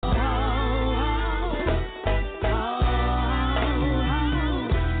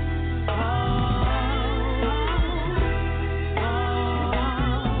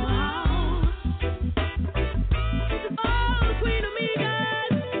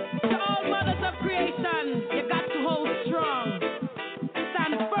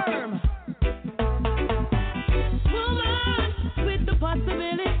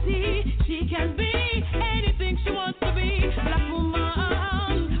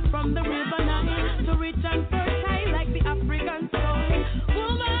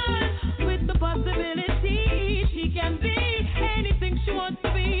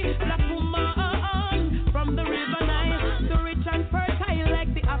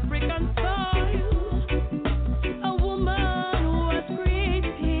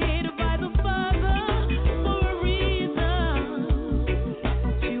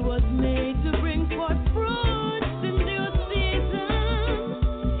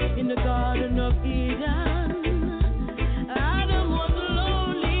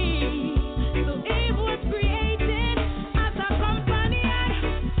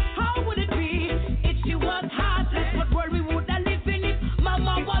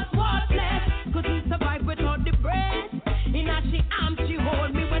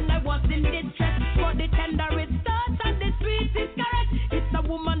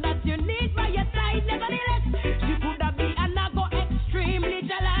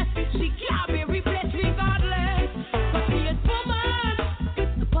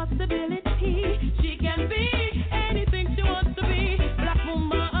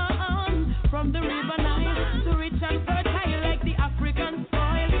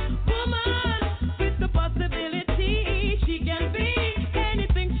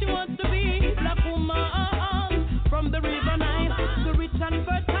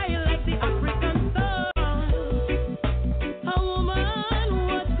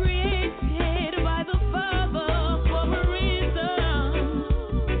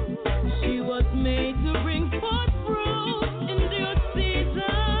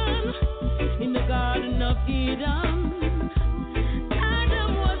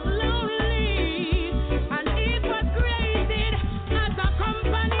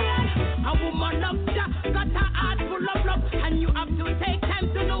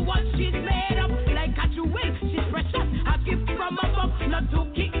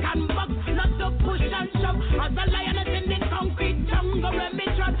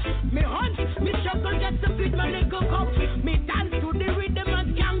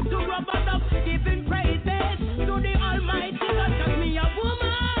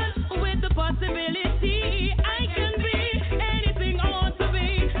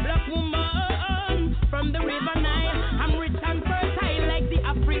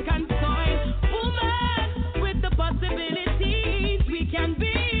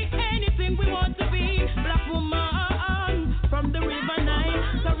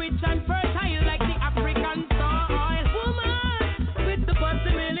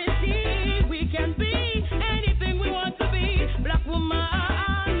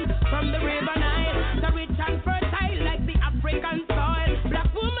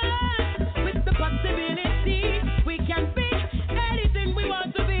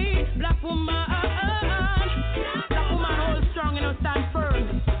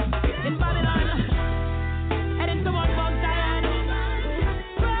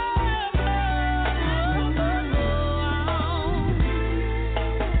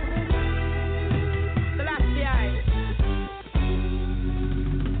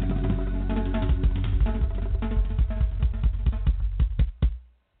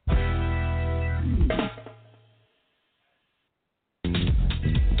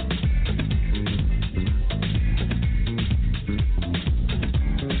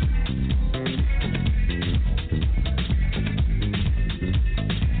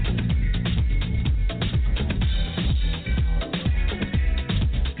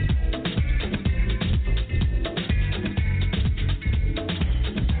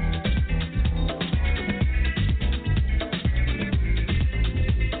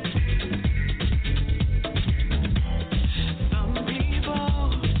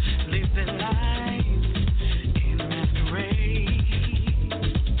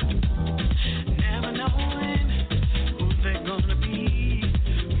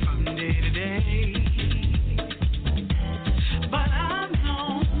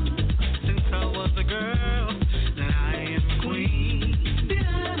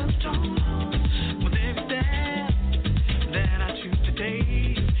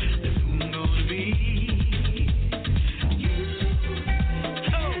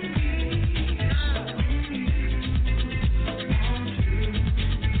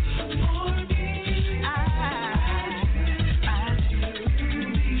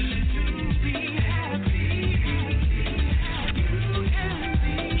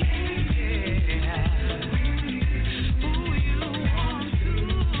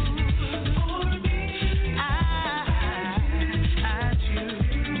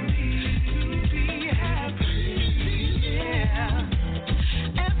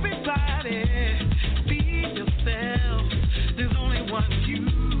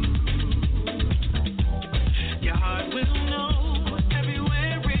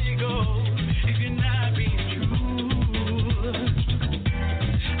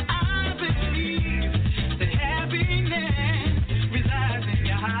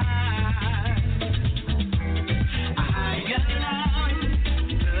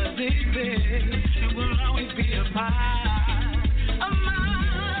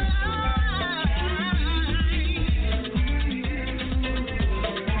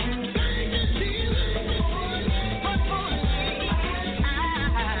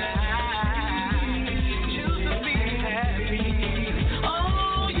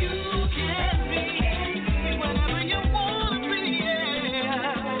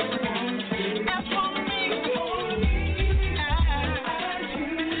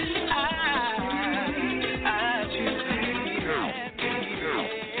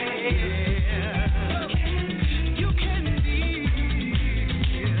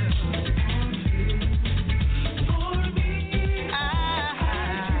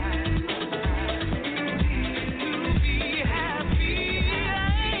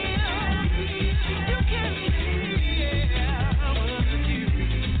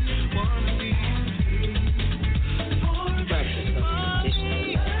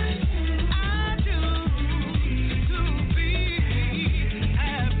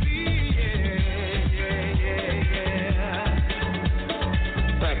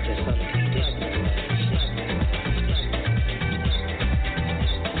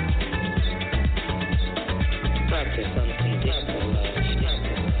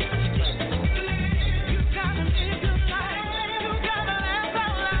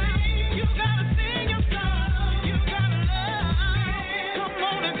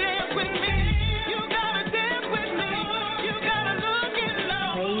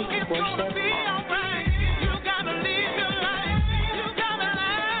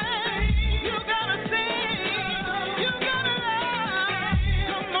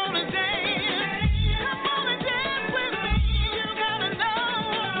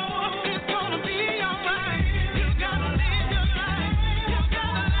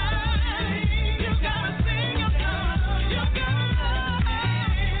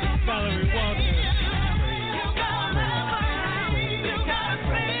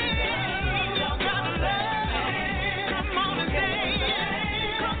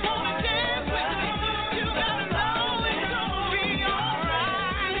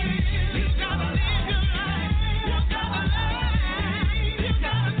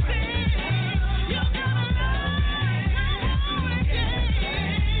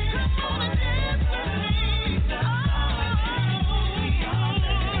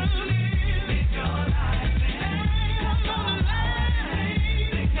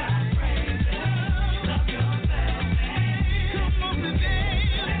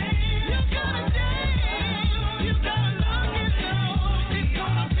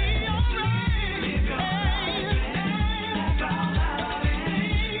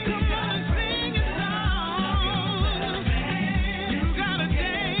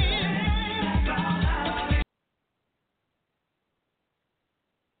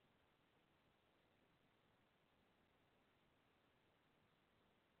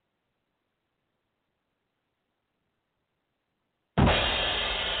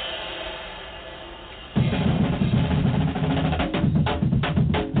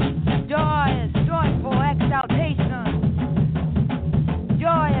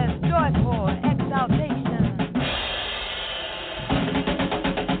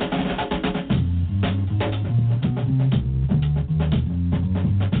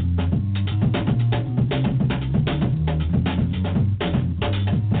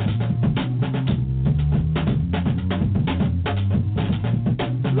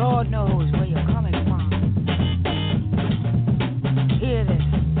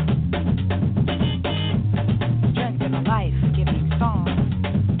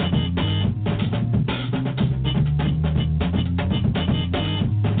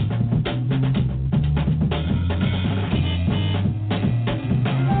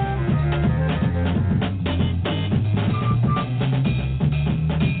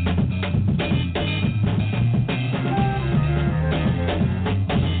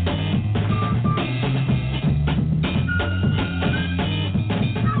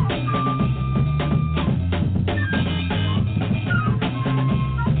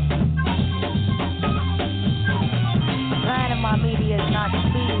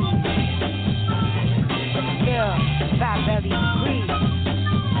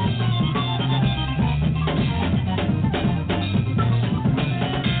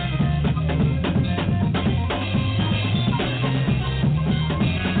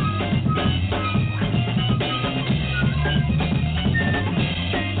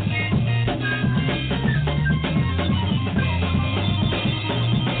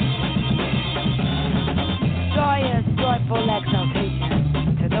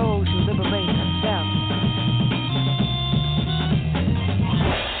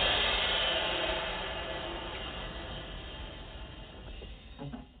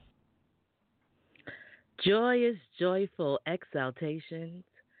Joyous, joyful exaltations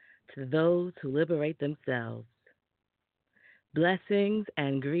to those who liberate themselves. Blessings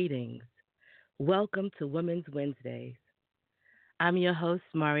and greetings. Welcome to Women's Wednesdays. I'm your host,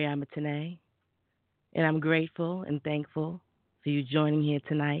 Mariama Tene, and I'm grateful and thankful for you joining here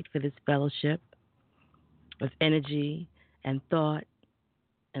tonight for this fellowship of energy and thought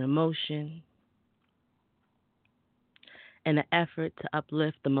and emotion and an effort to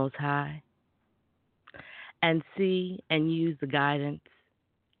uplift the Most High and see and use the guidance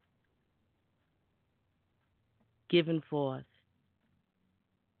given forth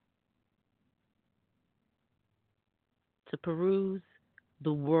to peruse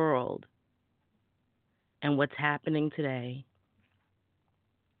the world and what's happening today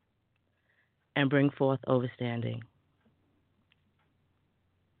and bring forth overstanding.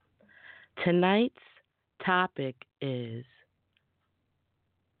 Tonight's topic is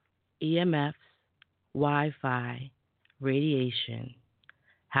EMFs, Wi Fi, radiation,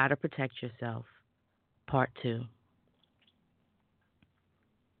 how to protect yourself, part 2.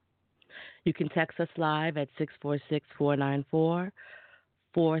 You can text us live at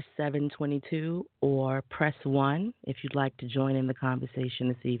 646-494-4722 or press 1 if you'd like to join in the conversation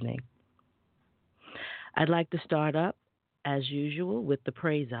this evening. I'd like to start up, as usual, with the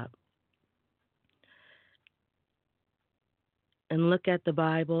praise up. And look at the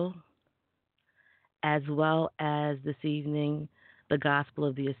Bible as well as this evening, the Gospel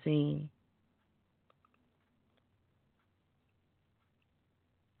of the Essene.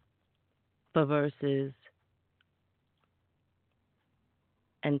 For verses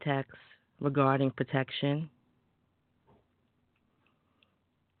and texts regarding protection,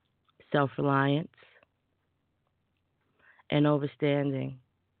 self-reliance, and overstanding.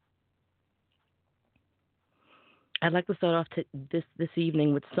 I'd like to start off this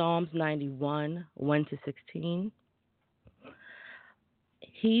evening with Psalms 91, 1 to 16.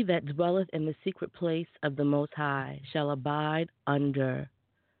 He that dwelleth in the secret place of the Most High shall abide under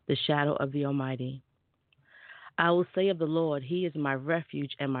the shadow of the Almighty. I will say of the Lord, He is my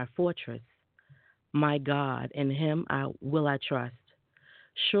refuge and my fortress, my God, in Him will I trust.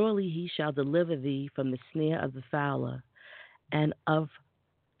 Surely He shall deliver thee from the snare of the fowler and of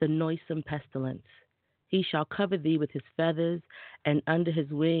the noisome pestilence. He shall cover thee with His feathers, and under His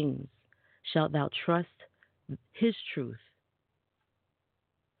wings shalt thou trust. His truth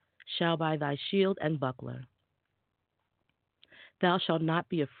shall by thy shield and buckler. Thou shalt not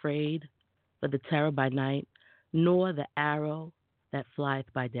be afraid for the terror by night, nor the arrow that flieth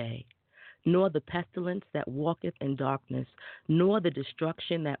by day, nor the pestilence that walketh in darkness, nor the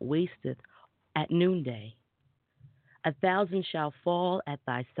destruction that wasteth at noonday. 1,000 shall fall at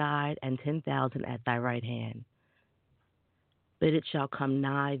thy side, and 10,000 at thy right hand, but it shall come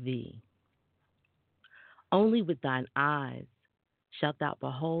nigh thee. Only with thine eyes shalt thou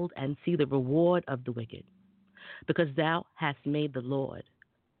behold and see the reward of the wicked, because thou hast made the Lord,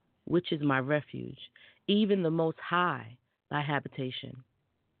 which is my refuge, even the Most High, thy habitation.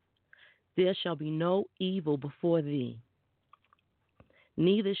 There shall be no evil before thee,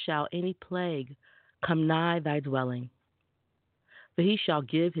 neither shall any plague come nigh thy dwelling. For He shall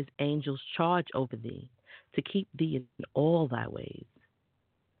give His angels charge over thee, to keep thee in all thy ways.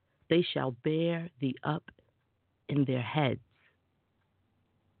 They shall bear thee up in their heads,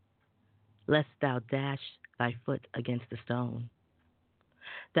 lest thou dash thy foot against a stone.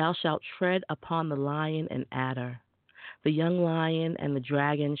 Thou shalt tread upon the lion and adder, the young lion and the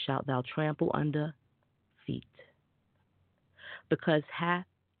dragon shalt thou trample under feet. Because hath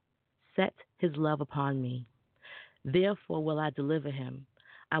set His love upon me, therefore will I deliver him.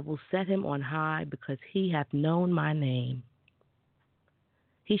 I will set him on high, because he hath known my name.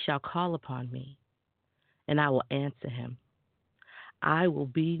 He shall call upon me, and I will answer him. I will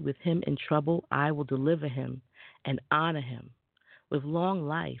be with him in trouble. I will deliver him and honor him. With long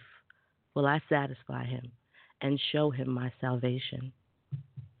life will I satisfy him and show him my salvation.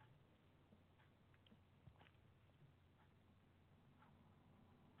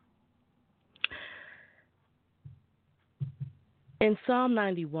 In Psalm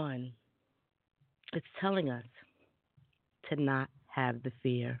 91, it's telling us to not have the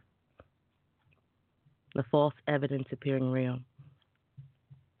fear, the false evidence appearing real.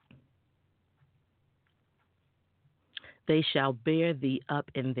 They shall bear thee up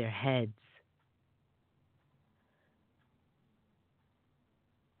in their heads.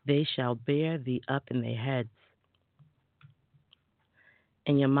 They shall bear thee up in their heads.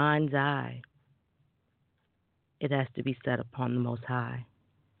 In your mind's eye, it has to be set upon the Most High.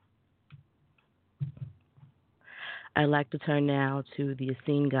 I'd like to turn now to the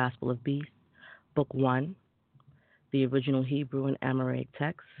Essene Gospel of Peace, Book 1, the original Hebrew and Amoraic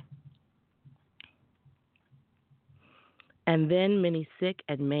text. And then many sick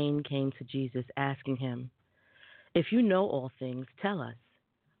and maimed came to Jesus, asking him, "If you know all things, tell us,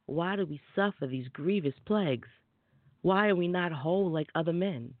 why do we suffer these grievous plagues? Why are we not whole like other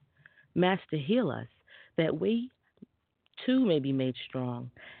men? Master, heal us, that we too may be made strong,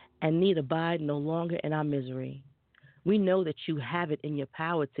 and need abide no longer in our misery. We know that you have it in your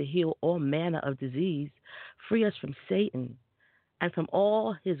power to heal all manner of disease. Free us from Satan and from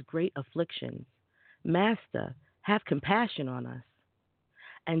all his great afflictions. Master, have compassion on us."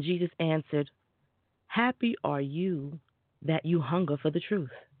 And Jesus answered, "Happy are you that you hunger for the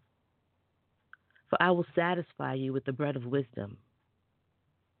truth, for I will satisfy you with the bread of wisdom.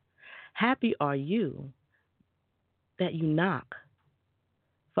 Happy are you that you knock,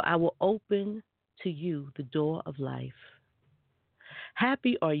 for I will open to you the door of life.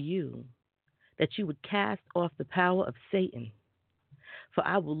 Happy are you that you would cast off the power of Satan, for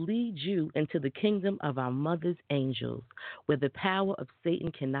I will lead you into the kingdom of our mother's angels, where the power of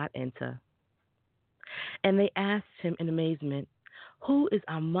Satan cannot enter." And they asked him in amazement, "Who is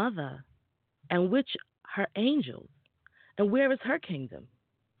our mother, and which her angels, and where is her kingdom?"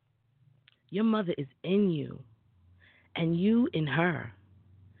 "Your mother is in you, and you in her.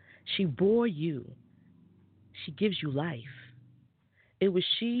 She bore you, she gives you life. It was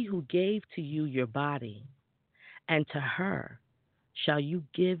she who gave to you your body, and to her shall you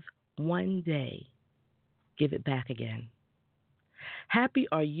give one day give it back again. Happy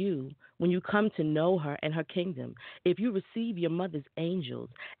are you when you come to know her and her kingdom, if you receive your mother's angels,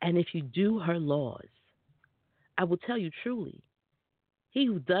 and if you do her laws. I will tell you truly, he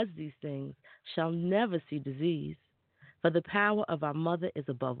who does these things shall never see disease. For the power of our mother is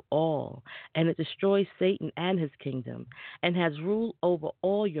above all, and it destroys Satan and his kingdom, and has rule over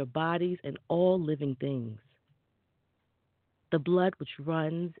all your bodies and all living things. The blood which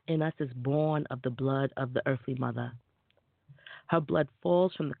runs in us is born of the blood of the earthly mother. Her blood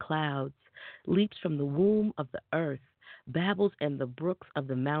falls from the clouds, leaps from the womb of the earth, babbles in the brooks of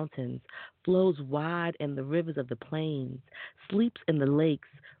the mountains, flows wide in the rivers of the plains, sleeps in the lakes,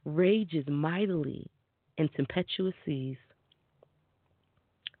 rages mightily in tempestuous seas.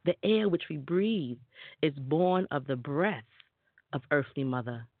 The air which we breathe is born of the breath of earthly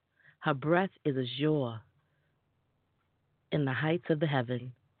mother. Her breath is azure in the heights of the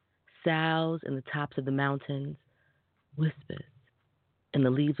heaven, sows in the tops of the mountains, whispers in the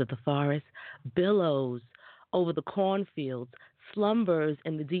leaves of the forest, billows over the cornfields, slumbers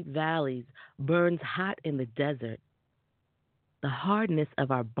in the deep valleys, burns hot in the desert. The hardness of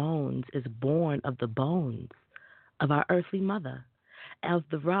our bones is born of the bones of our earthly mother, of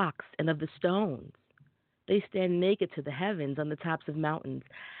the rocks and of the stones. They stand naked to the heavens on the tops of mountains,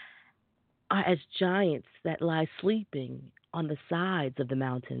 are as giants that lie sleeping on the sides of the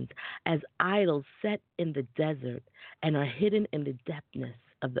mountains, as idols set in the desert and are hidden in the depthness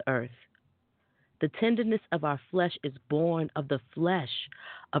of the earth. The tenderness of our flesh is born of the flesh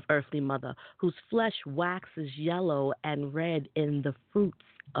of earthly mother, whose flesh waxes yellow and red in the fruits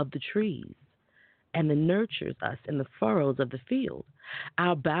of the trees, and that nurtures us in the furrows of the field.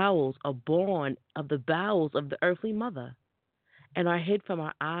 Our bowels are born of the bowels of the earthly mother, and are hid from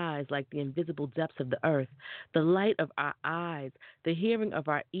our eyes like the invisible depths of the earth. The light of our eyes, the hearing of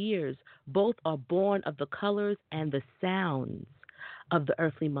our ears, both are born of the colors and the sounds of the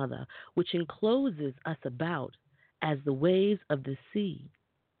earthly mother, which encloses us about as the waves of the sea,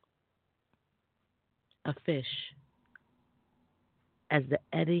 a fish, as the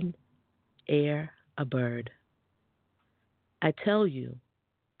eddying air, a bird. I tell you,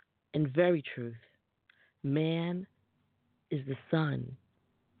 in very truth, man is the son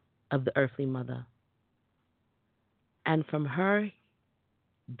of the earthly mother, and from her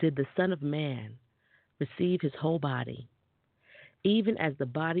did the Son of Man receive his whole body, even as the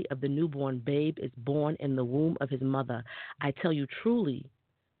body of the newborn babe is born in the womb of his mother. I tell you truly,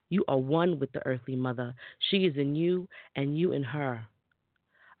 you are one with the earthly mother. She is in you, and you in her.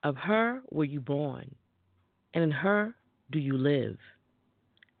 Of her were you born, and in her do you live,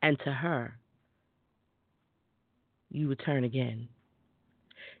 and to her you return again.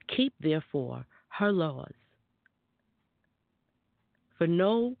 Keep therefore her laws, for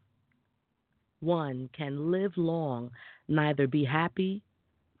no one can live long, neither be happy,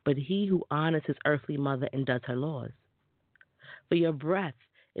 but he who honors his earthly mother and does her laws. For your breath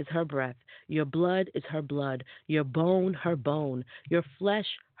is her breath, your blood is her blood, your bone her bone, your flesh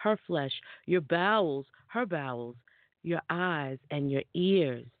her flesh, your bowels her bowels, your eyes and your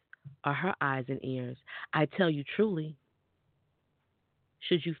ears are her eyes and ears. I tell you truly,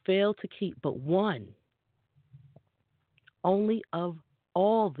 should you fail to keep but one only of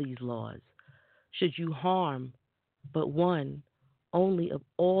all these laws, should you harm but one only of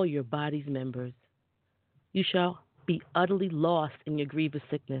all your body's members, you shall be utterly lost in your grievous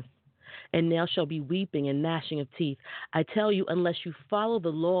sickness, and there shall be weeping and gnashing of teeth. I tell you, unless you follow the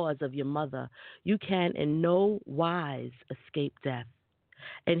laws of your mother, you can in no wise escape death.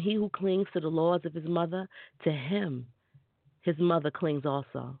 And he who clings to the laws of his mother, to him his mother clings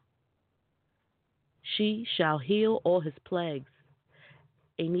also. She shall heal all his plagues,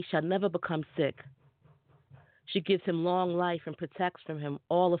 and he shall never become sick. She gives him long life and protects from him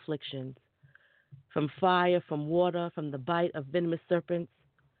all afflictions, from fire, from water, from the bite of venomous serpents.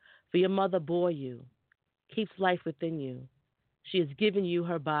 For your mother bore you, keeps life within you. She has given you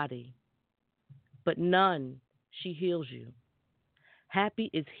her body, but none she heals you. Happy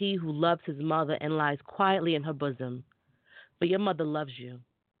is he who loves his mother and lies quietly in her bosom, for your mother loves you,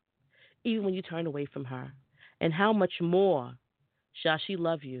 even when you turn away from her. And how much more shall she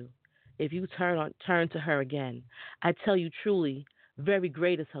love you if you turn to her again? I tell you truly, very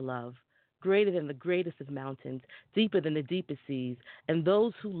great is her love, greater than the greatest of mountains, deeper than the deepest seas. And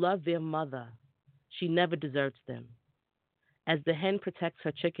those who love their mother, she never deserts them. As the hen protects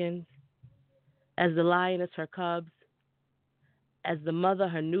her chickens, as the lioness her cubs, as the mother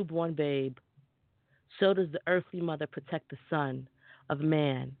her newborn babe, so does the earthly mother protect the son of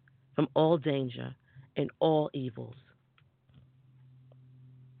man from all danger and all evils.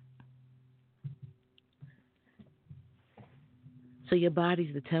 So your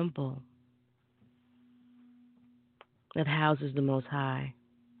body's the temple that houses the Most High,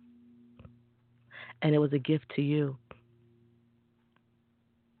 and it was a gift to you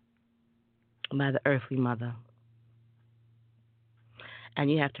by the earthly mother,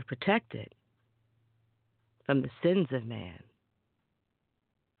 and you have to protect it from the sins of man.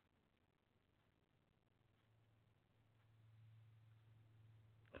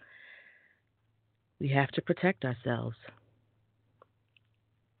 We have to protect ourselves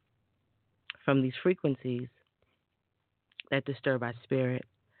from these frequencies that disturb our spirit,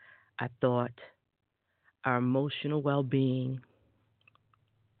 our thought, our emotional well-being,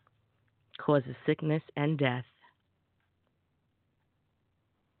 causes sickness and death.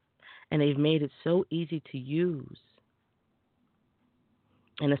 And they've made it so easy to use.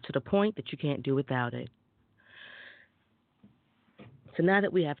 And it's to the point that you can't do without it. So now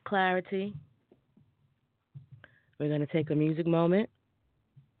that we have clarity, we're going to take a music moment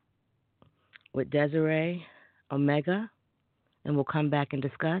with Desiree Omega, and we'll come back and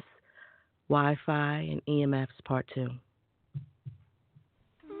discuss Wi-Fi and EMFs Part 2.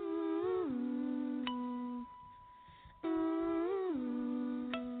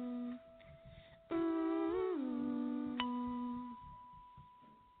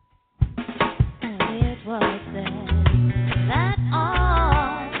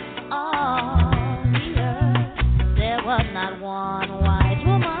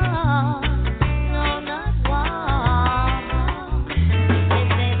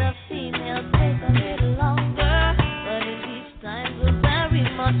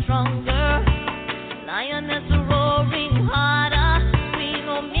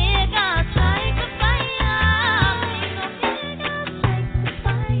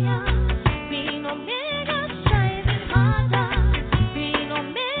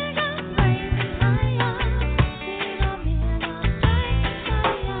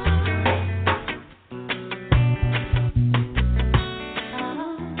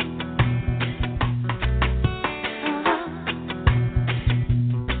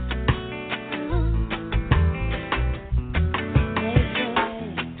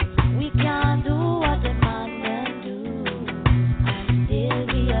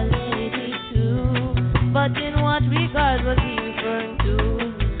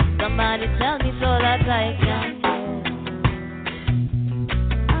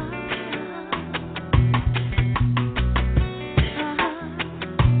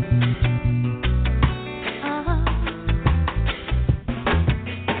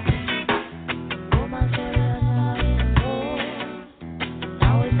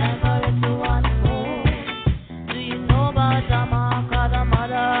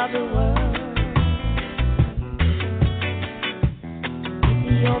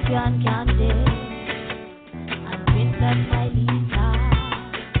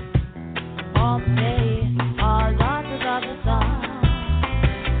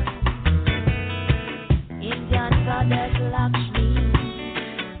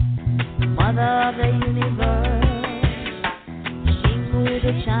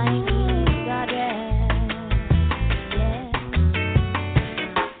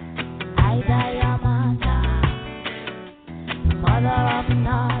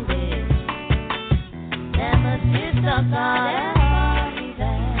 With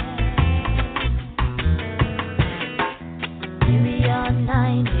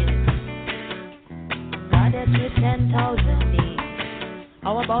 10,000 names.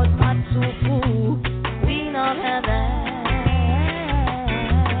 How about Matsufu, Queen of Heaven?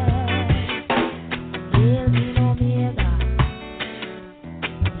 Hail King Omega,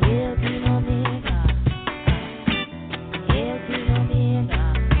 Hail King Omega, Hail King Omega,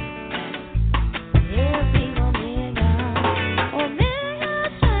 Hail King Omega. Omega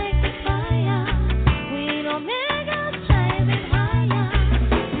strike the fire, Queen Omega striving higher,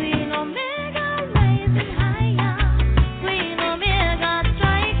 Queen Omega rising higher, Queen Omega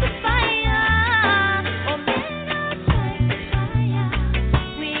strike the fire, Omega strike the fire,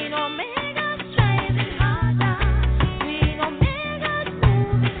 Queen Omega striving harder, Queen Omega's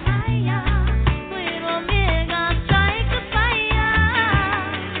moving higher, Queen Omega strike the fire.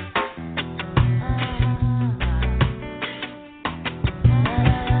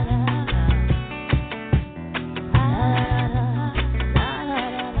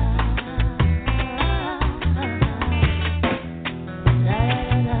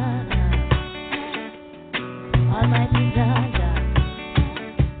 Almighty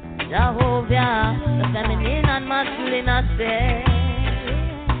Jehovah, the feminine and masculine aspect.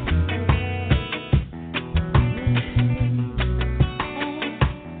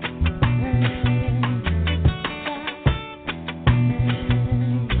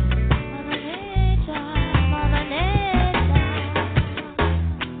 Mother Nature.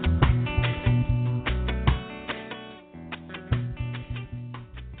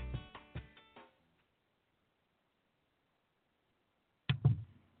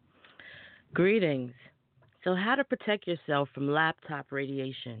 Greetings. So, how to protect yourself from laptop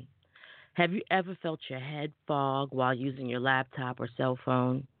radiation? Have you ever felt your head fog while using your laptop or cell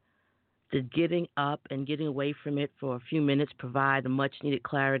phone? Did getting up and getting away from it for a few minutes provide the much needed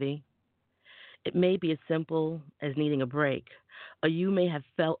clarity? It may be as simple as needing a break, or you may have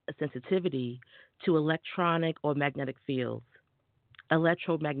felt a sensitivity to electronic or magnetic fields.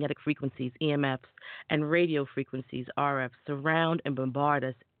 Electromagnetic frequencies, EMFs, and radio frequencies, RFs, surround and bombard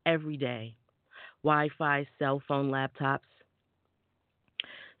us every day. Wi-Fi, cell phone, laptops.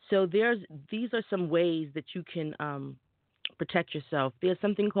 So these are some ways that you can protect yourself. There's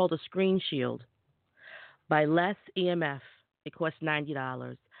something called a screen shield by Less EMF. It costs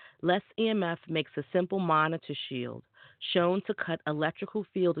 $90. Less EMF makes a simple monitor shield shown to cut electrical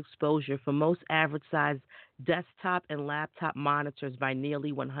field exposure for most average sized desktop and laptop monitors by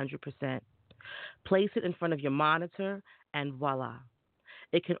nearly 100%. Place it in front of your monitor and voila.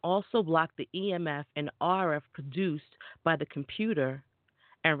 It can also block the EMF and RF produced by the computer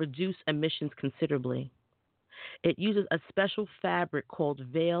and reduce emissions considerably. It uses a special fabric called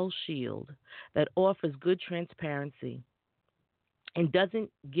Veil Shield that offers good transparency and doesn't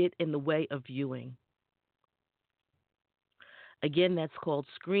get in the way of viewing. Again, that's called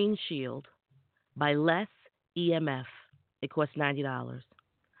Screen Shield by Less EMF. It costs $90.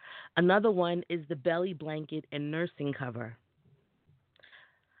 Another one is the belly blanket and nursing cover.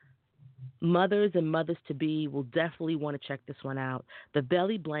 Mothers and mothers to be will definitely want to check this one out. The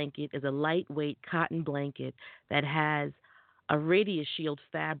belly blanket is a lightweight cotton blanket that has a radius shield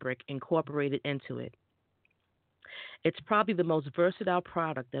fabric incorporated into it. It's probably the most versatile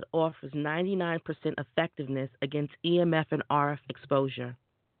product that offers 99% effectiveness against EMF and RF exposure.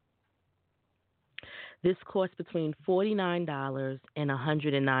 This costs between $49 and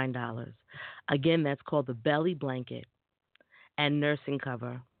 $109. Again, that's called the belly blanket and nursing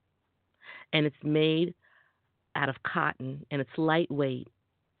cover. And it's made out of cotton, and it's lightweight,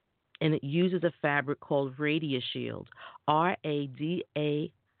 and it uses a fabric called Radius Shield,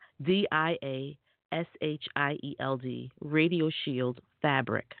 RADIASHIELD, Radio Shield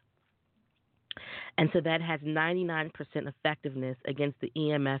fabric. And so that has 99% effectiveness against the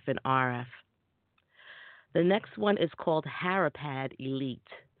EMF and RF. The next one is called HaraPad Elite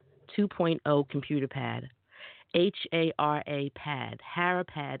 2.0 Computer Pad. HARA Pad,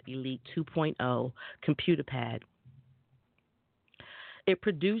 HaraPad Elite 2.0 Computer Pad. It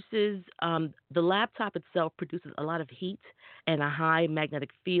produces, the laptop itself produces a lot of heat and a high magnetic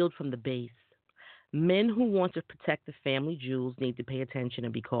field from the base. Men who want to protect the family jewels need to pay attention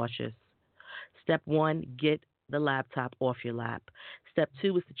and be cautious. Step 1, get the laptop off your lap. Step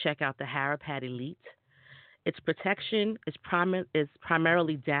 2 is to check out the HaraPad Elite. Its protection is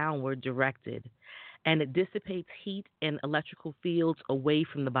primarily downward directed, and it dissipates heat and electrical fields away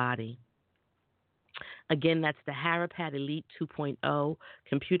from the body. Again, that's the HaraPad Elite 2.0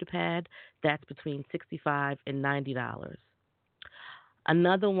 Computer Pad. That's between $65 and $90.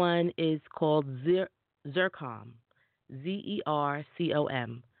 Another one is called Zircom,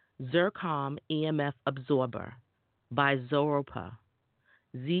 Zercom, Zircom EMF Absorber by Zeropa,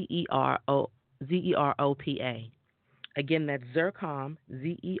 Zeropa. Again, that's Zircom,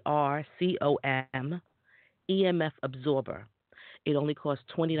 Zercom EMF Absorber. It only costs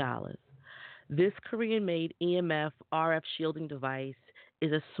 $20. This Korean made EMF RF shielding device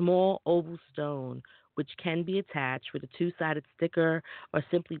is a small oval stone which can be attached with a two-sided sticker or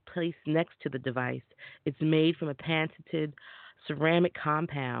simply placed next to the device. It's made from a patented ceramic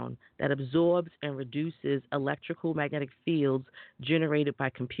compound that absorbs and reduces electrical magnetic fields generated by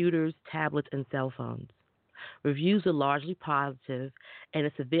computers, tablets, and cell phones. Reviews are largely positive, and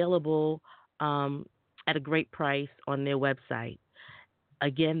it's available at a great price on their website.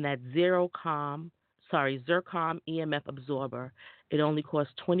 Again, that's Zircom EMF Absorber. It only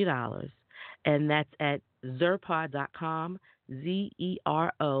costs $20, and that's at Zerpa.com,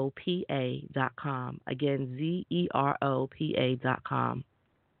 Zeropa.com. Again, Zeropa.com.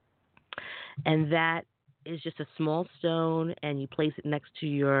 And that is just a small stone, and you place it next to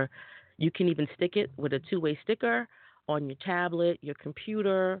your. You can even stick it with a two-way sticker on your tablet, your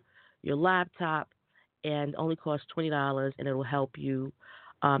computer, your laptop, and only costs $20, and it will help you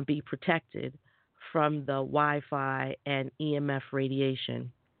be protected from the Wi-Fi and EMF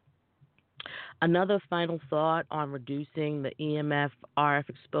radiation. Another final thought on reducing the EMF RF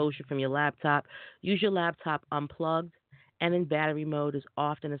exposure from your laptop: use your laptop unplugged and in battery mode as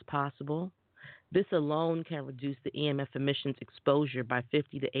often as possible. This alone can reduce the EMF emissions exposure by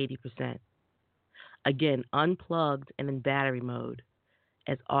 50 to 80%. Again, unplugged and in battery mode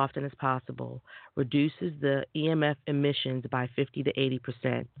as often as possible reduces the EMF emissions by 50 to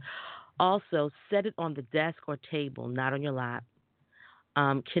 80%. Also, set it on the desk or table, not on your lap.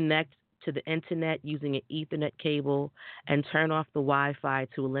 Connect to the internet using an Ethernet cable and turn off the Wi Fi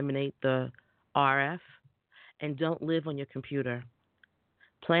to eliminate the RF. And don't live on your computer.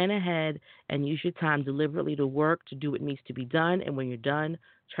 Plan ahead and use your time deliberately to work to do what needs to be done. And when you're done,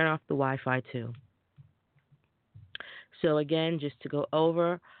 turn off the Wi Fi too. So, again, just to go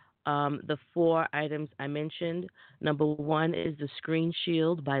over the four items I mentioned. Number one is the Screen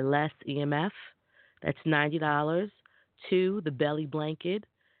Shield by Less EMF. That's $90. Two, the Belly Blanket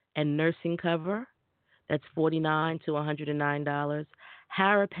and Nursing Cover. That's $49 to $109.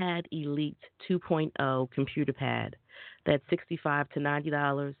 HaraPad Elite 2.0 Computer Pad. That's $65 to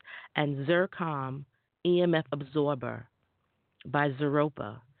 $90. And Zircom EMF Absorber by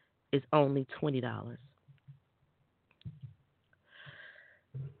Zeropa is only $20.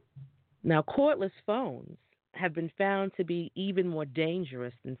 Now, cordless phones have been found to be even more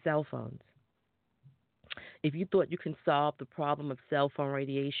dangerous than cell phones. If you thought you can solve the problem of cell phone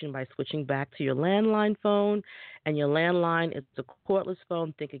radiation by switching back to your landline phone and your landline is a cordless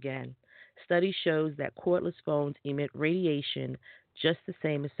phone, think again. Study shows that cordless phones emit radiation just the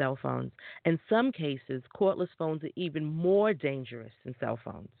same as cell phones. In some cases, cordless phones are even more dangerous than cell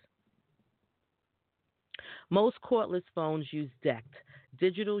phones. Most cordless phones use DECT,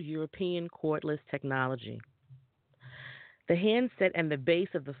 Digital European Cordless Technology. The handset and the base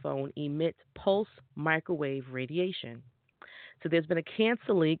of the phone emit pulse microwave radiation. So there's been a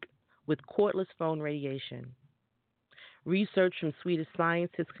cancer leak with cordless phone radiation. Research from Swedish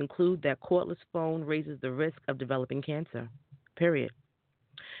scientists conclude that cordless phone raises the risk of developing cancer, period.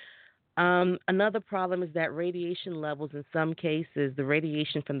 Another problem is that radiation levels, in some cases, the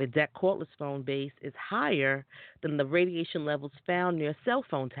radiation from the DECT cordless phone base is higher than the radiation levels found near cell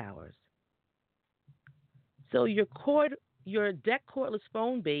phone towers. So your DECT cordless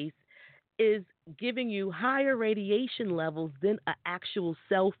phone base is giving you higher radiation levels than an actual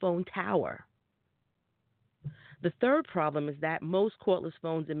cell phone tower. The third problem is that most cordless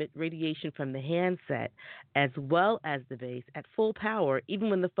phones emit radiation from the handset as well as the base at full power,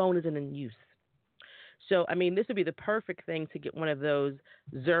 even when the phone isn't in use. So, I mean, this would be the perfect thing to get one of those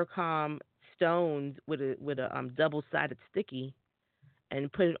zircon stones with a double-sided sticky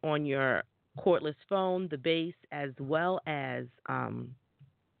and put it on your cordless phone, the base, as well as the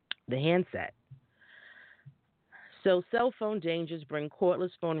handset. So, cell phone dangers bring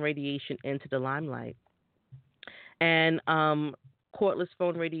cordless phone radiation into the limelight. And cordless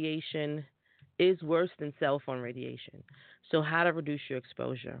phone radiation is worse than cell phone radiation. So how to reduce your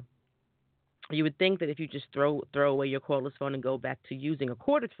exposure? You would think that if you just throw away your cordless phone and go back to using a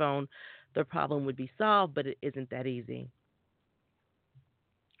corded phone, the problem would be solved, but it isn't that easy.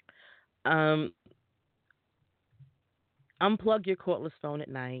 Unplug your cordless phone at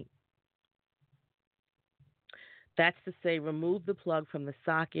night. That's to say, remove the plug from the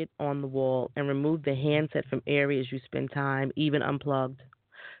socket on the wall and remove the handset from areas you spend time, even unplugged.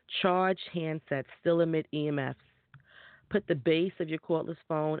 Charged handsets still emit EMFs. Put the base of your cordless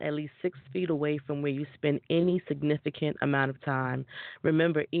phone at least 6 feet away from where you spend any significant amount of time.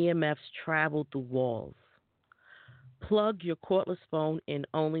 Remember, EMFs travel through walls. Plug your cordless phone in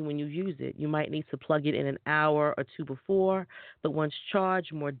only when you use it. You might need to plug it in an hour or two before, but once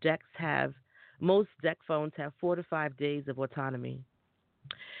charged, most deck phones have 4 to 5 days of autonomy.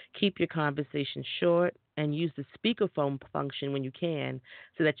 Keep your conversation short and use the speakerphone function when you can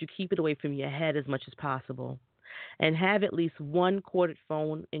so that you keep it away from your head as much as possible. And have at least one corded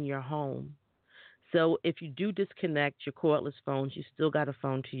phone in your home. So if you do disconnect your cordless phones, you still got a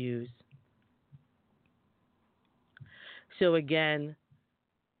phone to use. So again,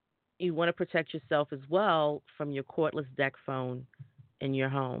 you want to protect yourself as well from your cordless deck phone in your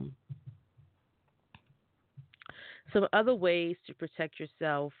home. Some other ways to protect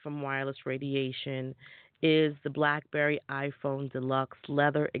yourself from wireless radiation is the BlackBerry iPhone Deluxe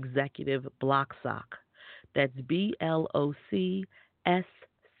Leather Executive Block Sock. That's BLOCSCOK.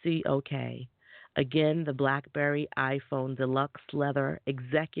 Again, the BlackBerry iPhone Deluxe Leather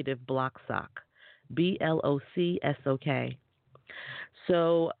Executive Block Sock. BLOCSOK.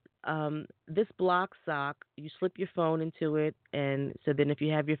 So this block sock, you slip your phone into it, and so then if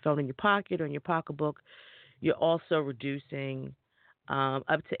you have your phone in your pocket or in your pocketbook, you're also reducing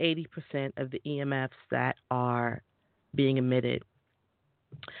up to 80% of the EMFs that are being emitted.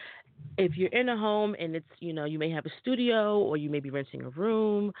 If you're in a home and it's, you may have a studio or you may be renting a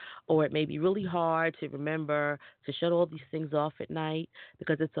room, or it may be really hard to remember to shut all these things off at night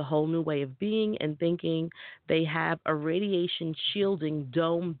because it's a whole new way of being and thinking, they have a radiation shielding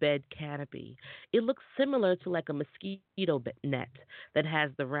dome bed canopy. It looks similar to like a mosquito net that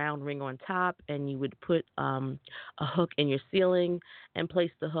has the round ring on top, and you would put a hook in your ceiling and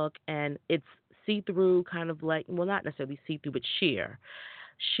place the hook, and it's see through, kind of like, well, not necessarily see through, but sheer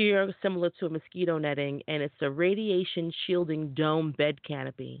similar to a mosquito netting, and it's a radiation shielding dome bed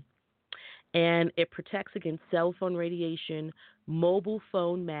canopy. And it protects against cell phone radiation, mobile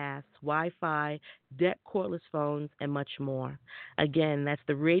phone masts, Wi-Fi, deck cordless phones, and much more. Again, that's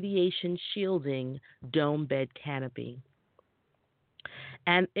the radiation shielding dome bed canopy.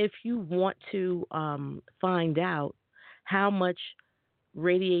 And if you want to find out how much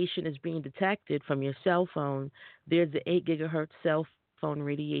radiation is being detected from your cell phone, there's the 8 gigahertz cell phone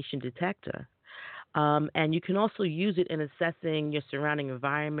radiation detector. And you can also use it in assessing your surrounding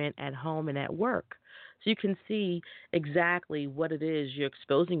environment at home and at work. So you can see exactly what it is you're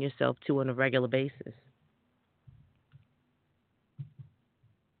exposing yourself to on a regular basis.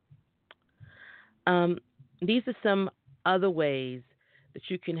 Um, these are some other ways that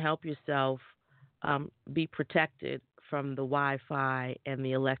you can help yourself be protected from the Wi Fi and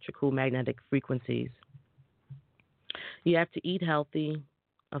the electrical magnetic frequencies. You have to eat healthy,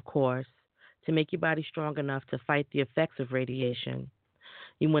 of course, to make your body strong enough to fight the effects of radiation.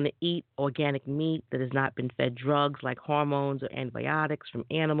 You want to eat organic meat that has not been fed drugs like hormones or antibiotics from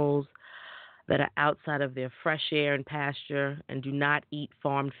animals that are outside of their fresh air and pasture, and do not eat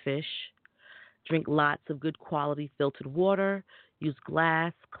farmed fish. Drink lots of good quality filtered water. Use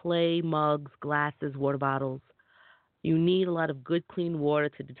glass, clay, mugs, glasses, water bottles. You need a lot of good clean water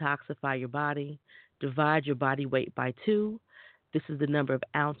to detoxify your body. Divide your body weight by 2. This is the number of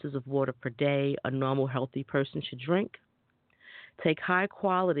ounces of water per day a normal healthy person should drink. Take high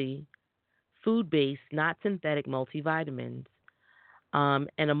quality, food based, not synthetic multivitamins, and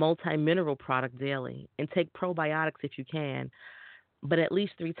a multi mineral product daily. And take probiotics if you can, but at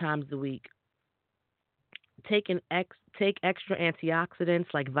least 3 times a week. Take extra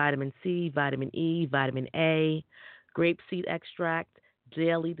antioxidants like vitamin C, vitamin E, vitamin A, grapeseed extract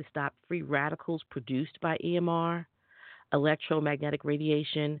daily to stop free radicals produced by EMR, electromagnetic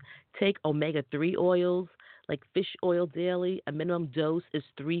radiation. Take omega 3 oils like fish oil daily. A minimum dose is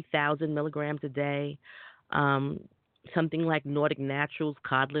 3,000 milligrams a day. Um, Something like Nordic Naturals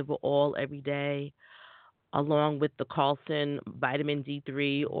cod liver oil every day, along with the Carlson vitamin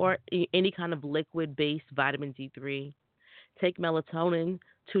D3 or any kind of liquid based vitamin D3. Take melatonin,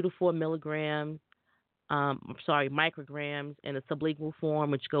 2 to 4 milligrams, micrograms in a sublingual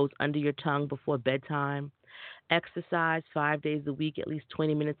form, which goes under your tongue before bedtime. Exercise 5 days a week, at least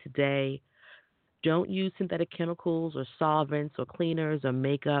 20 minutes a day. Don't use synthetic chemicals or solvents or cleaners or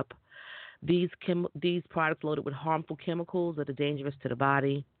makeup. These products loaded with harmful chemicals that are dangerous to the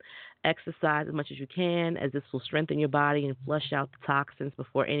body. Exercise as much as you can, as this will strengthen your body and flush out the toxins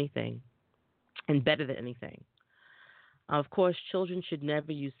before anything, and better than anything. Of course, children should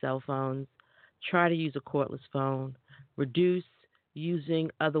never use cell phones. Try to use a cordless phone. Reduce using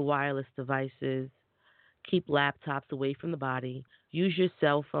other wireless devices. Keep laptops away from the body. Use your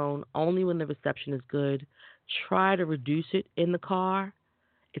cell phone only when the reception is good. try to reduce it in the car.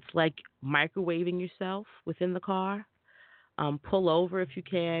 It's like microwaving yourself within the car. Pull over if you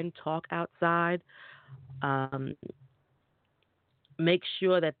can, talk outside. Um, Make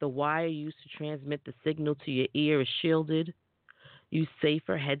sure that the wire used to transmit the signal to your ear is shielded. Use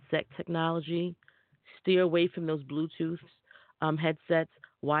safer headset technology. Steer away from those Bluetooth headsets.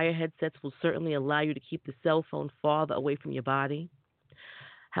 Wire headsets will certainly allow you to keep the cell phone farther away from your body.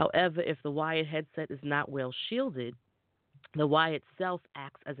 However, if the wired headset is not well shielded, the wire itself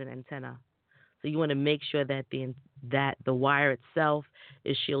acts as an antenna. So you want to make sure that the wire itself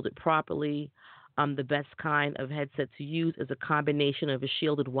is shielded properly. The best kind of headset to use is a combination of a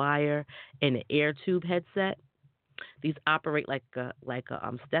shielded wire and an air tube headset. These operate like a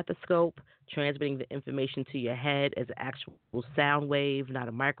stethoscope, transmitting the information to your head as an actual sound wave, not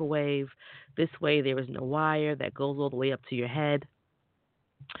a microwave. This way, there is no wire that goes all the way up to your head.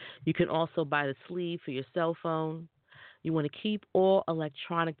 You can also buy the sleeve for your cell phone. You want to keep all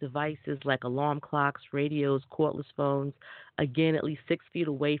electronic devices like alarm clocks, radios, cordless phones, again, at least 6 feet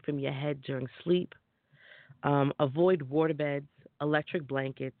away from your head during sleep. Avoid waterbeds, electric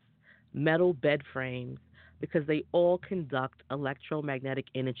blankets, metal bed frames, because they all conduct electromagnetic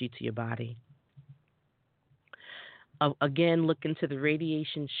energy to your body. Again, look into the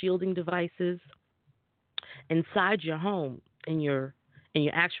radiation shielding devices inside your home, in your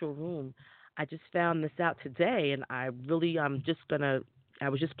actual room. I just found this out today, and I'm just gonna. I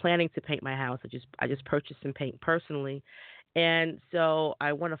was just planning to paint my house. I just purchased some paint personally, and so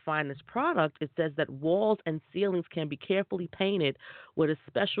I want to find this product. It says that walls and ceilings can be carefully painted with a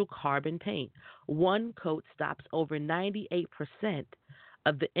special carbon paint. One coat stops over 98%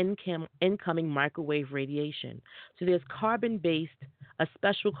 of the incoming microwave radiation. So there's a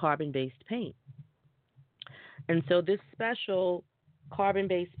special carbon-based paint. And so this special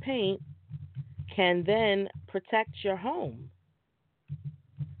carbon-based paint can then protect your home.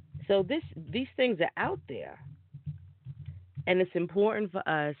 So these things are out there, and it's important for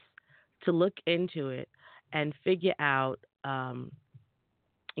us to look into it and figure out,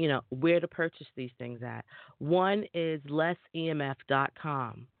 where to purchase these things at. One is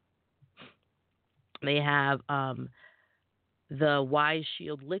lessemf.com. They have the Wise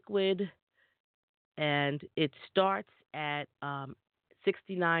Shield Liquid, and it starts at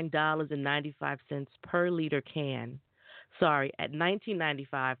 $69.95 per liter can. Sorry, at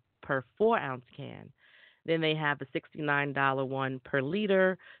 $19.95 per 4 ounce can. Then they have the $69 one per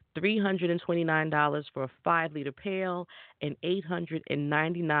liter, $329 for a 5 liter pail, and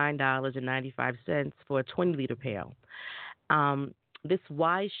 $899.95 for a 20 liter pail. This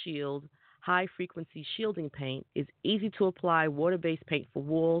Wise Shield high frequency shielding paint is easy to apply water based paint for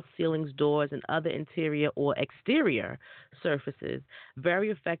walls, ceilings, doors, and other interior or exterior surfaces. Very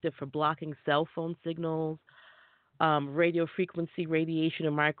effective for blocking cell phone signals, radio frequency radiation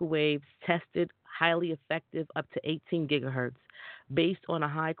and microwaves. Tested, highly effective, up to 18 gigahertz. Based on a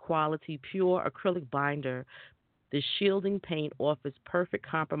high quality pure acrylic binder, the shielding paint offers perfect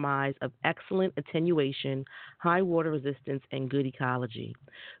compromise of excellent attenuation, high water resistance, and good ecology.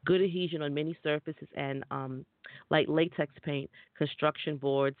 Good adhesion on many surfaces and like latex paint, construction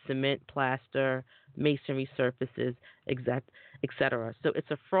boards, cement, plaster, masonry surfaces, etc. So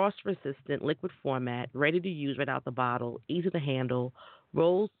it's a frost-resistant liquid format, ready to use right out the bottle, easy to handle,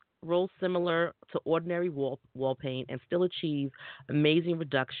 rolls similar to ordinary wall paint, and still achieve amazing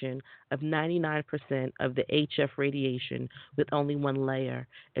reduction of 99% of the HF radiation with only one layer.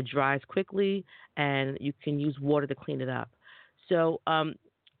 It dries quickly, and you can use water to clean it up. So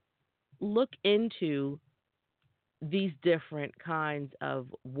look into these different kinds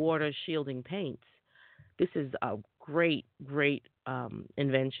of water shielding paints. This is a great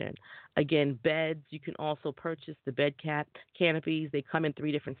invention. Again, beds, you can also purchase the bed canopies. They come in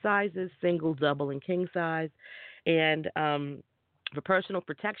 3 different sizes: single, double, and king size. And for personal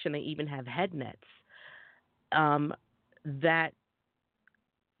protection, they even have head nets that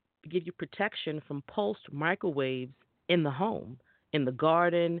give you protection from pulsed microwaves in the home, in the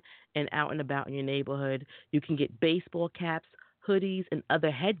garden, and out and about in your neighborhood. You can get baseball caps, hoodies, and other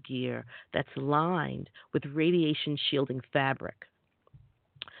headgear that's lined with radiation shielding fabric.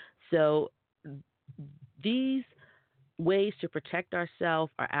 So these ways to protect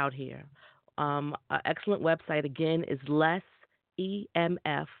ourselves are out here. An excellent website, again, is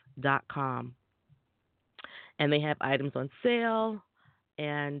lessemf.com. And they have items on sale,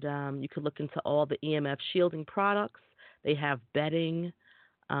 and you can look into all the EMF shielding products. They have bedding,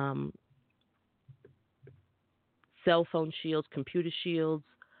 cell phone shields, computer shields,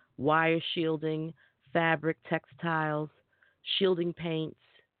 wire shielding, fabric, textiles, shielding paints,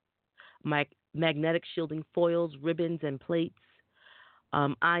 magnetic shielding foils, ribbons, and plates,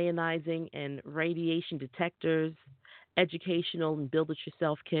 ionizing and radiation detectors, educational and build it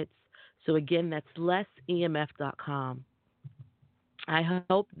yourself kits. So, again, that's lessemf.com. I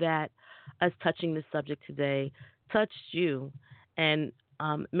hope that us touching this subject today touched you and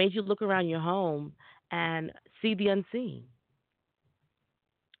made you look around your home and see the unseen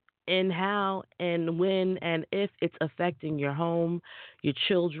and how and when and if it's affecting your home, your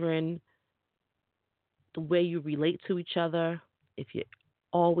children, the way you relate to each other, if you're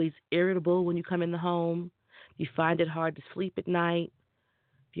always irritable when you come in the home, you find it hard to sleep at night,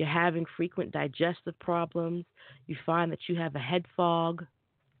 if you're having frequent digestive problems, you find that you have a head fog,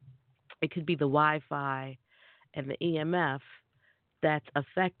 it could be the Wi Fi and the EMF that's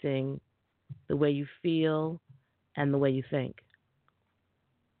affecting the way you feel and the way you think.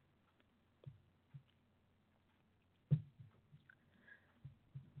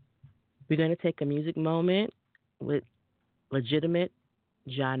 We're going to take a music moment with Legitimate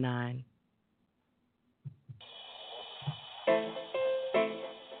John 9.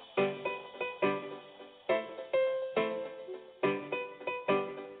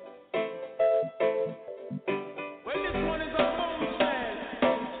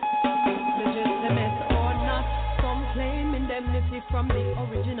 From the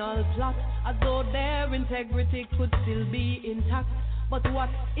original plot, as though their integrity could still be intact. But what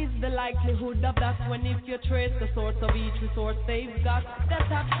is the likelihood of that when if you trace the source of each resource they've got? That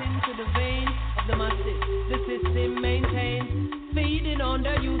taps into the vein of the masses the system maintains, feeding on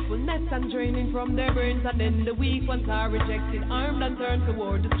their usefulness and draining from their brains. And then the weak ones are rejected, armed and turned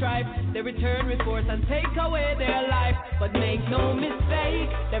toward the strife. They return with force and take away their life. But make no mistake,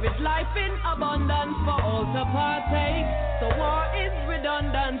 there is life in abundance for all to partake. So war is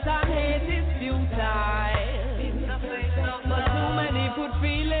redundant and hate is futile. But too many put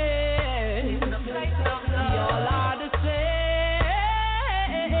feelings. We all are the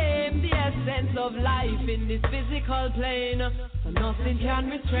same. The essence of life in this physical plane. So nothing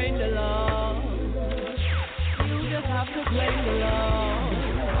can restrain the love. You just have to claim the love.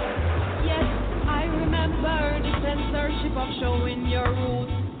 Yes, I remember the censorship of showing your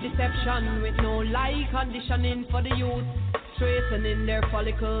roots. Deception with no lie conditioning for the youth. Straightening their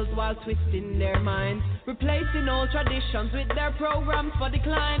follicles while twisting their minds, replacing old traditions with their programs for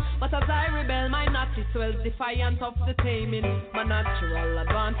decline. But as I rebel, my naughty swells defiant of the taming. My natural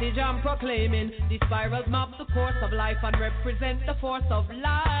advantage I'm proclaiming. These spirals map the course of life and represent the force of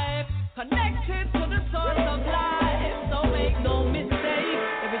life, connected to the source of life. So make no mistake,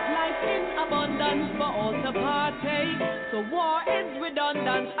 there is life in abundance for all to partake. So war is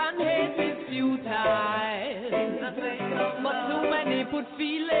redundant and hate is futile. But too many put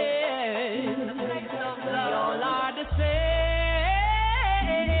feelings. We all are the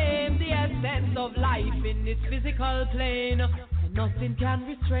same. The essence of life in this physical plane. And nothing can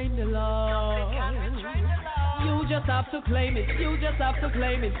restrain the love. You just have to claim it. You just have to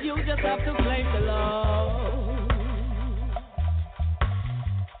claim it. You just have to claim the love.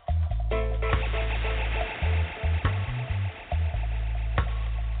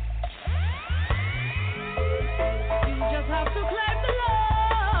 Have to claim the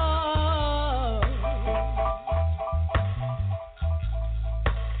love.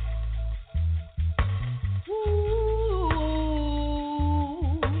 Ooh.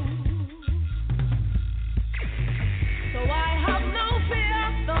 So I have no fear,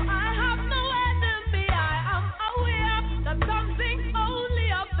 though I have no enemy. I am aware that some think only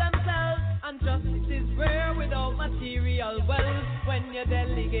of themselves, and justice is rare without material wealth. When you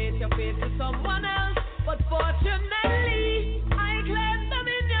delegate your fate to someone else. But fortunately, I claim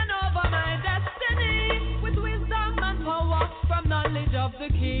dominion over my destiny. With wisdom and power from knowledge of the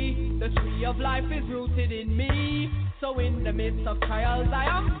key. The tree of life is rooted in me. So in the midst of trials I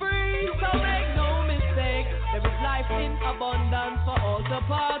am free. So make no mistake, there is life in abundance for all to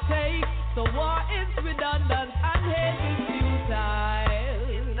partake. So war is redundant and hate is futile.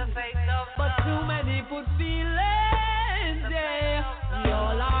 In the face of but too many put feelings, yeah. We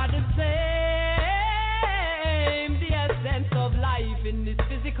all are the same. Of life in this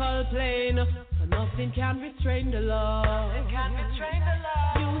physical plane, so nothing can restrain the love.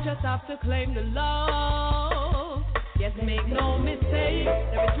 You just have to claim the love. Yes, make no mistake,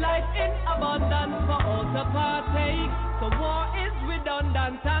 there is life in abundance for all to partake. So war is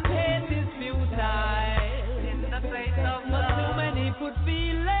redundant and hate is futile. In the face of but too many put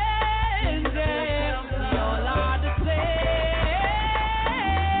feelings, yeah. We all are the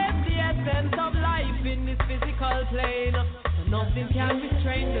same. The essence of life in this physical plane. Nothing can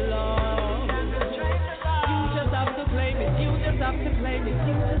restrain the love. You just have to claim it. You just have to claim it.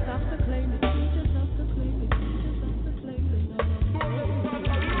 You just have to claim it.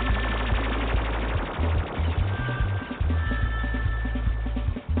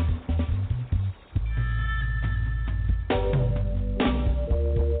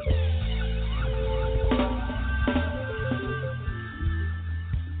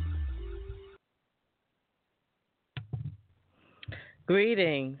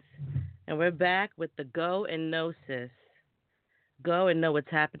 Greetings, and we're back with the Go and Gnosis. Go and know what's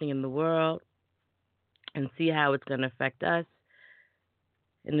happening in the world and see how it's going to affect us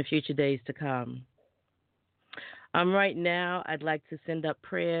in the future days to come. Right now, I'd like to send up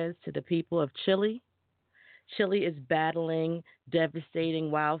prayers to the people of Chile. Chile is battling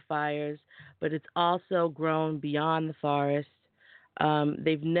devastating wildfires, but it's also grown beyond the forest.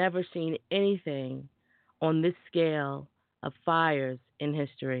 They've never seen anything on this scale of fires in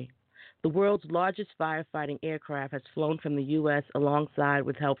history. The world's largest firefighting aircraft has flown from the U.S. alongside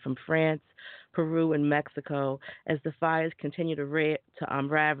with help from France, Peru, and Mexico as the fires continue to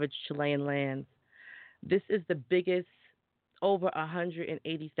ravage Chilean lands. This is the biggest, over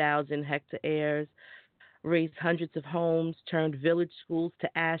 180,000 hectares, razed hundreds of homes, turned village schools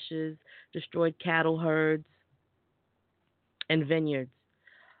to ashes, destroyed cattle herds and vineyards.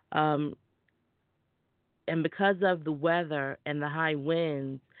 Um, and because of the weather and the high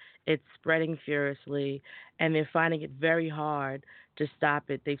winds, it's spreading furiously, and they're finding it very hard to stop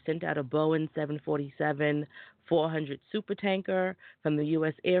it. They've sent out a Boeing 747 400 supertanker from the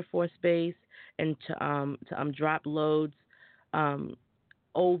U.S. Air Force Base and to drop um,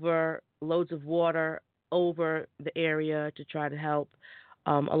 over loads of water over the area to try to help,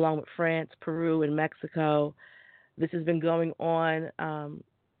 along with France, Peru, and Mexico. This has been going on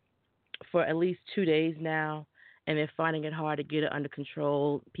for at least 2 days now, and they're finding it hard to get it under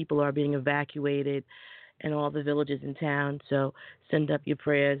control. People are being evacuated in all the villages in town. So send up your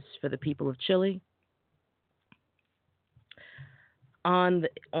prayers for the people of Chile. On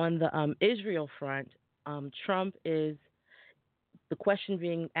the Israel front, Trump is the question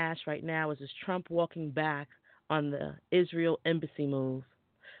being asked right now is Trump walking back on the Israel embassy move?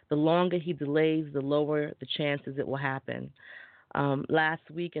 The longer he delays, the lower the chances it will happen. Last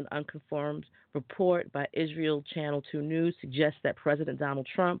week, an unconfirmed report by Israel Channel 2 News suggests that President Donald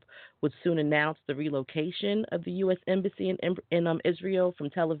Trump would soon announce the relocation of the U.S. Embassy in Israel from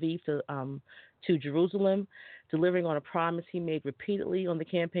Tel Aviv to Jerusalem, delivering on a promise he made repeatedly on the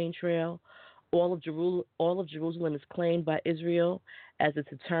campaign trail. All of Jerusalem is claimed by Israel as its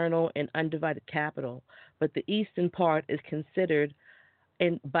eternal and undivided capital, but the eastern part is considered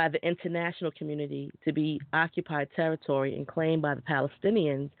by the international community to be occupied territory and claimed by the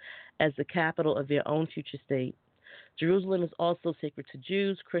Palestinians as the capital of their own future state. Jerusalem is also sacred to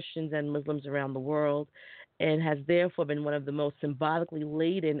Jews, Christians, and Muslims around the world, and has therefore been one of the most symbolically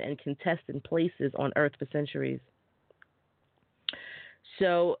laden and contested places on earth for centuries.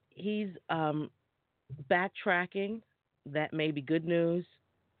 So he's backtracking. That may be good news.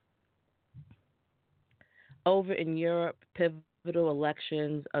 Over in Europe, pivotal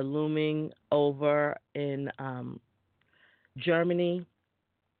elections are looming over in Germany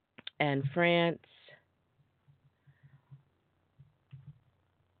and France,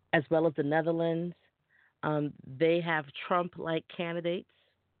 as well as the Netherlands. They have Trump like candidates.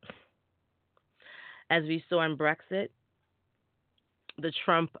 As we saw in Brexit, the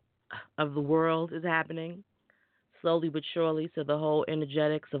Trump of the world is happening slowly but surely. So the whole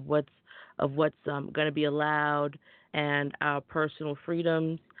energetics of what's going to be allowed and our personal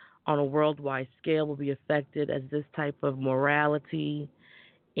freedoms on a worldwide scale will be affected as this type of morality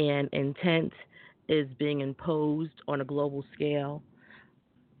and intent is being imposed on a global scale,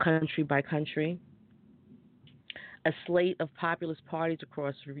 country by country. A slate of populist parties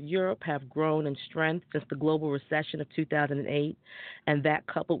across Europe have grown in strength since the global recession of 2008, and that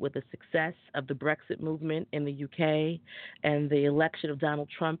coupled with the success of the Brexit movement in the UK and the election of Donald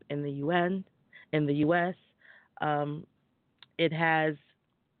Trump in the US, um, it has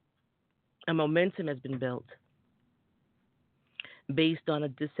a momentum has been built based on a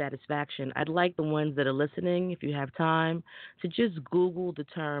dissatisfaction. I'd like the ones that are listening, if you have time, to just Google the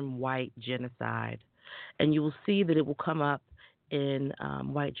term white genocide, and you will see that it will come up in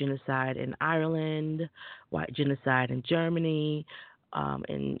white genocide in Ireland, white genocide in Germany,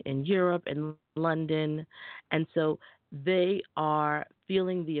 in Europe, in London. And so they are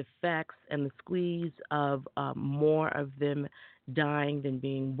feeling the effects and the squeeze of more of them dying than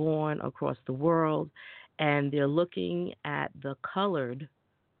being born across the world. And they're looking at the colored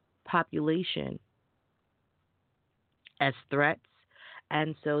population as threats.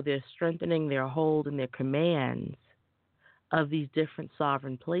 And so they're strengthening their hold and their commands of these different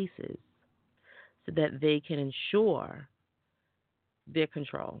sovereign places so that they can ensure their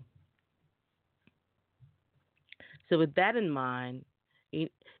control. So, with that in mind,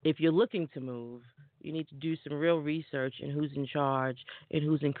 if you're looking to move, you need to do some real research in who's in charge and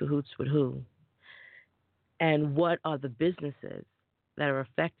who's in cahoots with who, and what are the businesses that are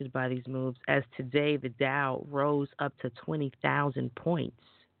affected by these moves, as today the Dow rose up to 20,000 points.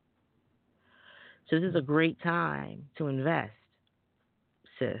 So this is a great time to invest,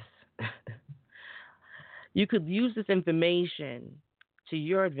 sis. You could use this information to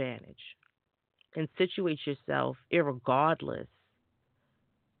your advantage and situate yourself irregardless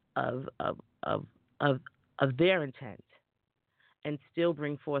of of of of, of their intent and still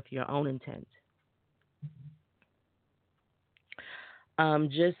bring forth your own intent.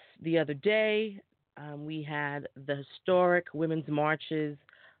 Just the other day, we had the historic women's marches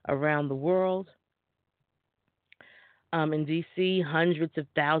around the world. In D.C., hundreds of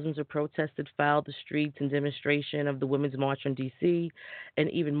thousands of protesters filed the streets in demonstration of the Women's March in D.C., and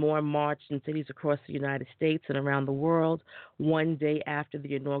even more marched in cities across the United States and around the world, one day after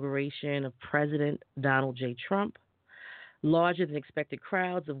the inauguration of President Donald J. Trump. Larger than expected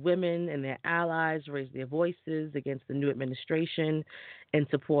crowds of women and their allies raised their voices against the new administration in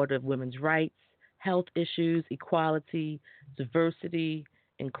support of women's rights, health issues, equality, diversity,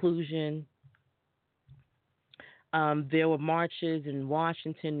 inclusion. There were marches in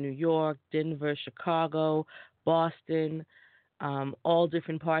Washington, New York, Denver, Chicago, Boston, all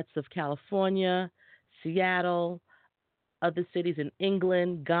different parts of California, Seattle, other cities in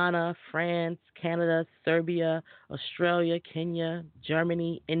England, Ghana, France, Canada, Serbia, Australia, Kenya,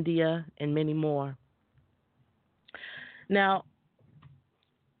 Germany, India, and many more. Now,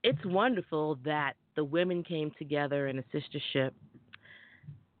 it's wonderful that the women came together in a sistership.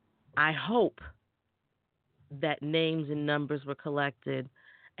 I hope that names and numbers were collected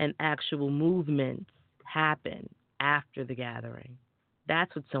and actual movements happen after the gathering.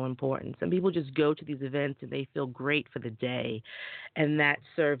 That's what's so important. Some people just go to these events and they feel great for the day, and that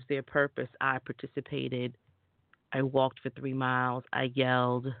serves their purpose. I participated. I walked for 3 miles. I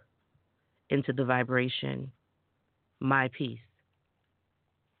yelled into the vibration, my peace.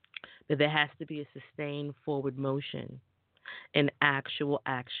 But there has to be a sustained forward motion and actual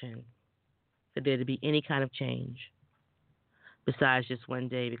action for there to be any kind of change besides just one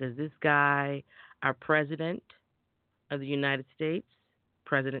day. Because this guy, our president of the United States,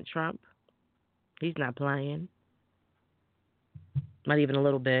 President Trump, he's not playing. Not even a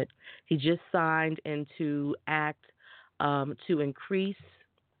little bit. He just signed into act to increase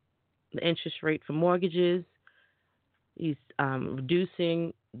the interest rate for mortgages. He's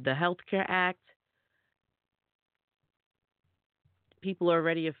reducing the Health Care Act. People are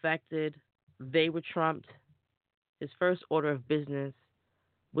already affected. They were trumped. His first order of business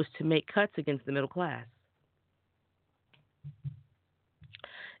was to make cuts against the middle class.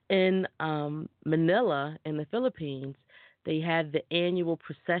 In Manila, in the Philippines, they had the annual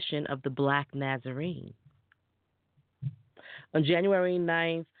procession of the Black Nazarene. On January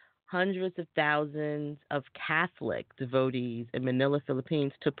 9th, hundreds of thousands of Catholic devotees in Manila,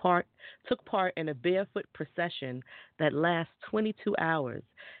 Philippines, took part in a barefoot procession that lasts 22 hours,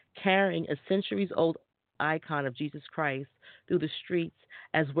 carrying a centuries-old icon of Jesus Christ through the streets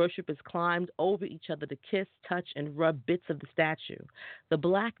as worshipers climbed over each other to kiss, touch, and rub bits of the statue. The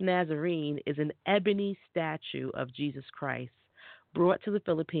Black Nazarene is an ebony statue of Jesus Christ brought to the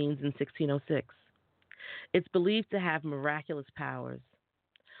Philippines in 1606. It's believed to have miraculous powers.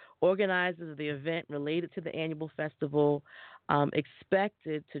 Organizers of the event related to the annual festival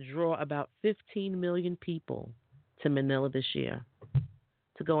expected to draw about 15 million people to Manila this year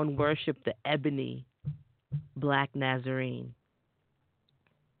to go and worship the ebony Black Nazarene.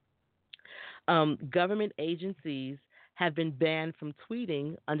 Government agencies have been banned from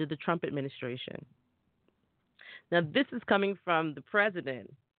tweeting under the Trump administration. Now, this is coming from the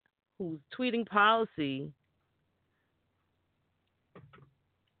president, whose tweeting policy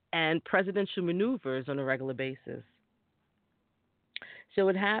and presidential maneuvers on a regular basis. So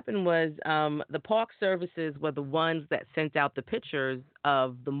what happened was the park services were the ones that sent out the pictures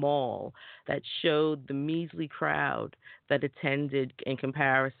of the mall that showed the measly crowd that attended in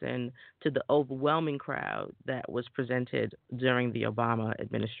comparison to the overwhelming crowd that was presented during the Obama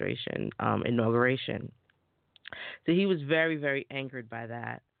administration inauguration. So he was very, very angered by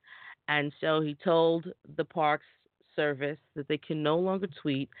that. And so he told the parks service that they can no longer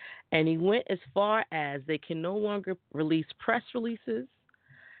tweet, and he went as far as they can no longer release press releases.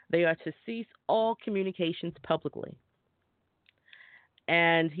 They are to cease all communications publicly.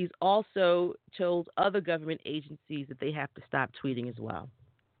 And he's also told other government agencies that they have to stop tweeting as well.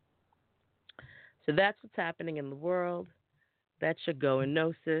 So that's what's happening in the world. That should go in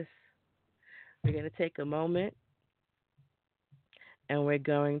gnosis. We're going to take a moment and we're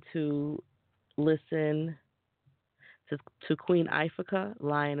going to listen to Queen Ifrica,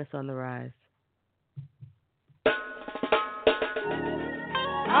 Lioness on the Rise.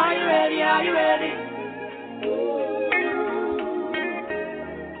 Are you ready? Are you ready?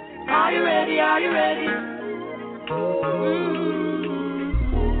 Are you ready? Are you ready?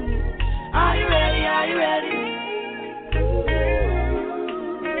 Are you ready? Are you ready?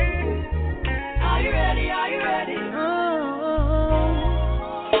 Are you ready? Are you ready?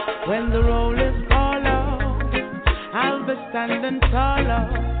 When the roll is called out, I'll be standing taller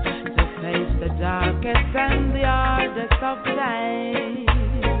to face the darkest and the hardest of times.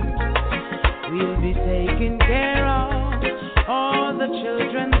 We'll be taking care of all the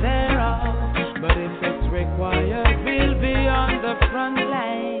children thereof, but if it's required, we'll be on the front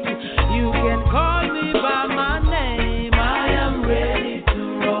line. You can call me by my name, I am ready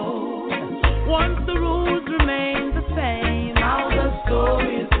to roll. Once the rules remain the same, how the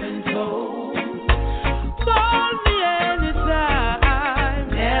story's been told. Call me anytime,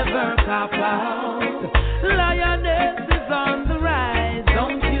 never cop out. Lioness is on the rise,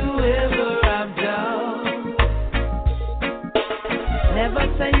 don't you ever have doubt. Never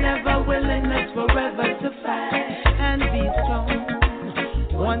say never, willingness forever to fight and be strong.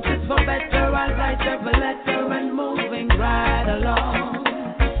 Once it's for better, I'll write every letter and moving right along.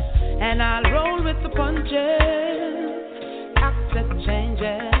 And I'll roll with the punches, accept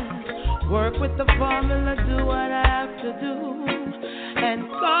changes, work with the formula, do what I have to do, and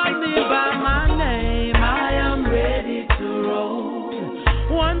call me by my name, I am ready to roll.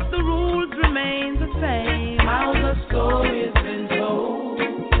 Once the rules remain the same, how the story's been told.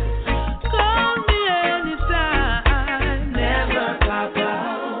 Call me anytime, never clock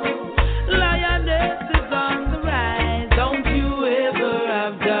out. Lioness is on the rise, don't you ever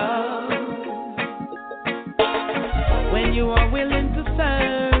have doubt. When you are willing to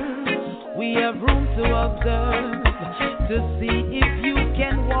serve, we have room to observe, to see if you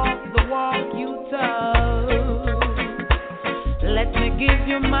can walk the walk you tell. Let me give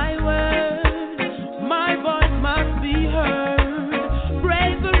you my word, my voice must be heard.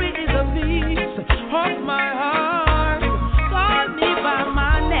 Bravery is a piece of my heart. Call me by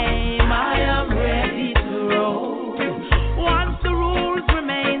my name, I am ready to roll. Once the rules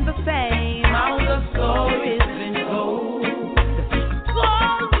remain the same, how the story's been told.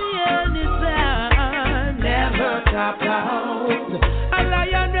 Call me anytime, never cop out. A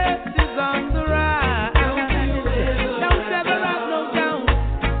lioness is on the rise, don't ever have no doubt.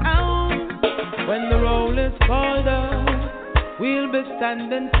 When the roll is called up, we'll be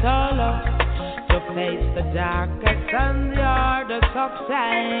standing taller to face the darkest and the hardest of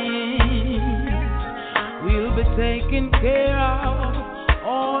times. We'll be taking care of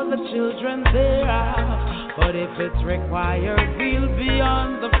all the children thereof, but if it's required, we'll be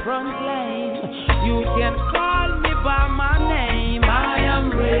on the front line. You can call me by my name, I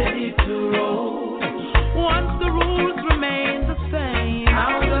am ready to roll. Once the rules remain the same,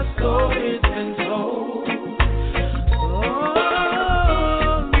 how the story's been told.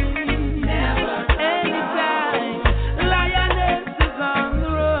 Oh, never, anytime, lioness is on the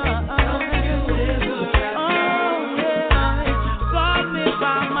run. Don't you ever, oh yeah, call me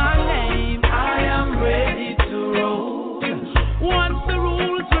by my name, I am ready to roll. Once the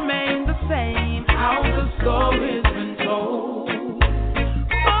rules remain the same, how the story's been told.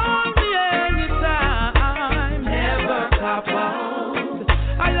 Call me anytime, never cop out.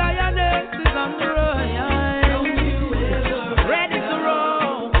 A lioness is on the run. Don't you ever, ready to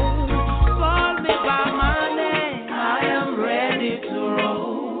roll. Call me by my name, I am ready to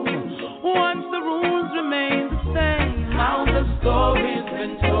roll. Once the rules remain the same, how the story's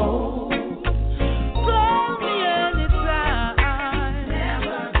been told. Call me anytime,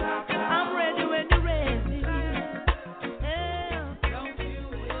 never cop out. I'm ready when you're ready. Yeah, don't you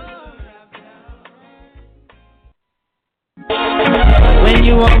ever have doubt. When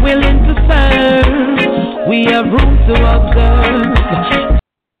you are willing to serve, we have room to observe.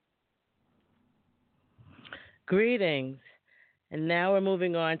 Greetings. And now we're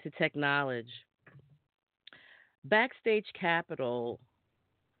moving on to technology. Backstage Capital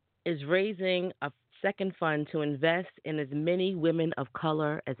is raising a second fund to invest in as many women of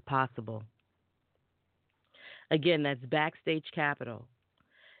color as possible. Again, that's Backstage Capital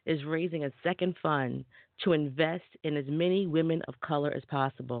is raising a second fund to invest in as many women of color as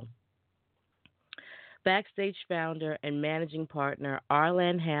possible. Backstage founder and managing partner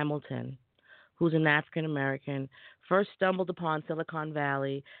Arlan Hamilton, who's an African American, first stumbled upon Silicon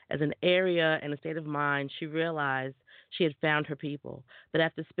Valley as an area and a state of mind she realized she had found her people. But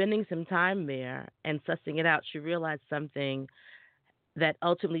after spending some time there and sussing it out, she realized something that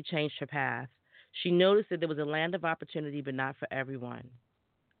ultimately changed her path. She noticed that there was a land of opportunity, but not for everyone.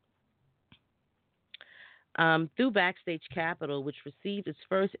 Through Backstage Capital, which received its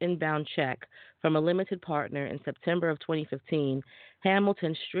first inbound check from a limited partner in September of 2015,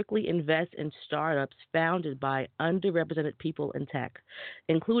 Hamilton strictly invests in startups founded by underrepresented people in tech,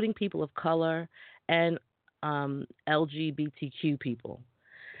 including people of color and LGBTQ people.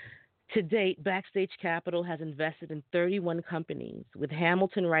 To date, Backstage Capital has invested in 31 companies, with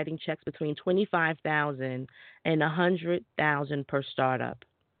Hamilton writing checks between 25,000 and 100,000 per startup.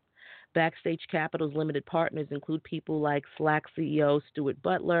 Backstage Capital's limited partners include people like Slack CEO Stuart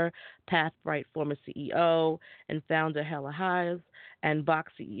Butler, Pathbright former CEO and founder Hella Hayes, and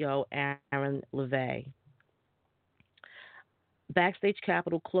Box CEO Aaron LeVay. Backstage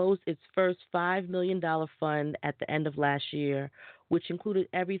Capital closed its first $5 million fund at the end of last year, which included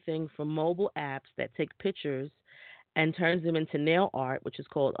everything from mobile apps that take pictures and turns them into nail art, which is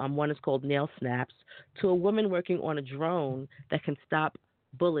called one is called Nail Snaps, to a woman working on a drone that can stop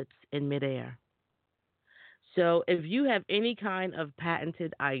bullets in midair. So if you have any kind of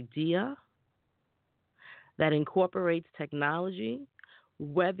patented idea that incorporates technology,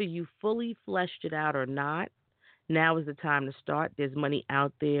 whether you fully fleshed it out or not, now is the time to start. There's money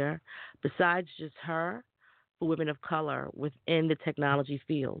out there besides just her for women of color within the technology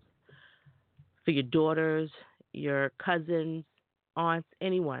field. For your daughters, your cousins, aunts,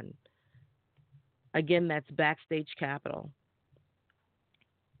 anyone. Again, that's Backstage Capital.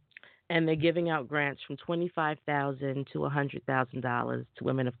 And they're giving out grants from $25,000 to $100,000 to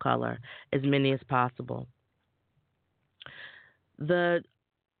women of color, as many as possible. The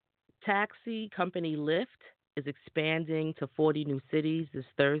taxi company Lyft is expanding to 40 new cities this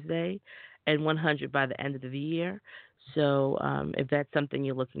Thursday and 100 by the end of the year. So if that's something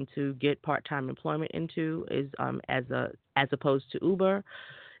you're looking to get part-time employment into, is as opposed to Uber,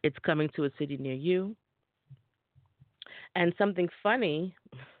 it's coming to a city near you. And something funny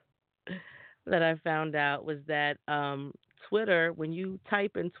that I found out was that Twitter, when you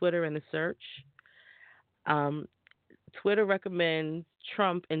type in Twitter in the search, um, Twitter recommends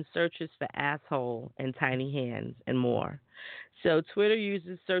Trump in searches for asshole and tiny hands and more. So Twitter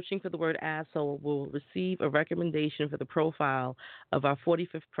users searching for the word asshole will receive a recommendation for the profile of our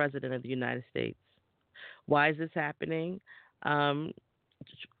 45th president of the United States. Why is this happening? Um,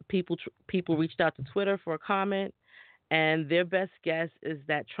 people reached out to Twitter for a comment, and their best guess is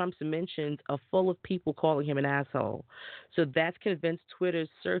that Trump's mentions are full of people calling him an asshole. So that's convinced Twitter's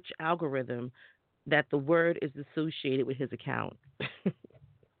search algorithm that the word is associated with his account.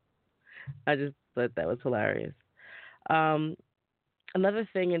 I just thought that was hilarious. Um, Another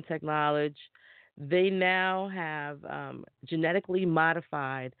thing in technology, they now have genetically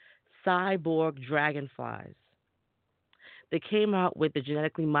modified cyborg dragonflies. They came out with the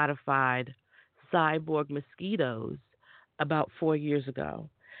genetically modified cyborg mosquitoes about 4 years ago.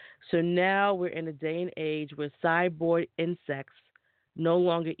 So now we're in a day and age where cyborg insects no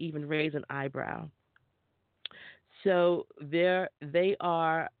longer even raise an eyebrow. So they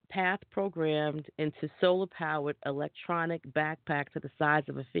are path programmed into solar powered electronic backpack to the size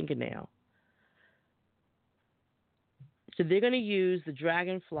of a fingernail. So they're going to use the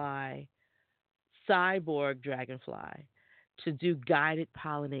dragonfly, cyborg dragonfly, to do guided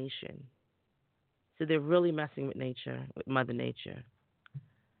pollination. So they're really messing with nature, with Mother Nature.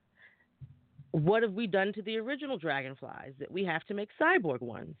 What have we done to the original dragonflies that we have to make cyborg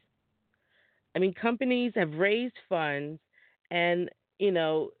ones? I mean, companies have raised funds and, you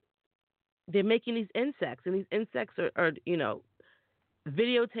know, they're making these insects, and these insects are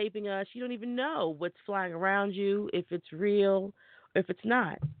videotaping us. You don't even know what's flying around you, if it's real or if it's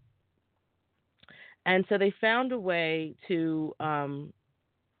not. And so they found a way to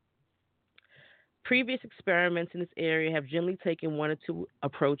previous experiments in this area have generally taken one or two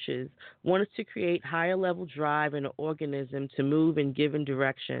approaches. One is to create higher level drive in an organism to move in given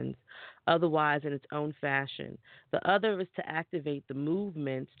directions, otherwise in its own fashion. The other is to activate the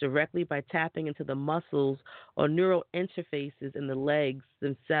movements directly by tapping into the muscles or neural interfaces in the legs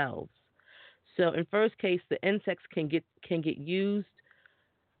themselves. So in first case, the insects can get used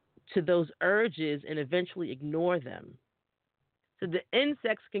to those urges and eventually ignore them. So the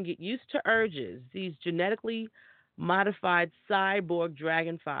insects can get used to urges. These genetically modified cyborg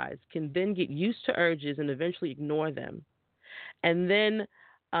dragonflies can then get used to urges and eventually ignore them, and then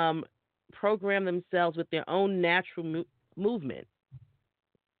program themselves with their own natural movement.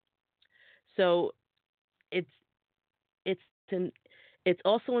 So it's it's an, it's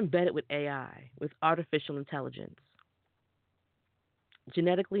also embedded with AI, with artificial intelligence.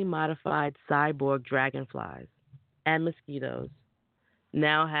 Genetically modified cyborg dragonflies and mosquitoes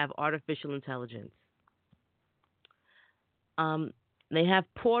now have artificial intelligence. Um, They have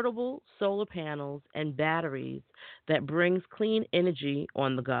portable solar panels and batteries that brings clean energy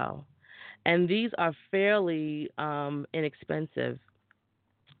on the go. And these are fairly inexpensive.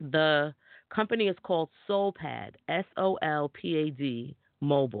 The company is called SolPad, SolPad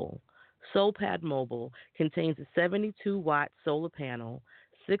Mobile. SolPad Mobile contains a 72-watt solar panel,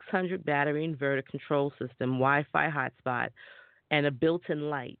 600 battery inverter control system, Wi-Fi hotspot, and a built-in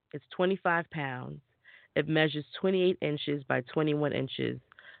light. It's 25 pounds. It measures 28 inches by 21 inches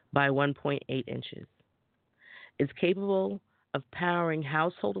by 1.8 inches. It's capable of powering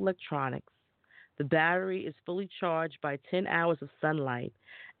household electronics. The battery is fully charged by 10 hours of sunlight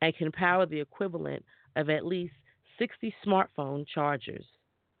and can power the equivalent of at least 60 smartphone charges,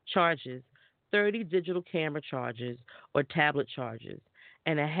 30 digital camera charges or tablet charges,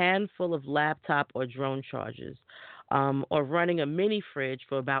 and a handful of laptop or drone charges, or running a mini fridge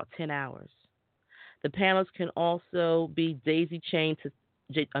for about 10 hours. The panels can also be daisy chained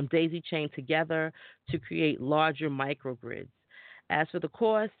together to create larger microgrids. As for the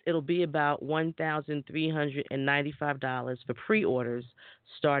cost, it'll be about $1,395 for pre-orders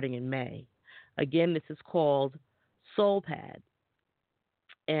starting in May. Again, this is called SolPad,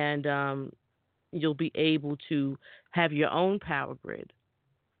 and you'll be able to have your own power grid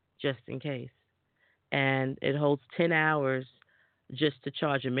just in case. And it holds 10 hours just to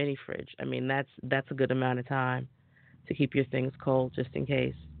charge a mini fridge. I mean, that's a good amount of time to keep your things cold just in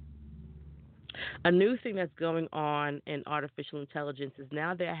case. A new thing that's going on in artificial intelligence is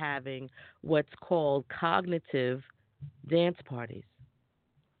now they're having what's called cognitive dance parties.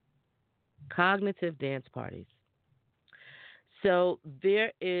 Cognitive dance parties. So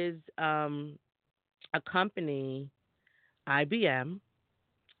there is a company, IBM,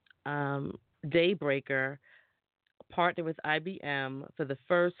 Daybreaker, partnered with IBM for the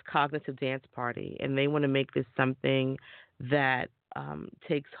first cognitive dance party, and they want to make this something that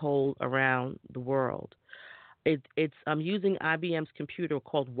takes hold around the world. It's using IBM's computer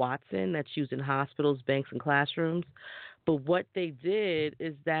called Watson that's used in hospitals, banks, and classrooms. But what they did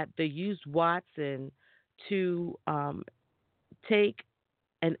is that they used Watson to take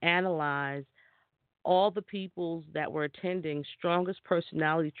and analyze all the peoples that were attending strongest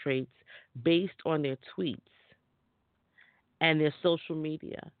personality traits based on their tweets and their social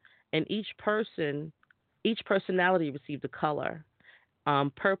media. And each personality received a color.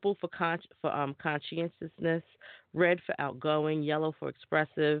 Purple for conscientiousness, red for outgoing, yellow for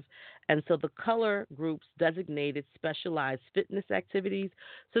expressive. And so the color groups designated specialized fitness activities.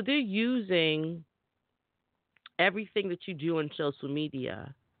 So they're using everything that you do on social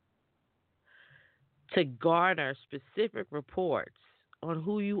media to garner specific reports on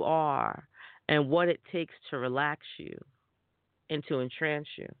who you are and what it takes to relax you and to entrance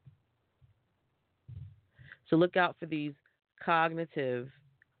you. So look out for these cognitive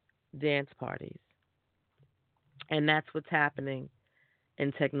dance parties. And that's what's happening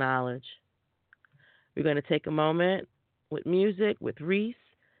in technology. We're going to take a moment with music with Reese,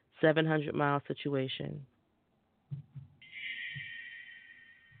 700 Mile Situation.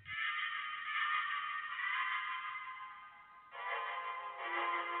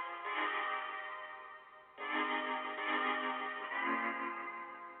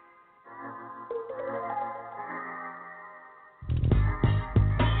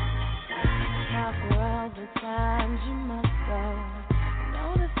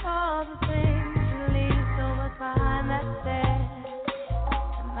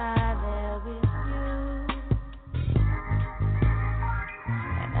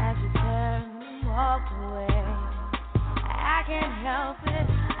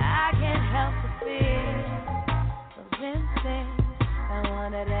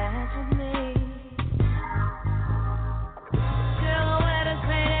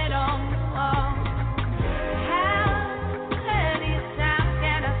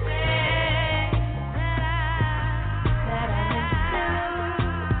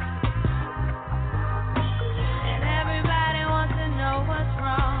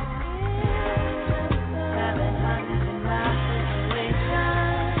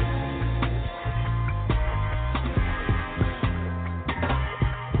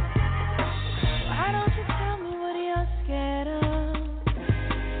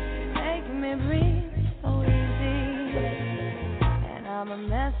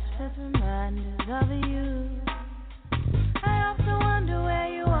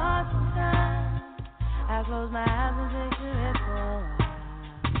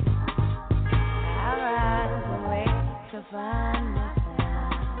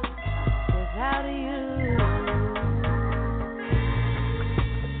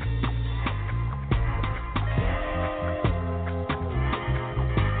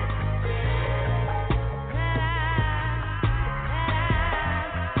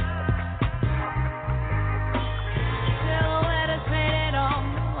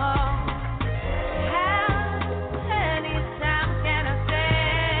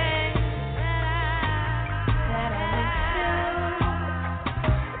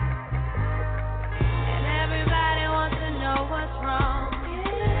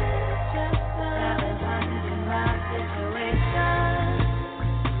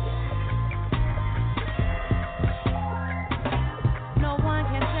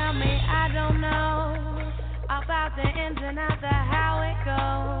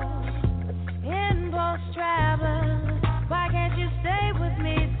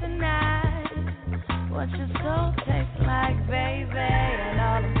 your soul tastes like, baby? And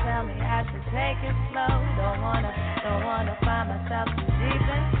all them tell me I should take it slow. Don't wanna find myself too deep,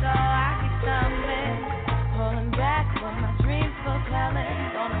 and so I keep stumbling, pulling back when my dreams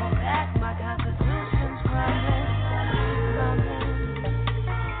fulfilling. Don't hold back, my constitution's crumbling, crumbling.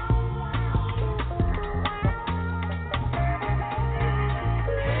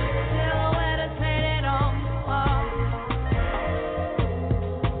 Silhouette painted on the wall.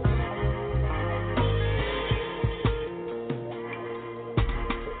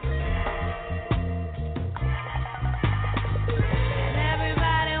 And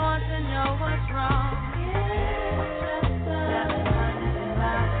everybody wants to know what's wrong. Seven hundred in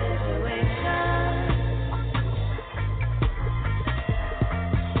my situation.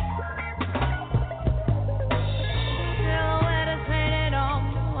 Silhouette painted on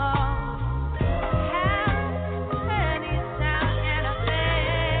the wall. How many times can I say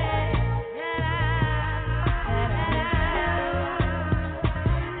that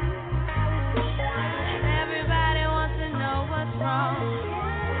and everybody wants to know what's wrong.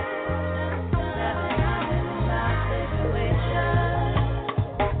 Seven hundred in my situation.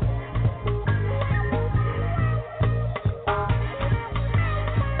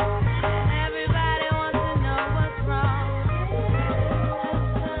 Everybody wants to know what's wrong.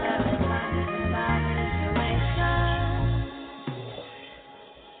 700 in my situation.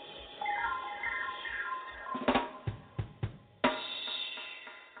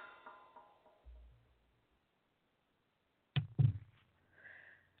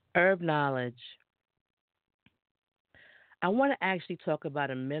 Herb knowledge. I want to actually talk about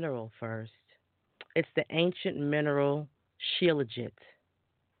a mineral first. It's the ancient mineral shilajit.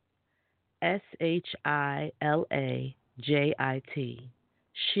 Shilajit.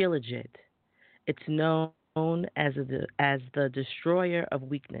 Shilajit. It's known as the destroyer of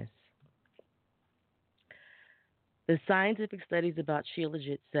weakness. The scientific studies about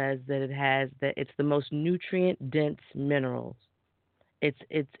shilajit says that it's the most nutrient dense minerals.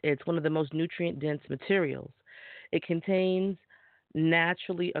 It's one of the most nutrient dense materials. It contains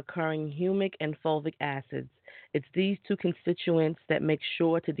naturally occurring humic and fulvic acids. It's these two constituents that make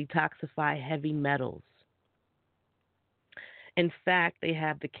sure to detoxify heavy metals. In fact, they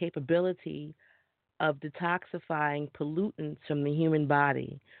have the capability of detoxifying pollutants from the human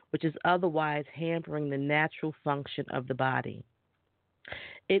body, which is otherwise hampering the natural function of the body.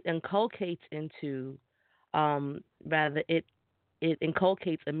 It inculcates into, rather, it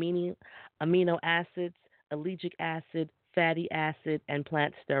inculcates amino acids, ellagic acid, fatty acid, and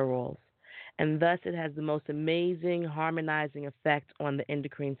plant sterols. And thus, it has the most amazing harmonizing effect on the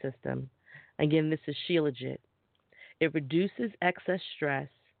endocrine system. Again, this is Shilajit. It reduces excess stress.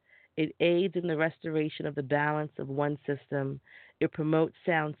 It aids in the restoration of the balance of one system. It promotes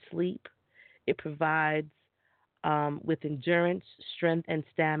sound sleep. It provides with endurance, strength, and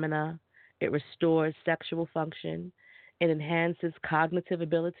stamina. It restores sexual function. It enhances cognitive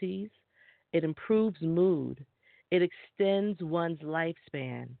abilities. It improves mood. It extends one's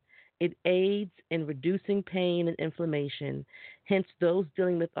lifespan. It aids in reducing pain and inflammation. Hence, those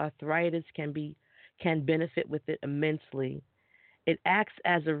dealing with arthritis can benefit with it immensely. It acts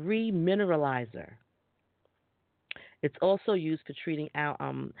as a remineralizer. It's also used for treating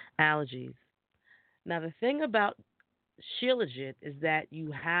allergies. Now, the thing about Shilajit is that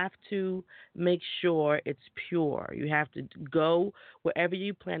you have to make sure it's pure. You have to go wherever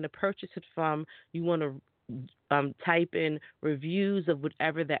you plan to purchase it from. You want to type in reviews of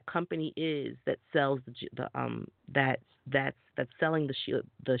whatever that company is that sells that's selling the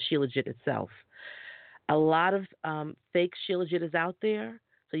Shilajit itself. A lot of fake Shilajit is out there,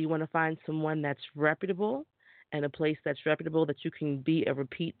 so you want to find someone that's reputable and a place that's reputable that you can be a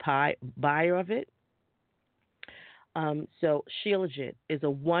repeat buyer of it. So Shilajit is a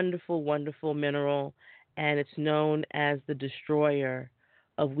wonderful, wonderful mineral, and it's known as the destroyer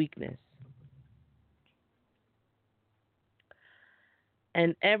of weakness.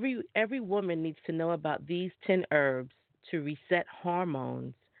 And every woman needs to know about these 10 herbs to reset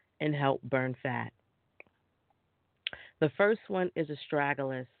hormones and help burn fat. The first one is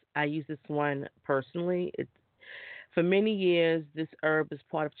astragalus. I use this one personally. For many years, this herb is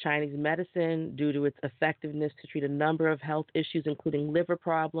part of Chinese medicine due to its effectiveness to treat a number of health issues, including liver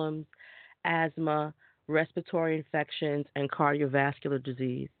problems, asthma, respiratory infections, and cardiovascular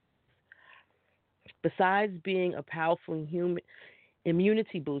disease. Besides being a powerful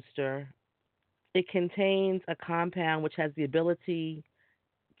immunity booster, it contains a compound which has the ability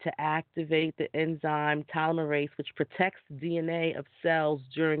to activate the enzyme telomerase, which protects the DNA of cells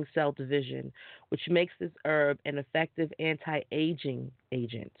during cell division, which makes this herb an effective anti aging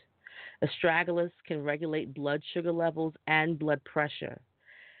agent. Astragalus can regulate blood sugar levels and blood pressure.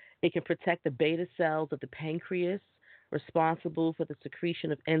 It can protect the beta cells of the pancreas, responsible for the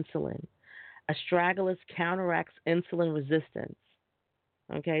secretion of insulin. Astragalus counteracts insulin resistance.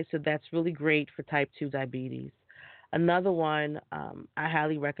 Okay, so that's really great for type 2 diabetes. Another one I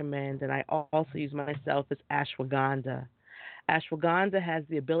highly recommend, and I also use myself, is ashwagandha. Ashwagandha has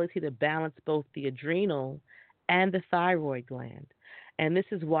the ability to balance both the adrenal and the thyroid gland. And this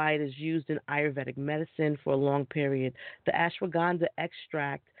is why it is used in Ayurvedic medicine for a long period. The ashwagandha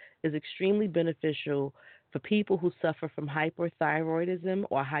extract is extremely beneficial for people who suffer from hyperthyroidism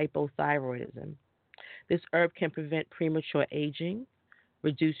or hypothyroidism. This herb can prevent premature aging,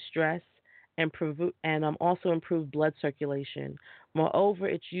 reduce stress, and also improve blood circulation. Moreover,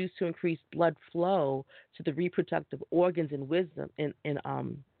 it's used to increase blood flow to the reproductive organs in wisdom. In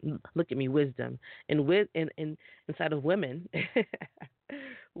look at me, wisdom in inside of women,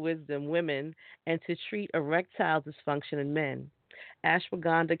 wisdom women, and to treat erectile dysfunction in men.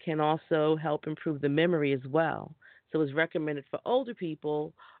 Ashwagandha can also help improve the memory as well. So it's recommended for older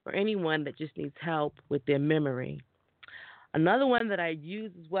people or anyone that just needs help with their memory. Another one that I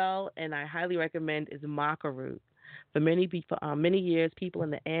use as well, and I highly recommend, is maca root. For many years, people in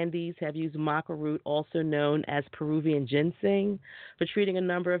the Andes have used maca root, also known as Peruvian ginseng, for treating a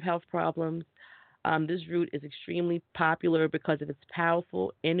number of health problems. This root is extremely popular because of its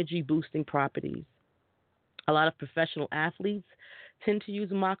powerful energy boosting properties. A lot of professional athletes tend to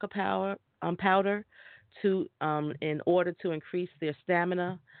use powder in order to increase their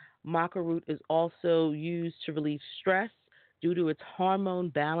stamina. Maca root is also used to relieve stress due to its hormone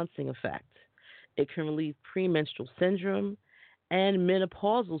balancing effect. It can relieve premenstrual syndrome and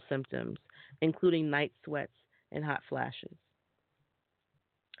menopausal symptoms, including night sweats and hot flashes.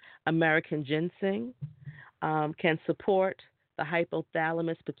 American ginseng can support the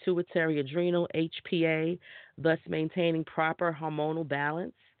hypothalamus pituitary adrenal HPA, thus maintaining proper hormonal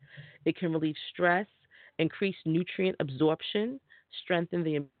balance. It can relieve stress, increase nutrient absorption, strengthen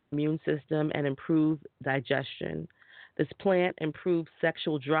the immune system, and improve digestion. This plant improves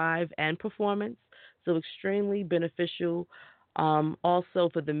sexual drive and performance, so extremely beneficial also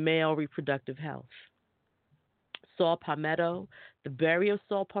for the male reproductive health. Saw palmetto. The berry of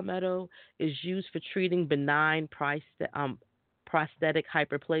saw palmetto is used for treating benign prostatic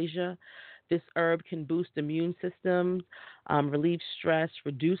hyperplasia. This herb can boost immune systems, relieve stress,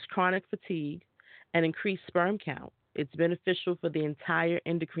 reduce chronic fatigue, and increase sperm count. It's beneficial for the entire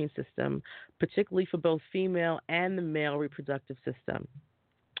endocrine system, particularly for both female and the male reproductive system.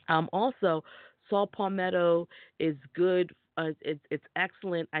 Also, saw palmetto is good. It's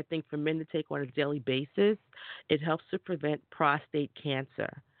excellent, I think, for men to take on a daily basis. It helps to prevent prostate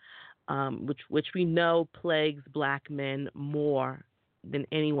cancer, which we know plagues black men more than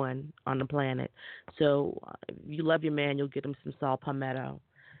anyone on the planet. So, if you love your man, you'll get him some saw palmetto.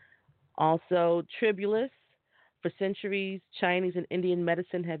 Also, tribulus. For centuries, Chinese and Indian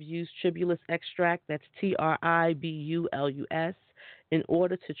medicine have used tribulus extract, that's Tribulus, in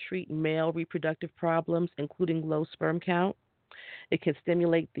order to treat male reproductive problems, including low sperm count. It can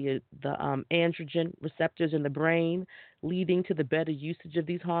stimulate the androgen receptors in the brain, leading to the better usage of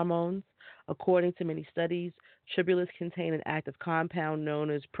these hormones. According to many studies, tribulus contain an active compound known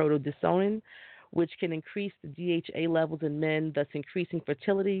as protodisone, which can increase the DHA levels in men, thus increasing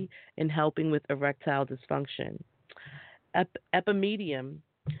fertility and helping with erectile dysfunction. Epimedium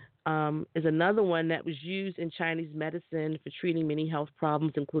is another one that was used in Chinese medicine for treating many health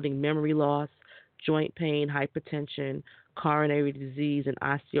problems, including memory loss, joint pain, hypertension, coronary disease, and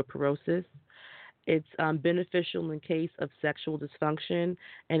osteoporosis. It's beneficial in case of sexual dysfunction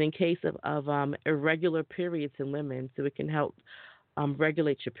and in case of irregular periods in women, so it can help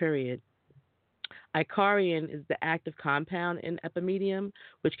regulate your period. Icariin is the active compound in epimedium,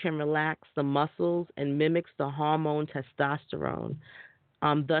 which can relax the muscles and mimics the hormone testosterone,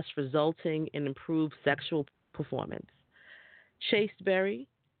 thus resulting in improved sexual performance. Chasteberry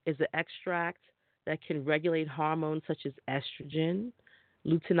is an extract that can regulate hormones such as estrogen,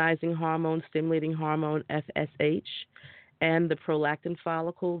 luteinizing hormone, stimulating hormone FSH, and the prolactin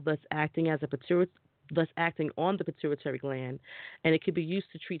follicle, thus acting on the pituitary gland, and it can be used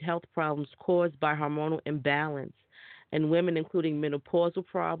to treat health problems caused by hormonal imbalance in women, including menopausal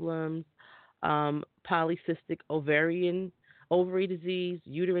problems, polycystic ovary disease,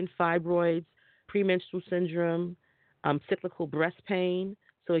 uterine fibroids, premenstrual syndrome, cyclical breast pain.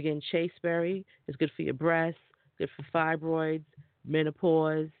 So again, chasteberry is good for your breasts, good for fibroids,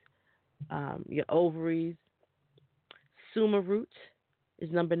 menopause, your ovaries. Suma root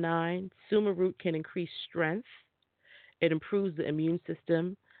is number 9. Suma root can increase strength. It improves the immune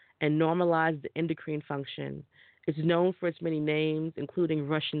system and normalized the endocrine function. It's known for its many names, including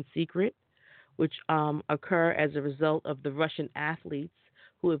Russian secret, which occur as a result of the Russian athletes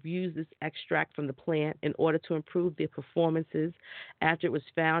who have used this extract from the plant in order to improve their performances after it was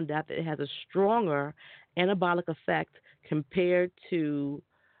found out that it has a stronger anabolic effect compared to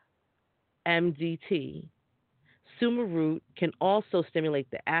MDT. Suma root can also stimulate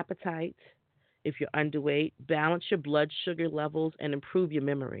the appetite if you're underweight, balance your blood sugar levels, and improve your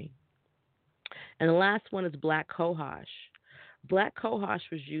memory. And the last one is black cohosh. Black cohosh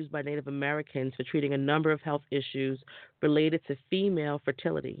was used by Native Americans for treating a number of health issues related to female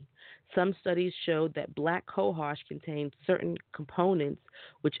fertility. Some studies showed that black cohosh contains certain components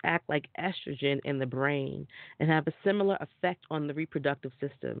which act like estrogen in the brain and have a similar effect on the reproductive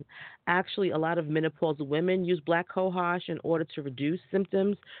system. Actually, a lot of menopausal women use black cohosh in order to reduce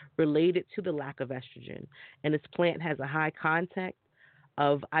symptoms related to the lack of estrogen. And this plant has a high content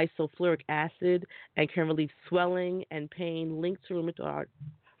of isofluric acid and can relieve swelling and pain linked to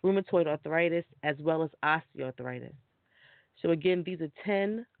rheumatoid arthritis as well as osteoarthritis. So, again, these are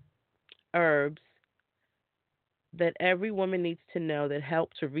 10 herbs that every woman needs to know that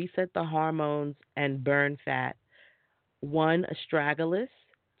help to reset the hormones and burn fat. 1, astragalus.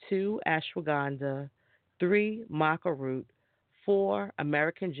 2, ashwagandha. 3, maca root. 4,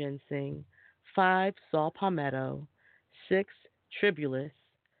 American ginseng. 5, saw palmetto. 6, tribulus.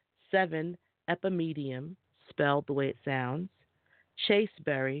 7, epimedium, spelled the way it sounds.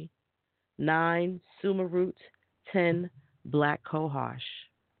 Chaseberry. 9, suma root. 10, black cohosh.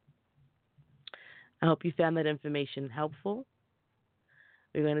 I hope you found that information helpful.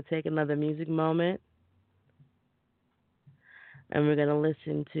 We're going to take another music moment, and we're going to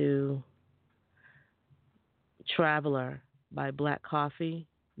listen to Traveler by Black Coffee,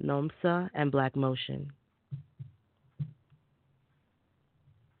 Nomsa, and Black Motion.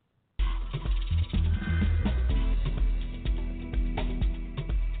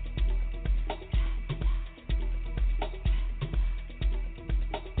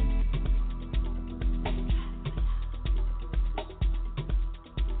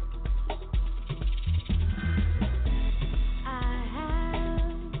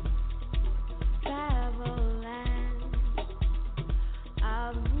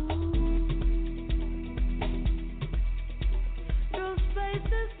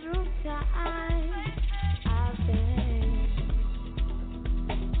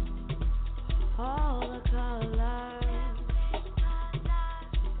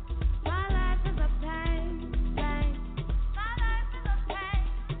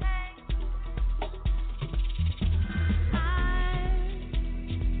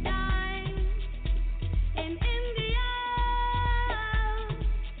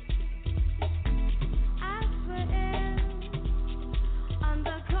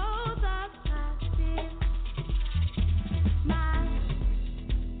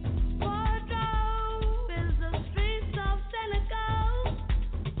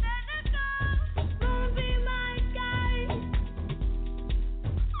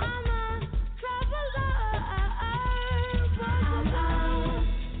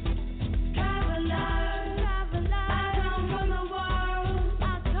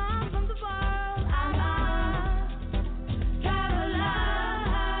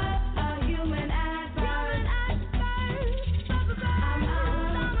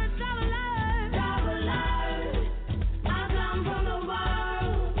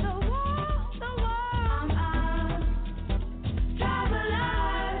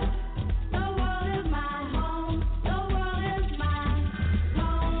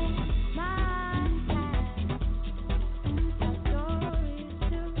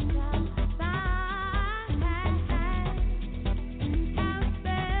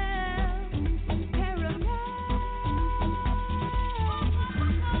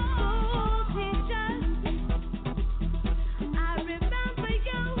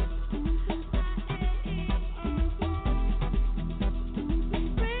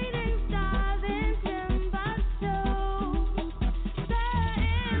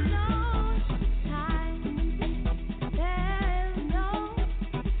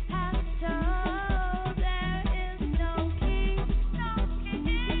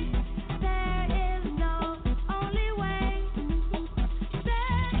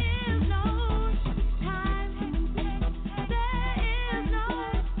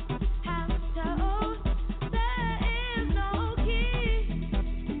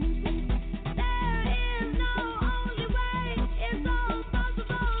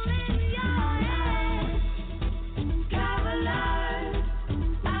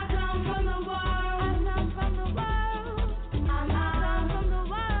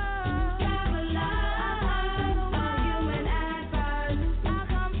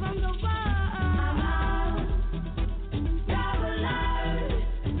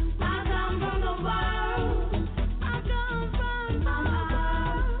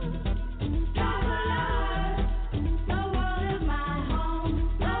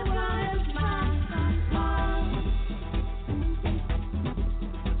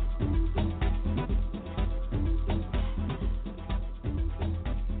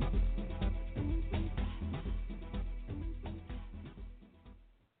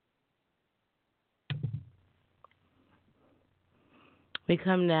 We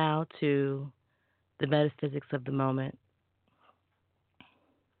come now to the metaphysics of the moment.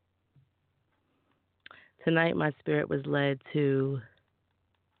 Tonight, my spirit was led to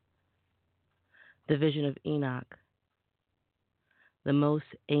the vision of Enoch, the most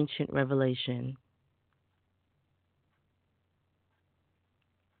ancient revelation.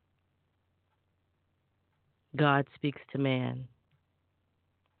 God speaks to man.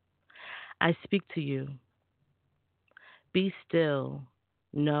 I speak to you. Be still.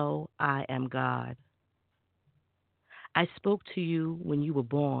 Know I am God. I spoke to you when you were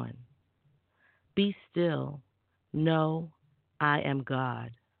born. Be still. Know I am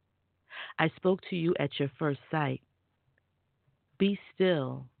God. I spoke to you at your first sight. Be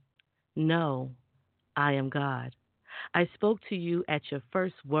still. Know I am God. I spoke to you at your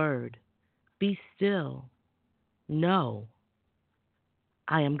first word. Be still. Know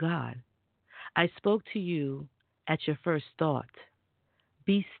I am God. I spoke to you at your first thought.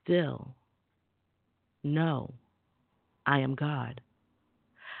 Be still. Know I am God.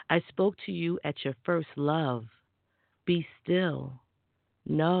 I spoke to you at your first love. Be still.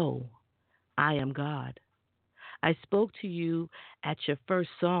 Know I am God. I spoke to you at your first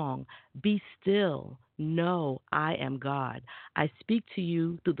song. Be still. Know I am God. I speak to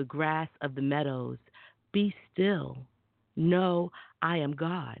you through the grass of the meadows. Be still. Know I am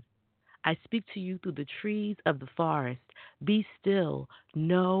God. I speak to you through the trees of the forest. Be still.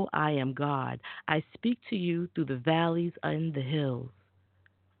 Know I am God. I speak to you through the valleys and the hills.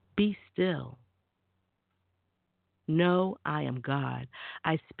 Be still. Know I am God.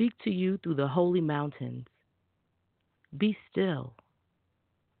 I speak to you through the holy mountains. Be still.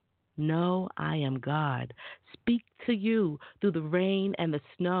 Know I am God. Speak to you through the rain and the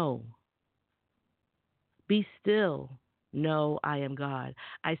snow. Be still. Know I am God.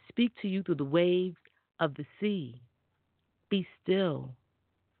 I speak to you through the waves of the sea. Be still.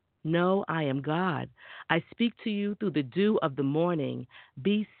 Know I am God. I speak to you through the dew of the morning.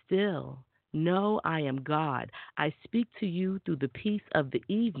 Be still. Know I am God. I speak to you through the peace of the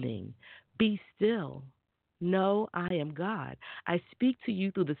evening. Be still. Know I am God. I speak to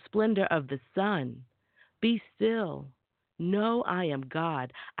you through the splendor of the sun. Be still. Know I am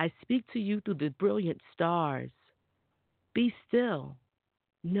God. I speak to you through the brilliant stars. Be still.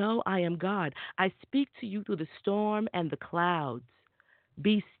 Know I am God. I speak to you through the storm and the clouds.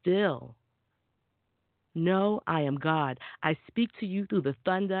 Be still. Know I am God. I speak to you through the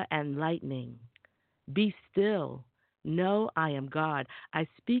thunder and lightning. Be still. Know I am God. I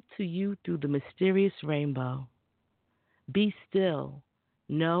speak to you through the mysterious rainbow. Be still.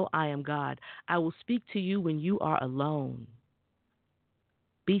 Know I am God. I will speak to you when you are alone.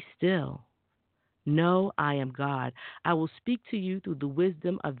 Be still. Know I am God. I will speak to you through the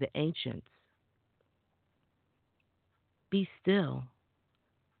wisdom of the ancients. Be still.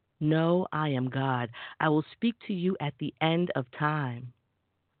 Know I am God. I will speak to you at the end of time.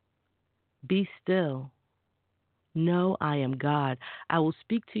 Be still. Know I am God. I will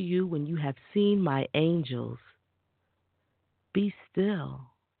speak to you when you have seen my angels. Be still.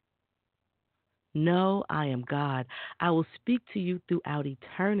 Know I am God. I will speak to you throughout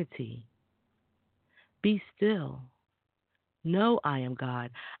eternity. Be still. Know I am God.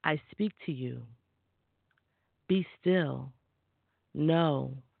 I speak to you. Be still.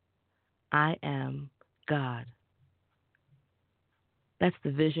 Know I am God. That's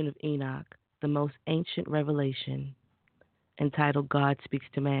the vision of Enoch, the most ancient revelation, entitled God Speaks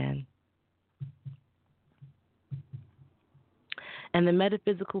to Man. And the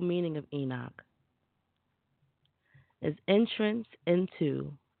metaphysical meaning of Enoch is entrance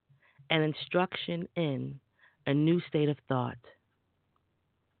into and instruction in a new state of thought,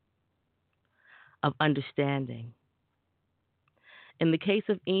 of understanding. In the case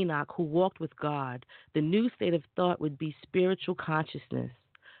of Enoch, who walked with God, the new state of thought would be spiritual consciousness,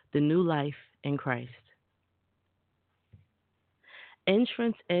 the new life in Christ.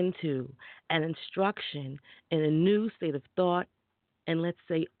 Entrance into and instruction in a new state of thought and, let's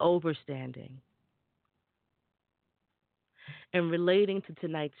say, overstanding. And relating to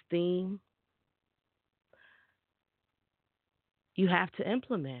tonight's theme, you have to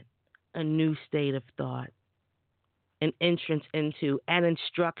implement a new state of thought, an entrance into and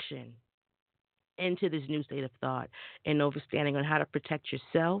instruction into this new state of thought and understanding on how to protect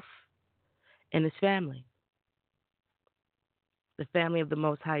yourself and his family, the family of the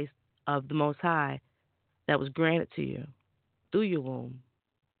Most High that was granted to you through your womb,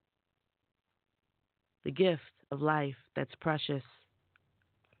 the gift of life that's precious.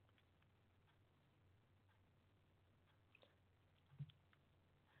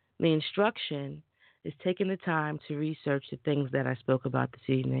 The instruction is taking the time to research the things that I spoke about this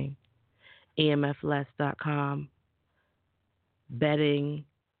evening. EMFless.com, bedding,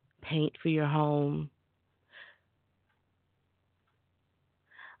 paint for your home.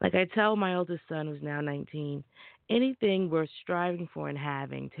 Like I tell my oldest son, who's now 19, anything worth striving for and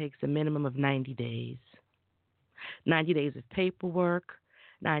having takes a minimum of 90 days. 90 days of paperwork,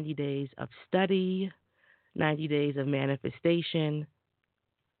 90 days of study, 90 days of manifestation,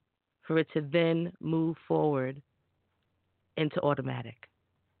 for it to then move forward into automatic.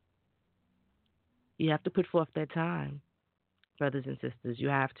 You have to put forth that time, brothers and sisters. You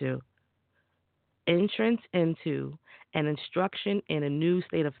have to. Entrance into an instruction in a new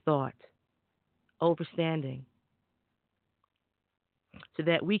state of thought, overstanding, so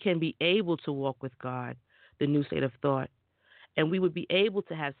that we can be able to walk with God, the new state of thought, and we would be able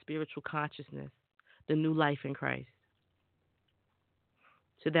to have spiritual consciousness, the new life in Christ,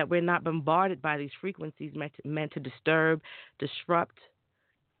 so that we're not bombarded by these frequencies meant to disturb, disrupt,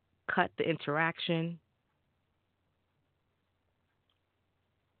 cut the interaction.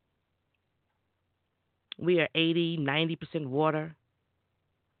 We are 80, 90% water,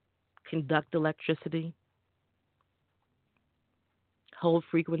 conduct electricity, hold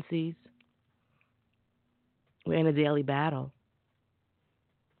frequencies. We're in a daily battle.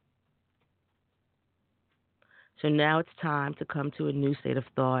 So now it's time to come to a new state of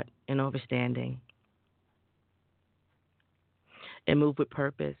thought and understanding and move with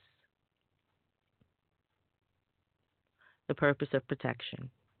purpose, the purpose of protection.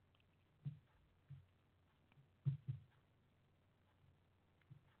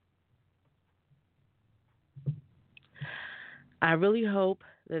 I really hope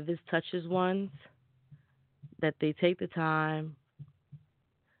that this touches ones, that they take the time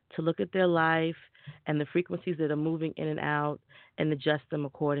to look at their life and the frequencies that are moving in and out and adjust them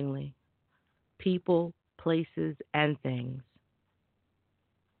accordingly. People, places, and things.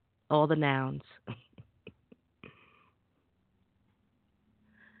 All the nouns.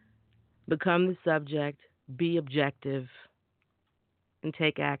 Become the subject, be objective, and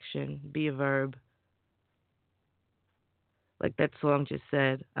take action. Be a verb. Like that song just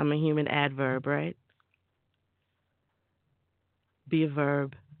said, I'm a human adverb, right? Be a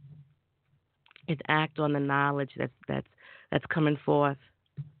verb and act on the knowledge that's coming forth.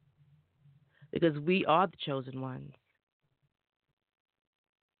 Because we are the chosen ones.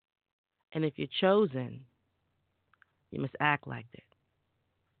 And if you're chosen, you must act like it.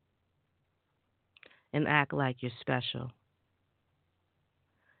 And act like you're special.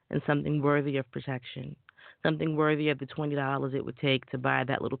 And something worthy of protection. Something worthy of the $20 it would take to buy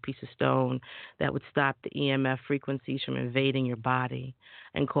that little piece of stone that would stop the EMF frequencies from invading your body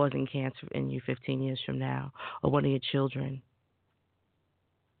and causing cancer in you 15 years from now, or one of your children.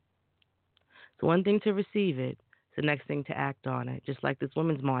 It's one thing to receive it. It's the next thing to act on it, just like this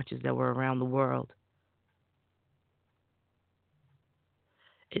women's marches that were around the world.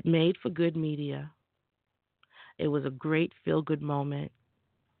 It made for good media. It was a great feel-good moment.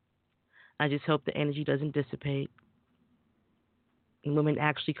 I just hope the energy doesn't dissipate and women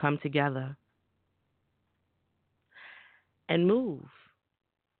actually come together and move.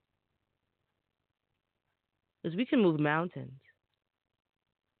 Because we can move mountains.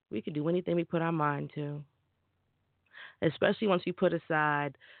 We can do anything we put our mind to. Especially once we put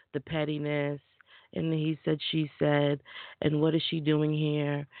aside the pettiness and the he said, she said, and what is she doing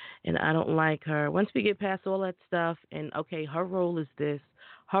here, and I don't like her. Once we get past all that stuff and, okay, her role is this,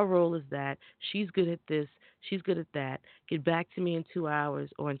 her role is that, she's good at this, she's good at that, get back to me in 2 hours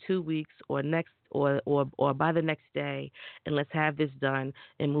or in 2 weeks or next or by the next day, and let's have this done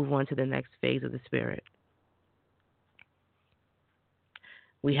and move on to the next phase of the spirit.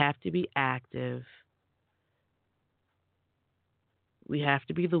 We have to be active. We have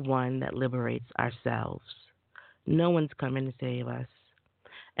to be the one that liberates ourselves. No one's coming to save us.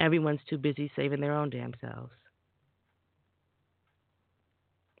 Everyone's too busy saving their own damn selves.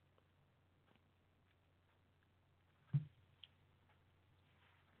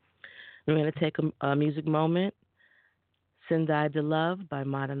 We're going to take a music moment. Sendai de Love by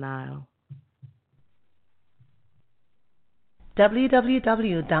Modern Nile.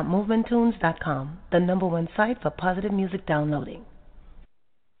 www.movementtunes.com, the #1 site for positive music downloading.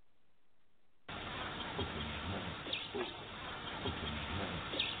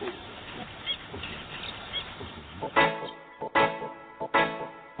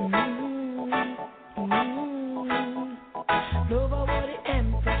 Love what the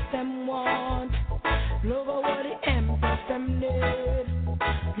empress them want. Love what the empress them need.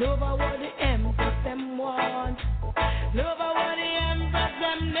 Love what the empress them want. Love what the empress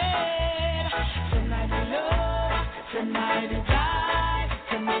them need.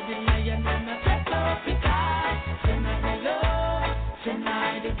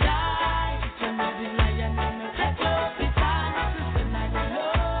 Tonight they die. Tonight the lion and the take love the time. Tonight the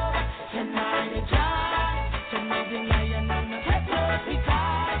love. Tonight they die. Tonight the lion and the take love the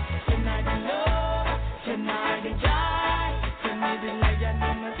time. Tonight the love. Tonight they die. Tonight the lion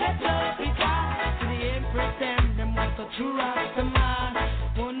and the take love the time. To the empress them want to true the man.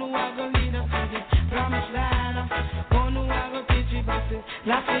 One who are gonna lead us to the promised land. One who are gonna teach you about the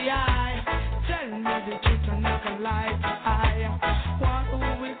last eye. Tell me the truth and not a lie to I. One who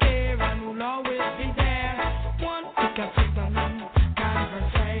will care and will always be there. One who can sit down and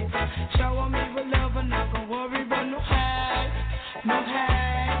conversate. Shower me with love and not gonna worry about no hate. No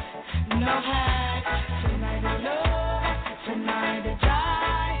hate, no hate. Tonight the love, tonight the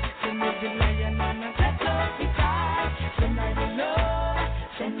die. Tonight the lion and the take love the time. Tonight the love,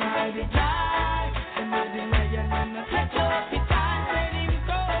 tonight the die. Tonight the lion and the take love the time. Let him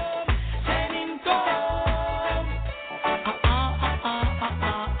come, let him come.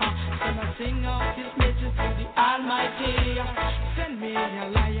 Send a sing out this message to the Almighty. Send me a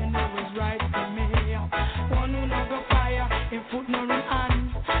lion who is right for me. One who not go fire in foot nor in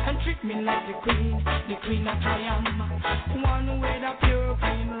hand, and treat me like the queen of triumph. One who with a pure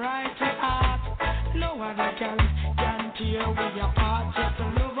clean right heart. No other can tear away your heart. Just a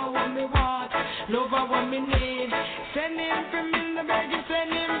lover what me want, lover what me need. Send him for me, the beg you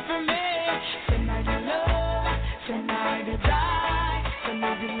send him for me. Tonight the love, tonight the die.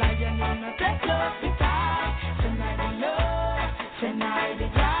 Tonight the lion in the take love the time. Tonight the love, tonight the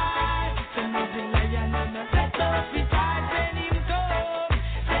die. Tonight the lion in the take love the time. Send him come,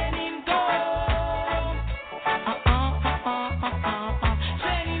 send him come.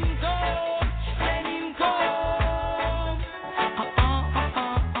 Send him come, send him come.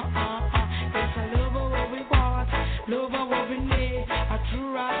 It's a lover what we want, lover what we need. A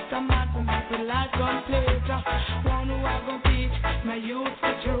true Rasta man to make the life complete. One who I gon' teach my youth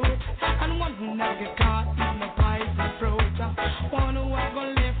the truth, and one who not get caught in the poison fruit. One who I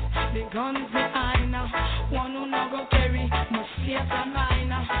gon' lift the guns behind. One who not gon' carry no state of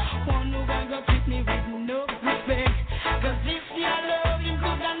mind. One who gon' treat me with no respect. 'Cause if you love him,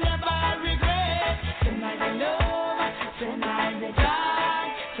 could I never regret. Tonight the love, tonight the die.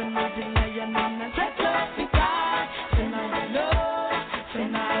 Tonight the lion and the take love the time. Tonight the love,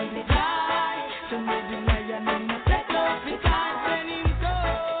 tonight the die. Tonight the lion and the take love the time. Send him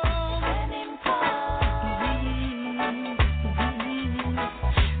come, send him come.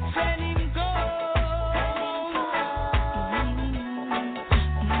 Send him come.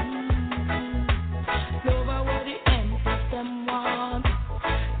 Lover what the empress them want.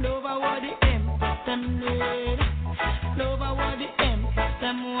 Lover what the empress them need. Lover what the empress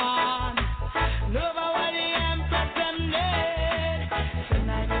them want. Lover what the empress them need.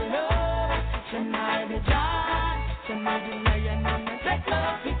 Tonight the love, tonight the die. Tonight the lion and the take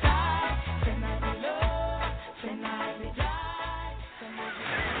love the time. Tonight the love, tonight the die. Tonight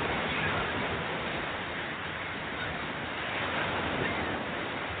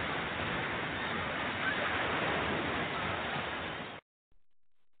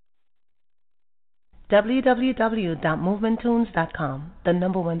the www.movementtunes.com, the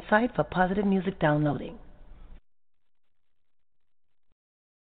number one site for positive music downloading.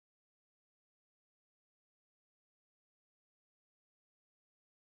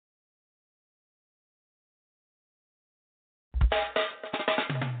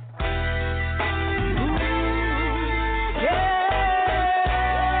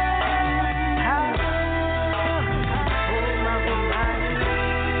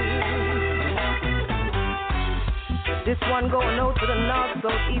 This one going out to the north,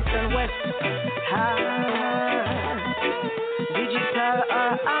 south, east, and west. Digital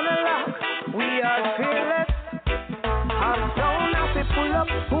or analog, we are fearless. Our sound have to pull up.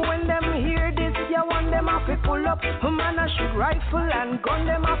 When them hear this, you want them have to pull up. Man, I shoot rifle and gun,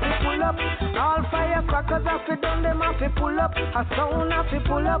 them have to pull up. All firecrackers have to done, them have to pull up. A sound have to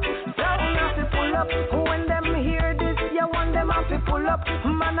pull up, sound have to pull up. When them hear this, you want them have to pull up.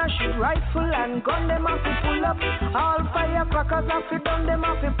 Man, I shoot rifle and gun, them have to pull up. All firecrackers have to done, them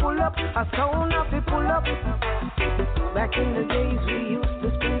have to pull up. A sound have to pull up. Back in the days we used to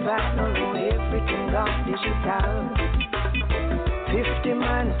spin back, no, everything gone digital. 50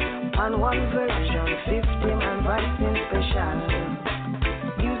 man on one version, 50 man vibing special.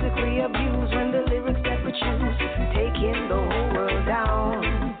 Music we abuse when the lyrics that we choose, taking the whole world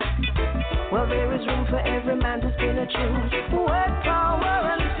down. Well, there is room for every man to spin a tune. Word, power,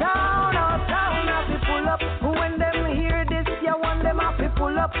 and sound, our sound have to pull up. When them hear this, you want them have to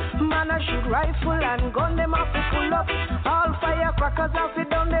pull up. Man, I shoot rifle and gun, them have to pull up. All firecrackers have to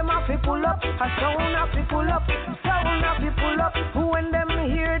done, them have to pull up. A sound have to pull up, sound have to pull up. When them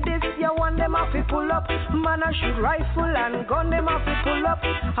hear have to pull up. Man, I shoot rifle and gun, them have to pull up.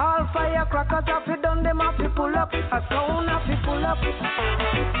 All firecrackers have to done, them have to pull up. A sound have to pull up.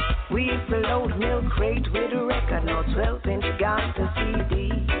 We fill out milk crate with a record, now 12-inch gun to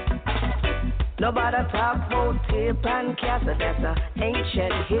CD. Nobody talk about tape and cassette, that's a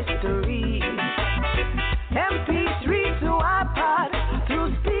ancient history. MP3 to iPod, through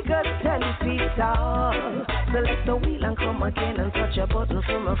speakers 10 feet tall. Select the wheel and come again and touch a button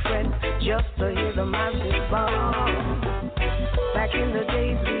from a friend, just to hear the massive bomb. Back in the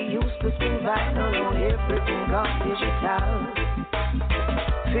days we used to spin vinyl, now everything got digital.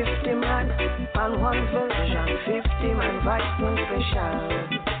 50 man on one version, 50 man vibing special.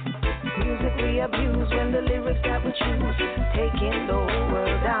 Music we abuse when the lyrics that we choose, taking the whole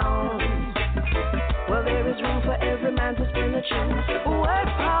world down. Well, there is room for every man to spin a tune. Word,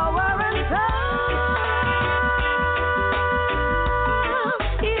 power, and sound.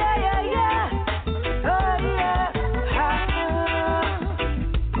 Yeah, yeah, yeah. Oh, yeah.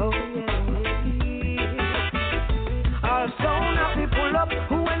 Oh, yeah. All sound have to pull up.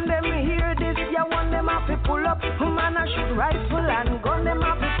 When them hear this, yeah, one them have to pull up. Man, I shoot rifle and gun, them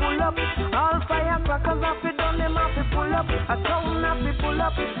have to pull up. All firecrackers have to done, them have to pull up. A sound have to pull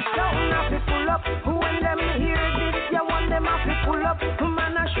up. Sound have to pull up. When them hear this, yeah, one them have to pull up.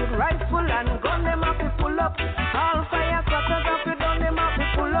 Man, I shoot rifle and gun, them have to pull up. All firecrackers have to done, them have to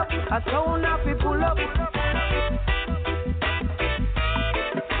pull up. A sound have to pull up.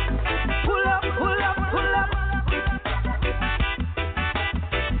 Pull up, pull up, pull up.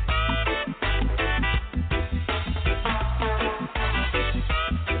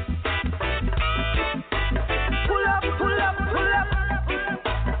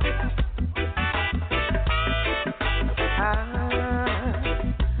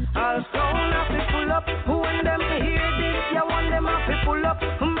 When them hear this, yeah, one them have to pull up.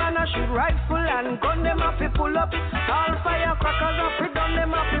 Man, I shoot rifle and gun, them have to pull up. All firecrackers have to done,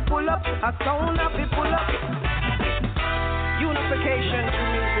 them have to pull up. A sound have to pull up. Unification to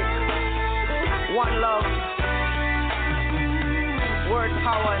music. One love. Word,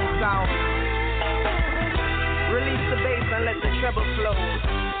 power, and sound. Release the bass and let the treble flow.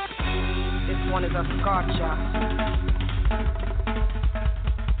 This one is a scorcher.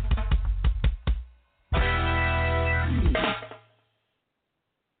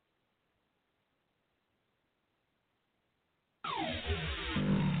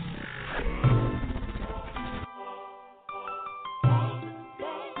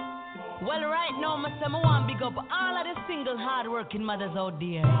 Well, right now, I want to big up all of the single hard-working mothers out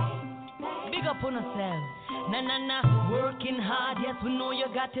there. Big up on yourselves. Nah, working hard, yes, we know you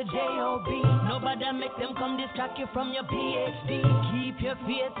got your J.O.B. Nobody make them come distract you from your PhD. Keep your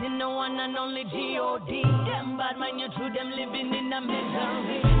faith in the one and only G.O.D. Them bad mind you through them living in a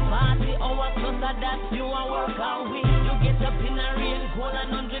misery. 40 hours plus of that, you a work all week. You get up in a rain, cold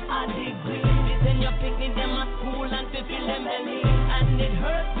and 100 degrees. Listen, you picnic them at school and to feel them belly. And it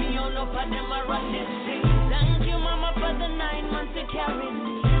hurts me, all of them a run this street. Thank you, mama, for the 9 months you carry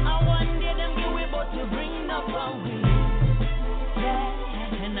me. I one day them give we but you bring up a week.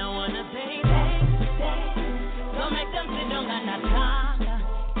 Yeah, and I wanna say thanks. So make them sit down and talk.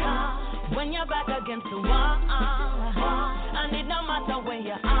 When you're back against the wall, and it no matter where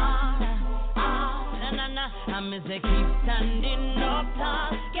you are. I miss they keep standing up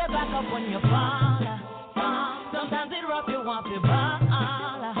tall. Get back up when you fall. Sometimes it rough, you want to ball.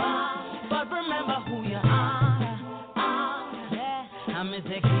 But remember who you are. I miss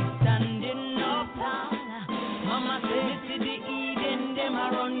they keep standing up tall. Mama say me see the Eden, them a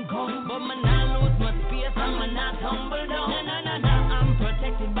run come. But me not lose my space and me not tumble down. Nah. I'm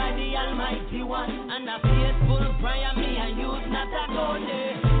protected by the Almighty One. And a faithful prayer me I use not a go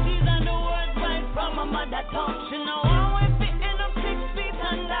there. These are the words right from my mother tongue. She know how we fit in up 6 feet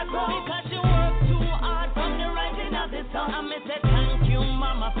underground. Because she worked too hard from the rising of the sun. I me say thank you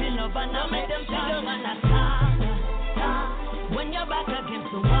mama for love and I make them sit down and I talk. When you're back against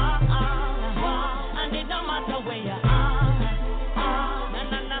the wall, and it don't matter where you are.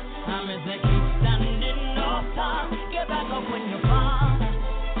 I miss they keep standing up tall. Get back up when you fall.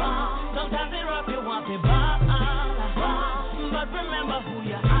 Sometimes it's rough, you want to ball. But remember who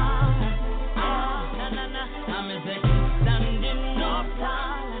you are. I miss they keep standing up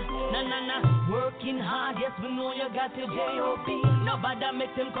tall. Work working hard, yes, we know you got your J.O.B. Nobody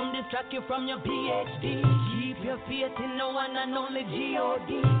make them come distract you from your PhD. Keep your faith in the one and only G.O.D.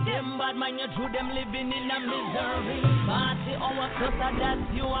 Them bad mind you through them living in a misery. Party hour plus that's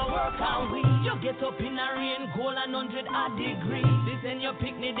you a work all week. You get up in a rain, cold and 100 degrees. This and your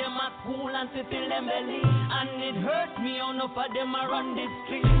picnic, them at school and to fill them belly. And it hurts me enough for them around the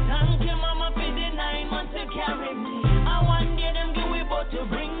street. Thank you mama for the 9 months to carry me. I want day them give we both to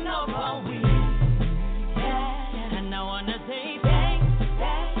bring up our we. Yeah, and I wanna say thanks.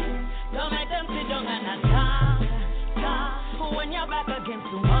 Don't make them sit down and talk. When you're back against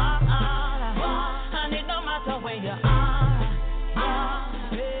the wall, and it don't matter where you are.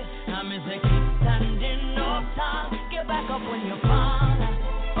 I'm say keep standing up tall. Get back up when you fall.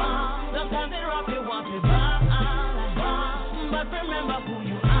 Sometimes it's rough, you want to fall. But remember who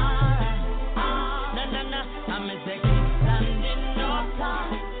you are. I'm say keep standing up tall.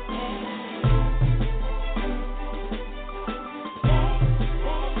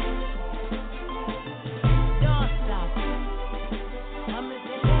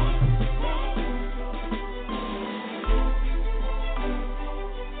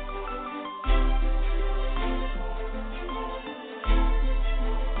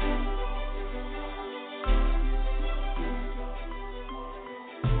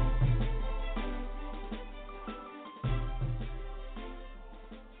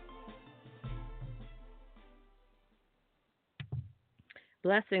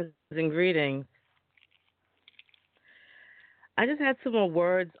 Blessings and greetings. I just had some more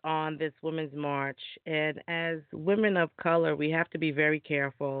words on this Women's March, and as women of color, we have to be very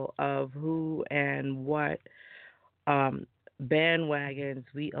careful of who and what bandwagons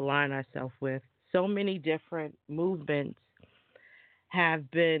we align ourselves with. So many different movements have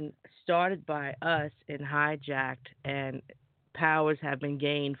been started by us and hijacked, and powers have been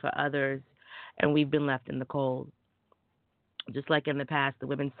gained for others, and we've been left in the cold. Just like in the past, the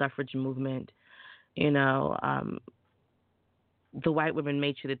women's suffrage movement, the white women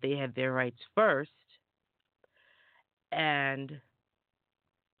made sure that they had their rights first, and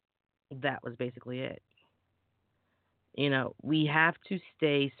that was basically it. We have to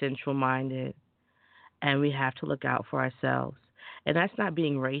stay central-minded, and we have to look out for ourselves. And that's not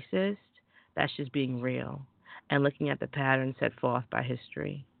being racist. That's just being real and looking at the patterns set forth by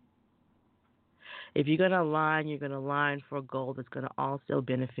history. If you're going to align, you're going to align for a goal that's going to also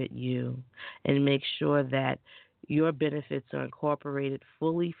benefit you, and make sure that your benefits are incorporated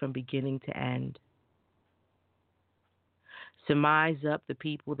fully from beginning to end. Surmise up the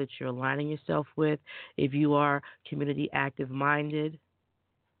people that you're aligning yourself with. If you are community active minded,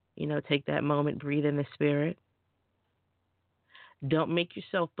 take that moment, breathe in the spirit. Don't make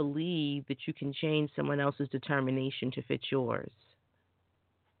yourself believe that you can change someone else's determination to fit yours.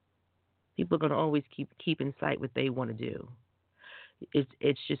 People are going to always keep in sight what they want to do.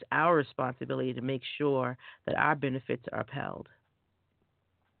 It's just our responsibility to make sure that our benefits are upheld,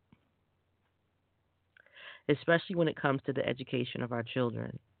 especially when it comes to the education of our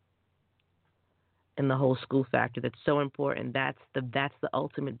children and the whole school factor. That's so important. That's the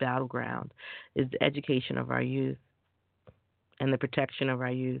ultimate battleground, is the education of our youth and the protection of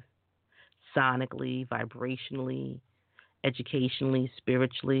our youth, sonically, vibrationally, educationally,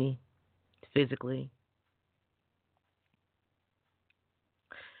 spiritually, physically.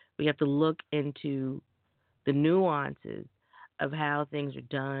 We have to look into the nuances of how things are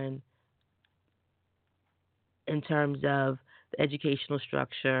done in terms of the educational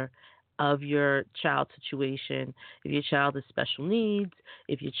structure of your child's situation. If your child has special needs,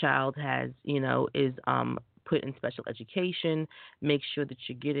 if your child has, is put in special education, make sure that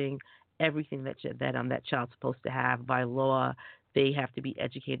you're getting everything that child's supposed to have by law. They have to be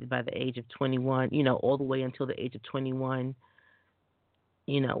educated by the age of 21, all the way until the age of 21,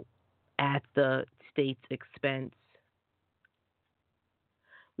 at the state's expense.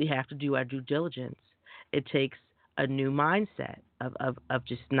 We have to do our due diligence. It takes a new mindset of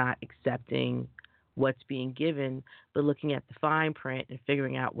just not accepting what's being given, but looking at the fine print and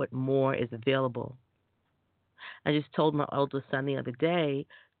figuring out what more is available. I just told my oldest son the other day,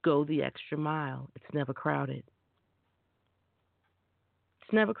 go the extra mile. It's never crowded.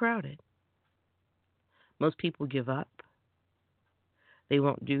 It's never crowded. Most people give up. They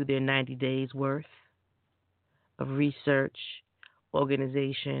won't do their 90 days worth of research,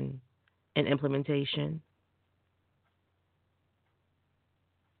 organization, and implementation.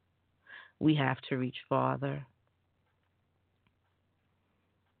 We have to reach farther,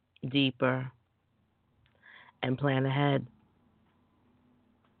 deeper, and plan ahead,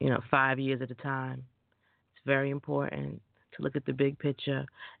 5 years at a time. It's very important to look at the big picture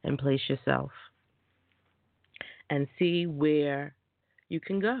and place yourself. and see where you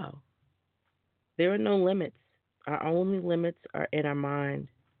can go. There are no limits. Our only limits are in our mind.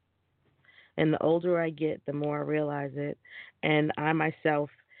 And the older I get, the more I realize it. And I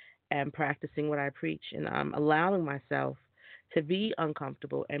myself am practicing what I preach, and I'm allowing myself to be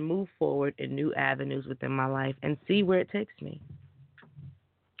uncomfortable and move forward in new avenues within my life and see where it takes me,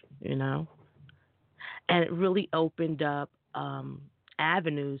 you know? And it really opened up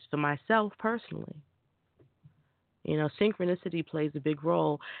avenues for myself personally. You know, synchronicity plays a big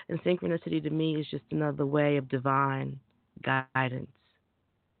role, and synchronicity to me is just another way of divine guidance.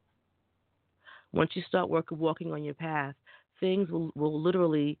 Once you start walking on your path, things will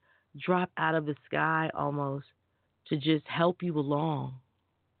literally drop out of the sky almost to just help you along.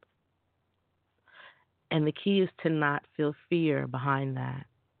 And the key is to not feel fear behind that,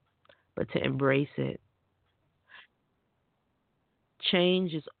 but to embrace it.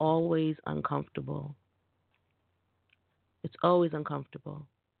 Change is always uncomfortable. It's always uncomfortable.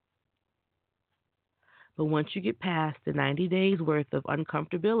 But once you get past the 90 days worth of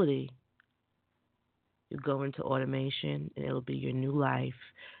uncomfortability, you go into automation and it'll be your new life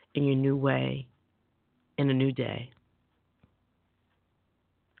in your new way in a new day.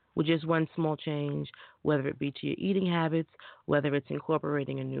 With just one small change, whether it be to your eating habits, whether it's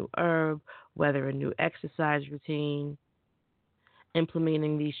incorporating a new herb, whether a new exercise routine,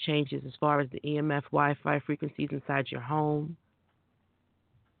 implementing these changes as far as the EMF Wi-Fi frequencies inside your home.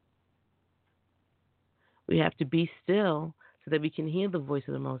 We have to be still so that we can hear the voice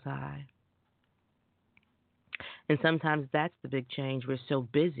of the Most High. And sometimes that's the big change. We're so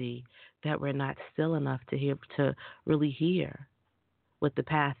busy that we're not still enough to really hear what the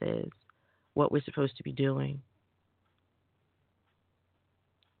path is, what we're supposed to be doing.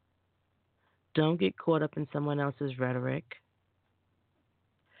 Don't get caught up in someone else's rhetoric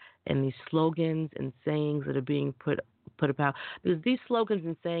and these slogans and sayings that are being put about. Because these slogans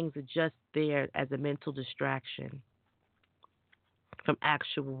and sayings are just there as a mental distraction from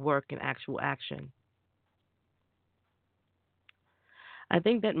actual work and actual action. I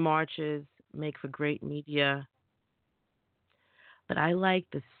think that marches make for great media, but I like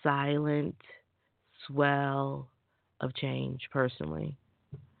the silent swell of change personally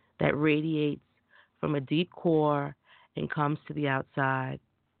that radiates from a deep core and comes to the outside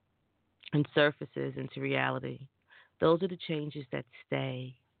and surfaces into reality. Those are the changes that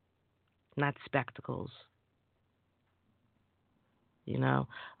stay, not spectacles. You know,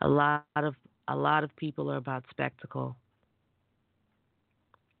 a lot of people are about spectacle.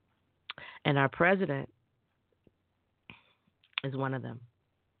 And our president is one of them.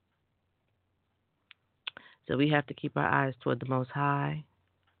 So we have to keep our eyes toward the Most High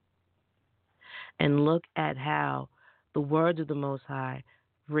and look at how the words of the Most High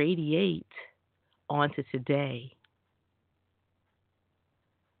radiate onto today.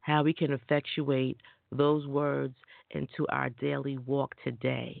 How we can effectuate those words into our daily walk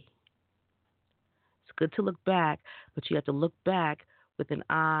today. It's good to look back, but you have to look back with an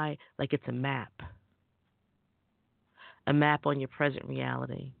eye like it's a map on your present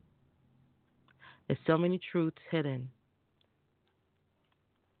reality. There's so many truths hidden.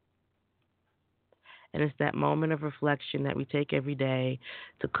 And it's that moment of reflection that we take every day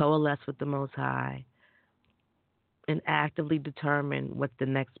to coalesce with the Most High and actively determine what the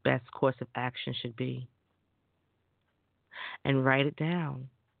next best course of action should be. And write it down.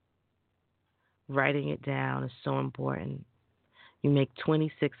 Writing it down is so important. You make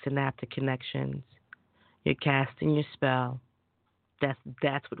 26 synaptic connections. You're casting your spell. That's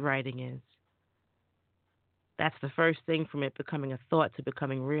what writing is. That's the first thing from it becoming a thought to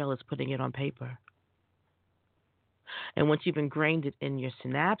becoming real, is putting it on paper. And once you've ingrained it in your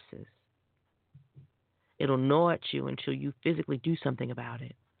synapses, it'll gnaw at you until you physically do something about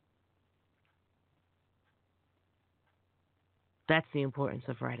it. That's the importance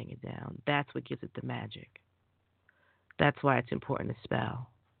of writing it down. That's what gives it the magic. That's why it's important to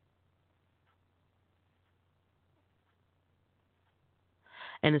spell.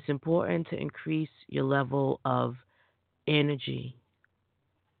 And it's important to increase your level of energy,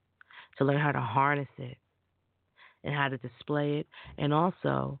 to learn how to harness it and how to display it, and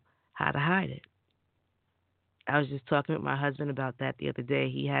also how to hide it. I was just talking with my husband about that the other day.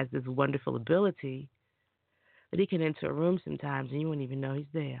 He has this wonderful ability that he can enter a room sometimes and you wouldn't even know he's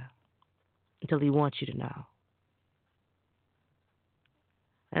there until he wants you to know.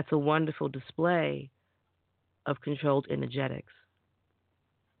 That's a wonderful display of controlled energetics.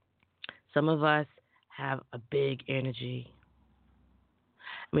 Some of us have a big energy.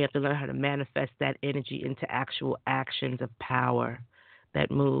 We have to learn how to manifest that energy into actual actions of power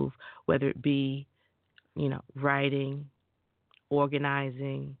that move, whether it be writing,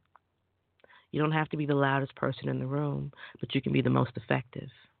 organizing. You don't have to be the loudest person in the room, but you can be the most effective.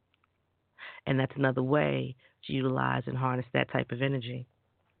 And that's another way to utilize and harness that type of energy.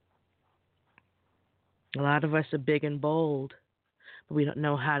 A lot of us are big and bold, but we don't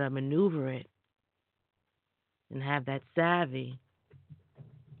know how to maneuver it and have that savvy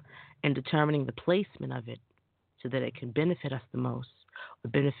in determining the placement of it so that it can benefit us the most or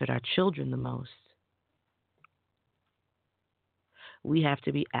benefit our children the most. We have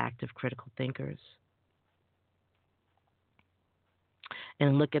to be active critical thinkers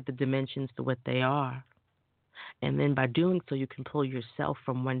and look at the dimensions for what they are. And then by doing so, you can pull yourself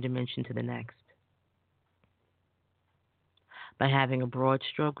from one dimension to the next by having a broad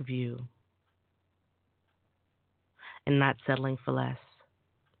stroke view and not settling for less.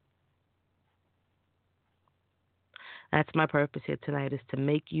 That's my purpose here tonight, is to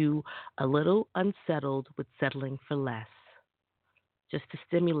make you a little unsettled with settling for less. Just to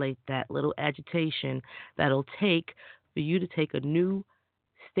stimulate that little agitation that'll take for you to take a new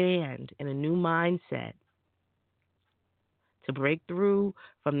stand and a new mindset to break through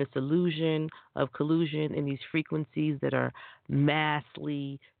from this illusion of collusion and these frequencies that are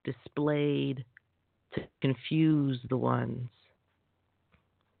massively displayed to confuse the ones.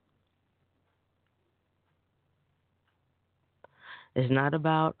 It's not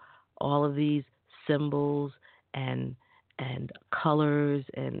about all of these symbols and colors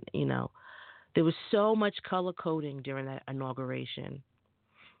and there was so much color coding during that inauguration.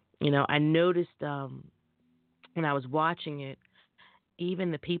 I noticed when I was watching it,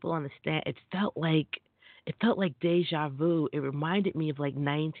 even the people on the stand, it felt like deja vu. It reminded me of like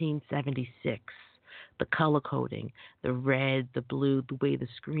 1976. The color coding, the red, the blue, the way the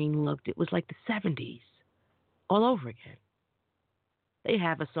screen looked, it was like the 70s all over again. They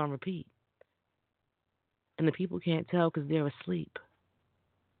have us on repeat. And the people can't tell because they're asleep.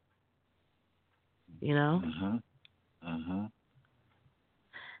 Mm-hmm. Mm-hmm.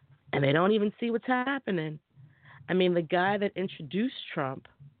 And they don't even see what's happening. I mean, the guy that introduced Trump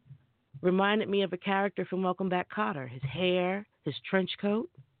reminded me of a character from Welcome Back, Kotter. His hair, his trench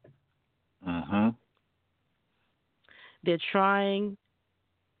coat. Mm-hmm. They're trying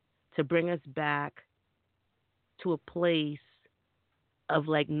to bring us back to a place of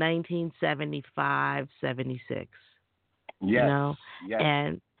like 1975, 76. Yes. Yes.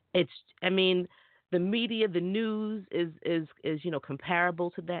 And the media, the news is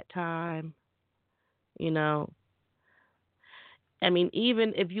comparable to that time. Even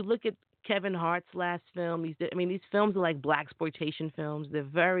if you look at Kevin Hart's last film, these films are like blaxploitation films. They're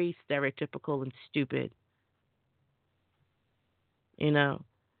very stereotypical and stupid.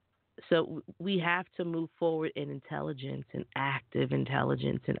 So we have to move forward in intelligence and active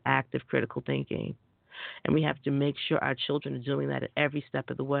critical thinking. And we have to make sure our children are doing that at every step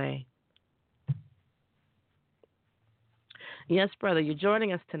of the way. Yes, brother, you're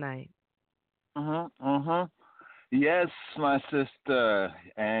joining us tonight. Yes, my sister,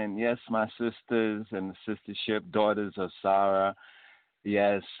 and yes, my sisters and the sistership, daughters of Sarah.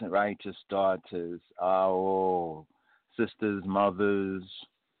 Yes, righteous daughters. Oh, sisters, mothers,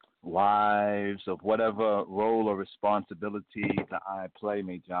 wives of whatever role or responsibility the eye play.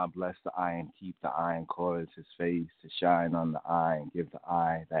 May God bless the eye and keep the eye and cause his face to shine on the eye and give the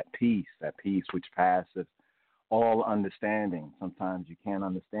eye that peace which passeth all understanding. Sometimes you can't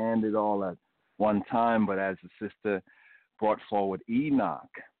understand it all at one time, but as the sister brought forward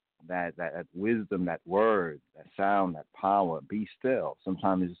Enoch, that wisdom, that word, that sound, that power, be still.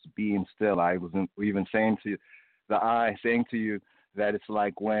 Sometimes it's just being still. I was even saying to you that it's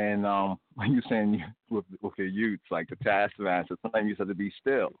like when you're saying with your youths, like the taskmaster, sometimes you have to be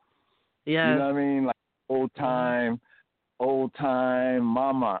still. Yeah. You know what I mean? Like old time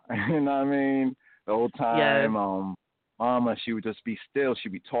mama. You know what I mean? The old time mama, she would just be still.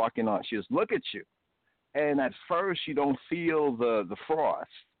 She'd be talking on. She just look at you. And at first you don't feel the frost,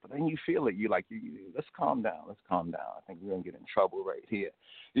 but then you feel it. You're like, let's calm down. I think we're going to get in trouble right here.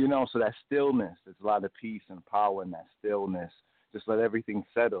 So that stillness, there's a lot of peace and power in that stillness. Just let everything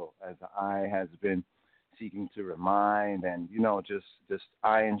settle, as the eye has been seeking to remind, and, just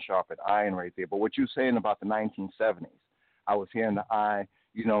iron sharpened iron right there. But what you're saying about the 1970s, I was hearing the eye,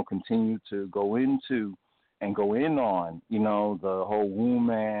 continue to go into and go in on, the whole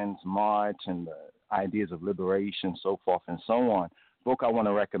Woman's March and the ideas of liberation, so forth and so on. Book I want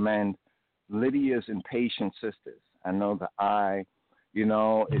to recommend, Lydia's Impatient Sisters. I know the eye,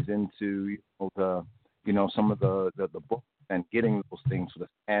 is into some of the books and getting those things for the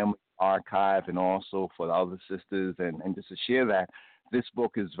family archive and also for the other sisters and just to share that this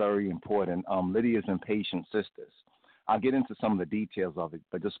book is very important. Lydia's Impatient Sisters. I'll get into some of the details of it,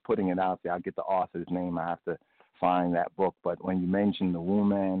 but just putting it out there, I'll get the author's name. I have to find that book. But when you mentioned the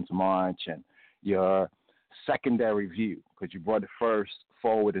Women's March and your secondary view, because you brought it first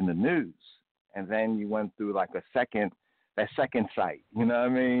forward in the news, and then you went through like that second sight. You know what I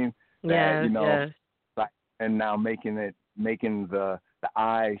mean? Yeah. Like, and now making the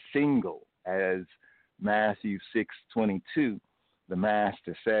eye single, as Matthew 6:22, the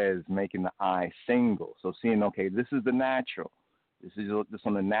master says, making the eye single. So seeing, okay, this is the natural. This is just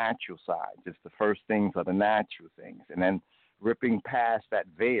on the natural side. Just the first things are the natural things, and then ripping past that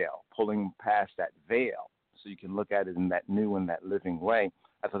veil, pulling past that veil, so you can look at it in that new and that living way.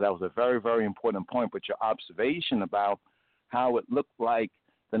 I thought that was a very, very important point. But your observation about how it looked like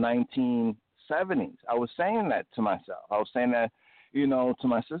the 1970s, I was saying that to myself. I was saying that, to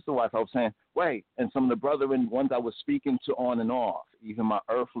my sister wife. I was saying, wait, and some of the brethren, ones I was speaking to on and off, even my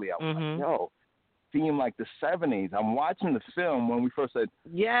earthly, I was like, yo, seemed like the 70s. I'm watching the film when we first said,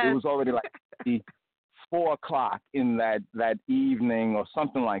 it was already like 4 o'clock in that evening or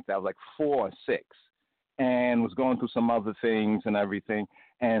something like that. It was like 4 or 6, and was going through some other things and everything.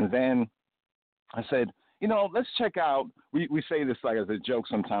 And then I said, let's check out. We say this like as a joke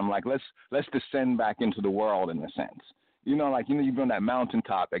sometimes, like let's descend back into the world in a sense. You've been on that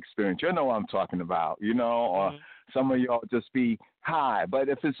mountaintop experience. You know what I'm talking about, or some of y'all just be high. But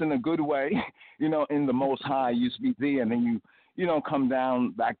if it's in a good way, in the Most High, you be there, and then you come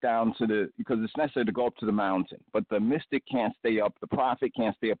back down to because it's necessary to go up to the mountain. But the mystic can't stay up. The prophet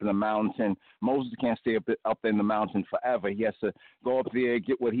can't stay up in the mountain. Moses can't stay up in the mountain forever. He has to go up there,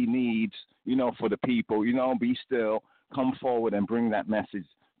 get what he needs, for the people, be still, come forward and bring that message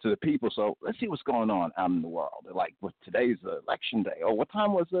to the people. So let's see what's going on out in the world. Like today's election day. Oh, what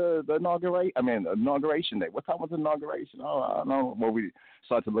time was the inauguration day? What time was the inauguration? Oh, I don't know. Well, we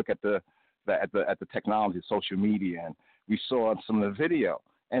started to look at the technology, social media, and we saw some of the video.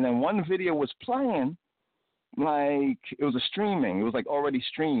 And then one video was playing, like it was a streaming. It was like already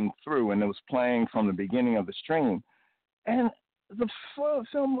streamed through, and it was playing from the beginning of the stream. And the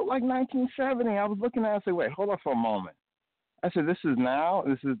film looked like 1970. I was looking at it and said, wait, hold on for a moment. I said, this is now?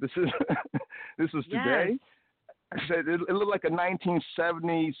 This is this is today? I said, it looked like a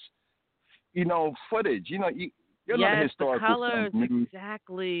 1970s, footage. You're not a historical. The colors,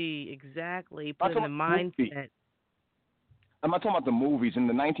 exactly. Putting the mindset. I'm not talking about the movies. In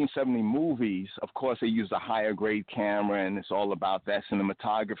the 1970 movies, of course, they used a higher grade camera, and it's all about that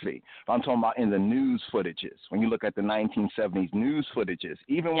cinematography. But I'm talking about in the news footages. When you look at the 1970s news footages,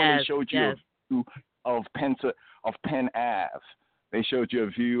 even when they showed you a view of Penn Ave, they showed you a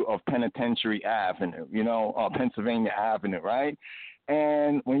view of Penitentiary Avenue, Pennsylvania Avenue, right?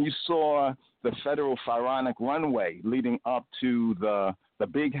 And when you saw the Federal Pharaonic runway leading up to the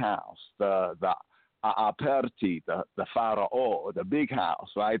big house, the Aperti, the Pharaoh, the big house,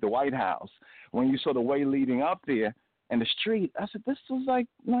 right, the White House. When you saw the way leading up there and the street, I said, this was like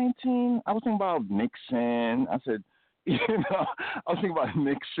I was thinking about Nixon. I said, I was thinking about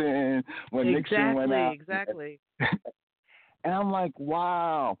Nixon when Nixon went out. Exactly. And I'm like,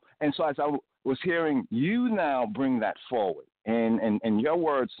 wow. And so as I was hearing you now bring that forward, and your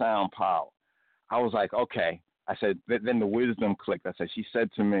words sound powerful, I was like, okay. I said, then the wisdom clicked. I said, she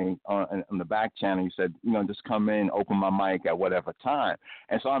said to me on the back channel, you said, just come in, open my mic at whatever time.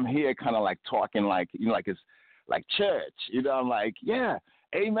 And so I'm here kind of like talking like, like it's like church. I'm like, yeah,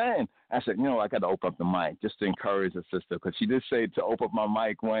 amen. I said, I got to open up the mic just to encourage the sister, because she did say to open up my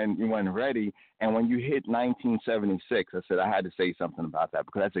mic when you weren't ready. And when you hit 1976, I said I had to say something about that,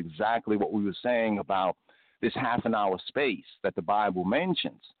 because that's exactly what we were saying about this half an hour space that the Bible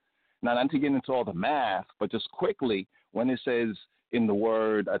mentions. Now, not to get into all the math, but just quickly, when it says in the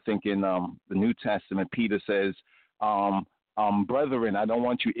word, I think in the New Testament, Peter says, brethren, I don't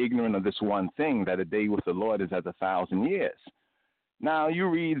want you ignorant of this one thing, that a day with the Lord is as 1,000 years. Now, you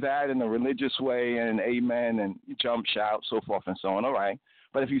read that in a religious way, and amen, and you jump, shout, so forth and so on, all right.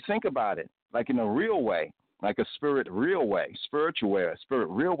 But if you think about it, like in a real way, like a spiritual way,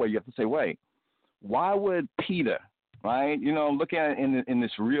 you have to say, wait, why would Peter, right? Look at it in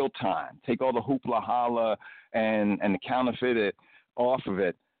this real time. Take all the hoopla holla and the counterfeit it off of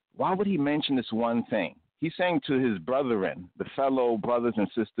it. Why would he mention this one thing? He's saying to his brethren, the fellow brothers and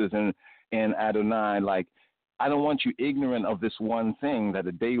sisters in Adonai, like, I don't want you ignorant of this one thing, that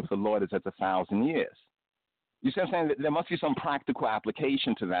a day with the Lord is as 1,000 years. You see what I'm saying? There must be some practical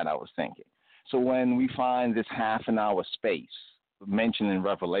application to that, I was thinking. So when we find this half an hour space mentioned in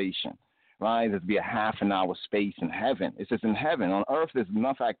Revelation, right? There'd be a half an hour space in heaven. It says in heaven. On earth, there's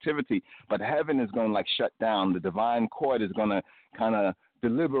enough activity, but heaven is going to like shut down. The divine court is going to kind of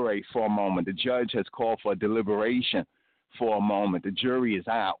deliberate for a moment. The judge has called for a deliberation for a moment. The jury is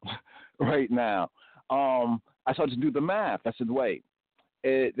out right now. I started to do the math. I said, wait,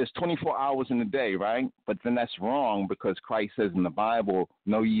 there's 24 hours in a day, right? But then that's wrong because Christ says in the Bible,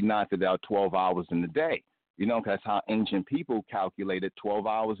 know ye not that there are 12 hours in the day. You know, 'cause that's how ancient people calculated 12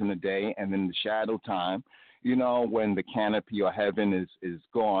 hours in a day, and then the shadow time, you know, when the canopy or heaven is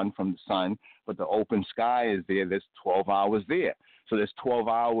gone from the sun, but the open sky is there, there's 12 hours there. So there's 12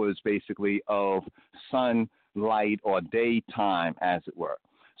 hours basically of sunlight or daytime, as it were.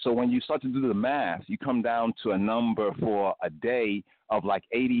 So when you start to do the math, you come down to a number for a day of like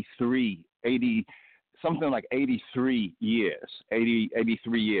 83 years,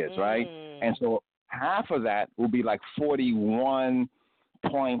 83 years, right? And so half of that will be like 41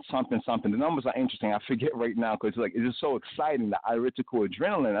 point something. The numbers are interesting. I forget right now because like it's just so exciting, the iridical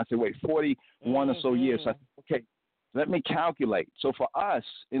adrenaline. I said, wait, 41 or so years. So I said, okay, let me calculate. So for us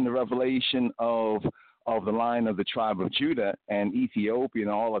in the revelation of the line of the tribe of Judah and Ethiopia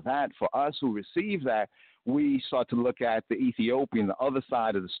and all of that, for us who receive that, we start to look at the Ethiopian, the other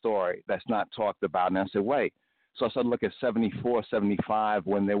side of the story that's not talked about. And I said, wait. So I started to look at 74, 75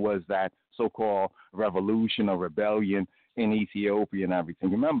 when there was that so-called revolution or rebellion in Ethiopia and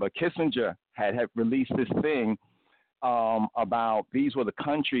everything. Remember, Kissinger had released this thing about these were the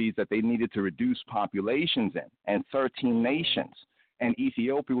countries that they needed to reduce populations in, and 13 nations. And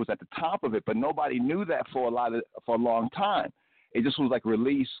Ethiopia was at the top of it, but nobody knew that for a long time. It just was like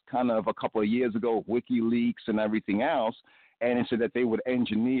released kind of a couple of years ago, WikiLeaks and everything else, and it said that they would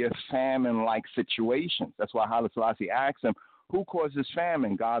engineer famine-like situations. That's why Haile Selassie asked him, who causes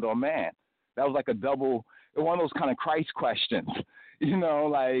famine, God or man? That was like one of those kind of Christ questions. You know,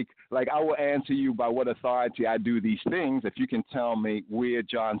 like I will answer you by what authority I do these things if you can tell me where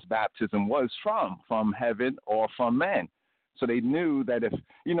John's baptism was from heaven or from men. So they knew that if,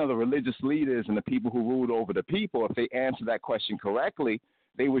 you know, the religious leaders and the people who ruled over the people, if they answered that question correctly,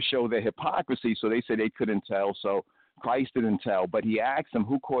 they would show their hypocrisy. So they said they couldn't tell. So Christ didn't tell. But he asked them,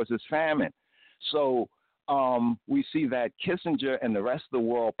 who causes famine? So we see that Kissinger and the rest of the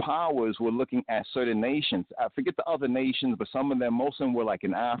world powers were looking at certain nations. I forget the other nations, but some of them, most of them were like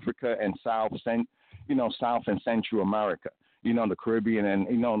in Africa and South and Central America. You know, the Caribbean and,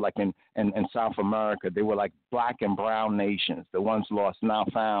 you know, like in South America, they were like black and brown nations, the once lost, now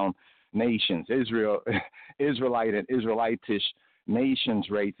found nations, Israelite and Israelitish nations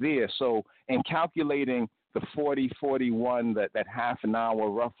right there. So in calculating the 41, that half an hour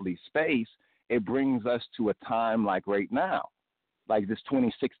roughly space, it brings us to a time like right now, like this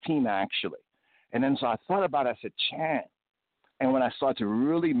 2016 actually. And then so I thought about it, I said, chant. And when I started to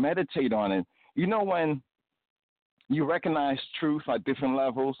really meditate on it, you know, when you recognize truth at different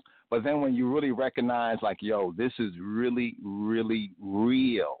levels, but then when you really recognize like, yo, this is really, really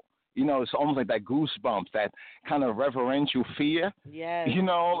real. You know, it's almost like that goosebumps, that kind of reverential fear. Yes. You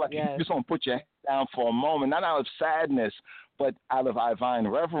know, like yes. You just want to put your head down for a moment, not out of sadness, but out of divine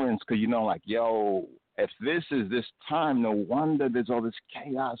reverence, because you know, like, yo, if this is this time, no wonder there's all this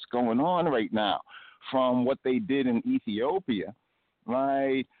chaos going on right now, from what they did in Ethiopia,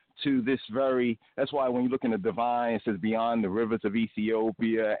 right, to this very, that's why when you look in the divine, it says beyond the rivers of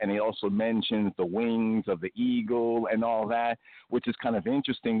Ethiopia, and it also mentions the wings of the eagle and all that, which is kind of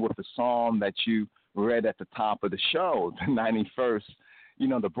interesting with the psalm that you read at the top of the show, the 91st, you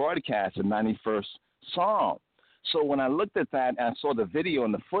know, the broadcast, the 91st psalm. So when I looked at that and I saw the video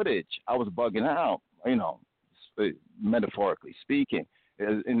and the footage, I was bugging out, you know, metaphorically speaking.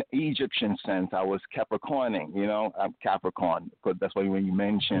 In Egyptian sense, I was Capricorning, you know, I'm Capricorn, because that's why when you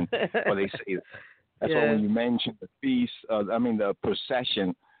mention, or they say, that's why when you mention the feast, the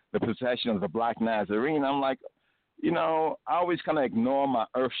procession of the Black Nazarene, I'm like, you know, I always kind of ignore my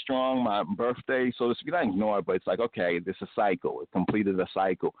Earth Strong, my birthday, so to speak. I ignore it, but it's like, okay, this is a cycle. It completed a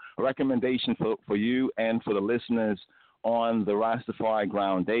cycle. A recommendation for you and for the listeners on the Rastafari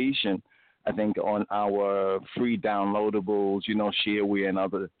Groundation, I think on our free downloadables, you know, shareware and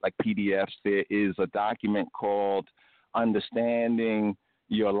other like PDFs, there is a document called Understanding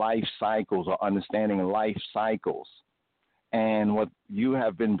Your Life Cycles or Understanding Life Cycles. And what you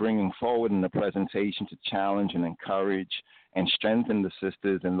have been bringing forward in the presentation to challenge and encourage and strengthen the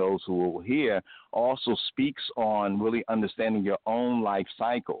sisters and those who will hear also speaks on really understanding your own life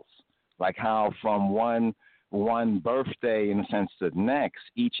cycles, like how from one birthday in a sense to the next,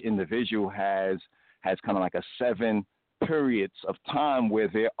 each individual has kind of like a 7 periods of time where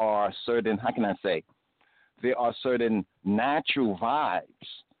there are certain, how can I say, there are certain natural vibes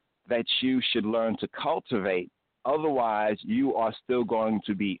that you should learn to cultivate. Otherwise, you are still going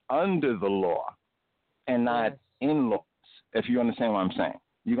to be under the law and not in laws, if you understand what I'm saying.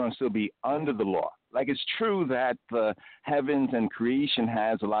 You're going to still be under the law. Like, it's true that the heavens and creation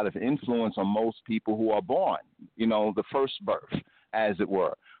has a lot of influence on most people who are born, the first birth, as it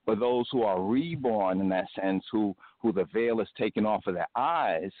were. But those who are reborn, in that sense, who the veil is taken off of their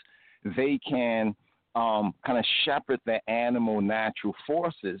eyes, they can kind of shepherd their animal natural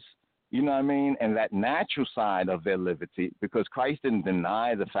forces, you know what I mean, and that natural side of their liberty, because Christ didn't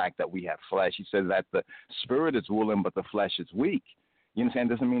deny the fact that we have flesh. He said that the spirit is willing, but the flesh is weak. You understand?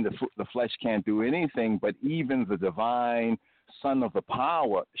 Doesn't mean the flesh can't do anything, but even the divine Son of the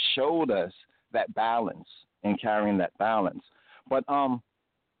power showed us that balance and carrying that balance. But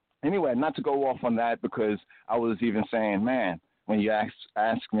anyway, not to go off on that, because I was even saying, man, when you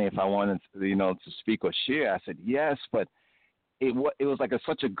asked me if I wanted to speak or share, I said yes, but it was like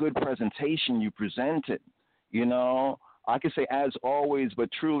such a good presentation you presented. I could say as always, but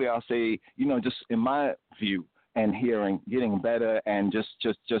truly I'll say, just in my view and hearing, getting better and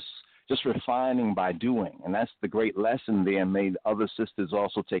just refining by doing. And that's the great lesson there. And made other sisters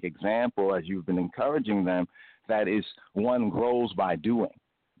also take example, as you've been encouraging them, that is, one grows by doing.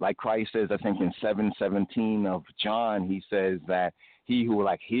 Like Christ says, I think in 7:17 of John, he says that he who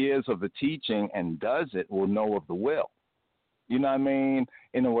hears of the teaching and does it will know of the will. You know what I mean?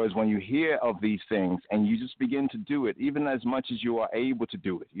 In other words, when you hear of these things and you just begin to do it, even as much as you are able to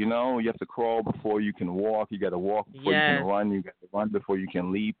do it, you have to crawl before you can walk. You got to walk before you can run. You got to run before you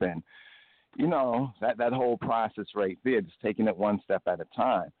can leap. And, that whole process right there, just taking it one step at a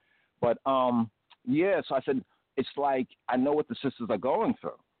time. But, so I said, it's like I know what the sisters are going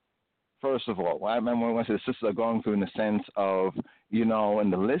through. First of all, I remember when the sisters are going through in the sense of, in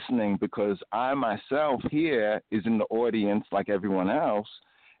the listening, because I myself here is in the audience like everyone else,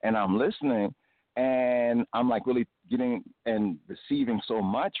 and I'm listening, and I'm really getting and receiving so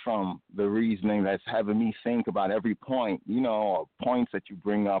much from the reasoning that's having me think about every point, or points that you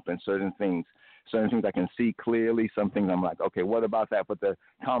bring up and certain things I can see clearly, some things I'm like, okay, what about that? But the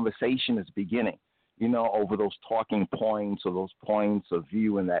conversation is beginning. Over those talking points or those points of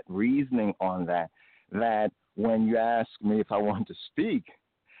view and that reasoning on that when you ask me if I want to speak,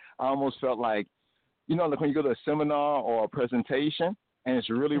 I almost felt like, like when you go to a seminar or a presentation and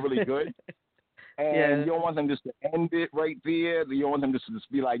it's really, really good, and you don't want them just to end it right there. You don't want them just to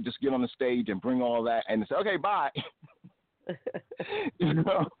be like, just get on the stage and bring all that and say, okay, bye.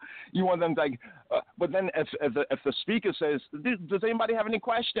 You want them to but then if the speaker says, does anybody have any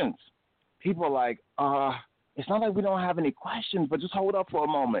questions? People are like, it's not like we don't have any questions, but just hold up for a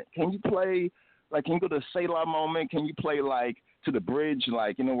moment. Can you play, can you go to a Selah moment? Can you play, to the bridge, where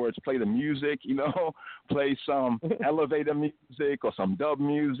it's play the music, play some elevator music or some dub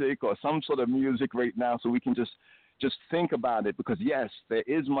music or some sort of music right now so we can just think about it, because, yes, there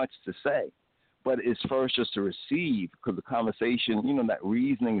is much to say, but it's first just to receive, because the conversation, that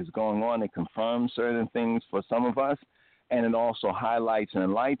reasoning is going on. It confirms certain things for some of us. And it also highlights and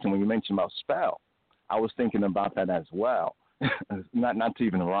enlightens. When you mentioned about spell, I was thinking about that as well. not to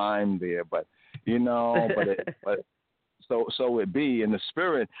even rhyme there, but so it be in the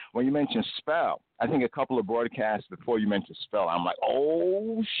spirit. When you mentioned spell, I think a couple of broadcasts before you mentioned spell, I'm like,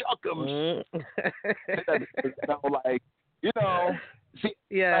 oh shuckums, not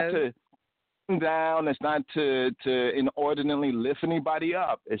to down. It's not to inordinately lift anybody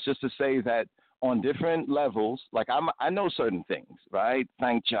up. It's just to say that on different levels, I know certain things, right?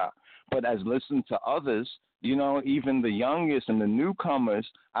 Thank y'all. But as listening to others, even the youngest and the newcomers,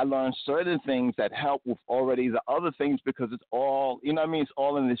 I learned certain things that help with already the other things, because it's all, it's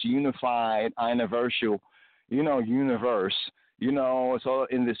all in this unified, universal, universe. It's all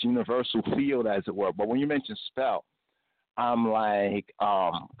in this universal field, as it were. But when you mention spell, I'm like,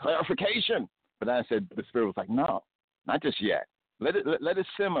 clarification. But then I said, the Spirit was like, no, not just yet. Let it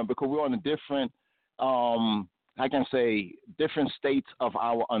simmer, because we're on a different, I can say, different states of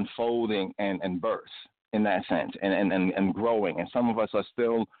our unfolding and birth in that sense, and growing. And some of us are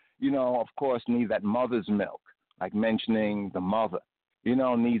still, of course, need that mother's milk, like mentioning the mother,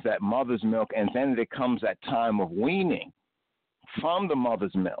 needs that mother's milk. And then there comes that time of weaning from the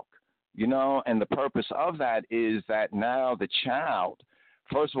mother's milk, and the purpose of that is that now the child,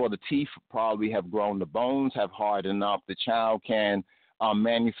 first of all, the teeth probably have grown, the bones have hardened up, the child can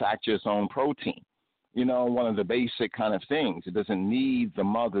manufacture its own protein. One of the basic kind of things. It doesn't need the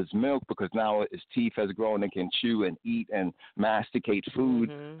mother's milk, because now its teeth has grown and can chew and eat and masticate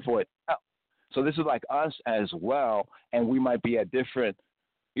food for itself. So this is like us as well, and we might be at different,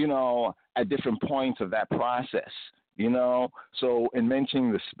 at different points of that process. You know, so in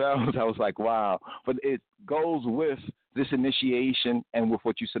mentioning the spells, I was like, wow. But it goes with this initiation and with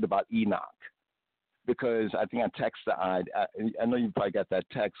what you said about Enoch. Because I think I know you probably got that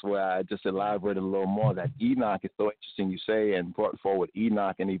text where I just elaborated a little more that Enoch is so interesting, you say, and brought forward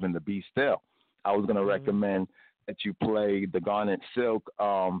Enoch and even the Be Still. I was going to recommend that you play the Garnet Silk.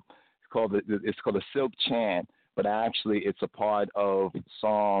 It's called the Silk Chant, but actually it's a part of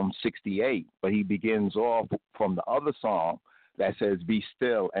Psalm 68. But he begins off from the other song that says, "Be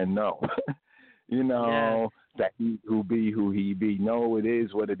still and know." You know, that he who be who he be. Know it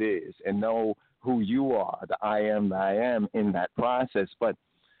is what it is, and know who you are, the I am in that process. But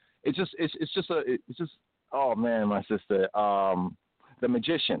it's just oh man, my sister, the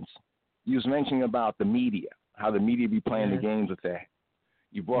magicians. You was mentioning about the media, how the media be playing the games with that.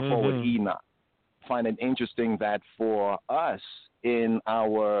 You brought forward Enoch. Find it interesting that for us in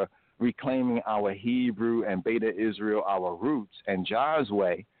our reclaiming our Hebrew and Beta Israel, our roots, and Jah's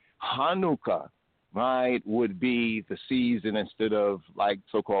way, Hanukkah, right, would be the season instead of like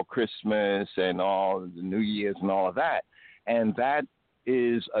so-called Christmas and all the New Year's and all of that. And that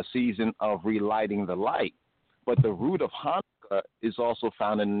is a season of relighting the light. But the root of Hanukkah is also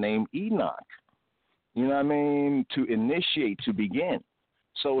found in the name Enoch. You know what I mean? To initiate, to begin.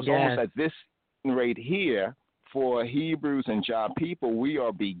 So it's almost like this right here for Hebrews and Jah people, we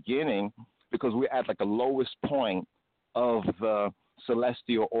are beginning because we're at like the lowest point of the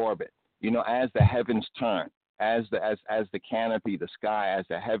celestial orbit. You know, as the heavens turn, as the canopy, the sky, as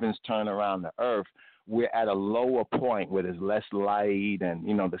the heavens turn around the earth, we're at a lower point where there's less light, and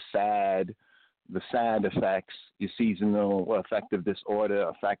you know the sad effects, your seasonal affective disorder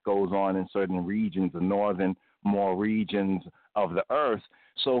effect goes on in certain regions, the northern more regions of the earth.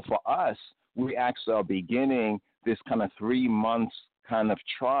 So for us, we actually are beginning this kind of 3 months kind of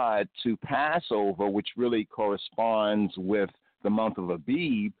trod to Passover, which really corresponds with the month of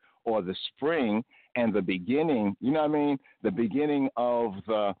Abib, or the spring, and the beginning, you know what I mean? The beginning of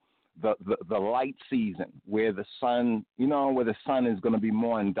the light season, where the sun, you know, where the sun is going to be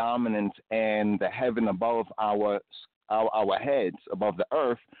more in dominance, and the heaven above our heads, above the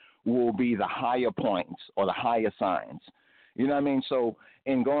earth, will be the higher points or the higher signs. You know what I mean? So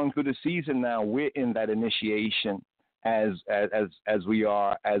in going through the season now, we're in that initiation as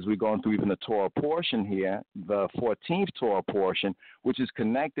we're going through even the Torah portion here, the 14th Torah portion, which is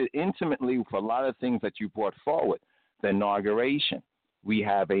connected intimately with a lot of things that you brought forward. The inauguration. We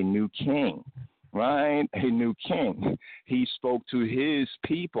have a new king, right? A new king. He spoke to his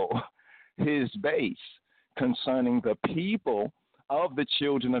people, his base, concerning the people of the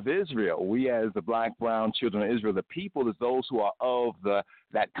children of Israel. We as the black, brown children of Israel, the people is those who are of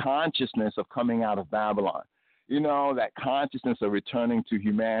that consciousness of coming out of Babylon. You know, that consciousness of returning to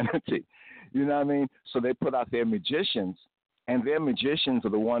humanity. You know what I mean? So they put out their magicians, and their magicians are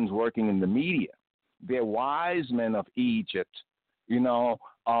the ones working in the media. Their wise men of Egypt, you know,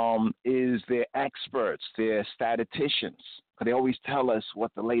 is their experts, their statisticians. They always tell us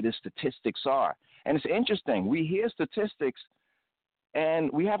what the latest statistics are. And it's interesting. We hear statistics, and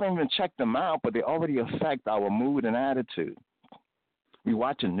we haven't even checked them out, but they already affect our mood and attitude. We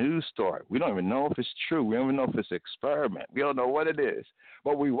watch a news story. We don't even know if it's true. We don't even know if it's an experiment. We don't know what it is.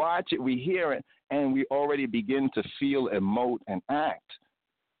 But we watch it, we hear it, and we already begin to feel, emote, and act.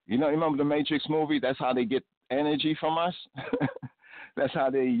 You know, remember the Matrix movie? That's how they get energy from us. That's how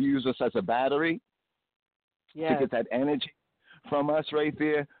they use us as a battery to get that energy from us right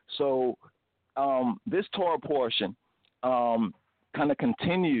there. So this Torah portion kind of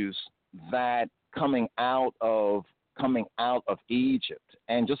continues that coming out of Egypt.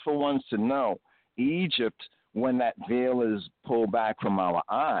 And just for ones to know, Egypt, when that veil is pulled back from our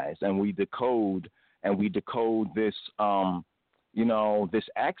eyes and we decode this, this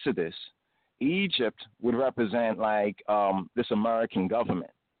Exodus, Egypt would represent like this American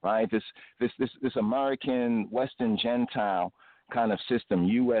government, right? This American Western Gentile kind of system,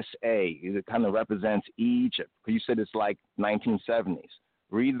 USA. It kind of represents Egypt. You said it's like 1970s.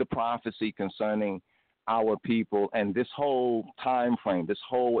 Read the prophecy concerning our people and this whole time frame, this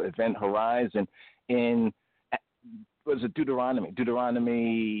whole event horizon in, was it Deuteronomy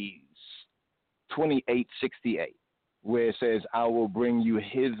 28:68, where it says, I will bring you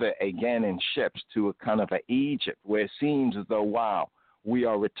hither again in ships to a kind of a Egypt, where it seems as though, wow, we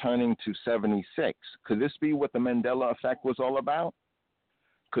are returning to 76. Could this be what the Mandela effect was all about?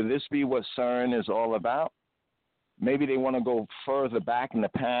 Could this be what CERN is all about? Maybe they want to go further back in the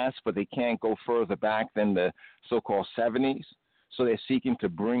past, but they can't go further back than the so-called 70s. So they're seeking to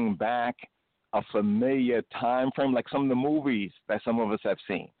bring back a familiar time frame, like some of the movies that some of us have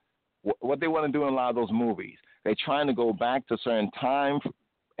seen. What they want to do in a lot of those movies, They're trying to go back to a certain time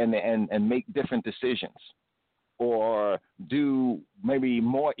and make different decisions, or do maybe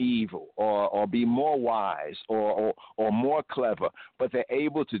more evil, or be more wise, or more clever. But they're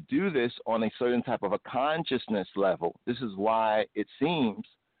able to do this on a certain type of a consciousness level. This is why it seems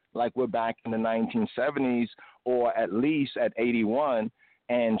like we're back in the 1970s, or at least at 81,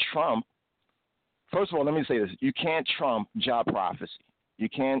 and Trump. First of all, let me say this. You can't trump Jah prophecy. You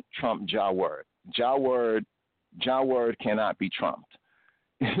can't trump Jah word. Jah word cannot be trumped.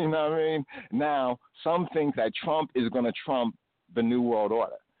 You know what I mean? Now, some think that Trump is going to trump the New World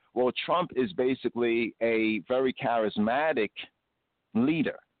Order. Well, Trump is basically a very charismatic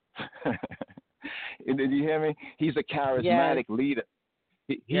leader. Did you hear me? He's a charismatic leader.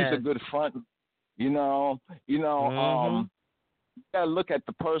 He's a good front. You gotta look at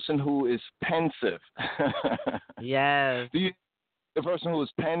the person who is pensive. Yes. The person who is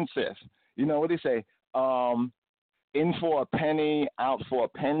pensive. You know what they say? In for a penny, out for a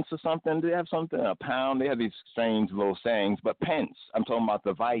pence, or something. They have something, a pound. They have these strange little sayings, but pence. I'm talking about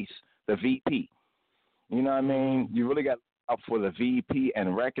the vice, the VP. You know what I mean? You really got to look out for the VP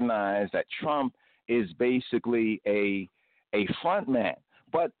and recognize that Trump is basically a front man.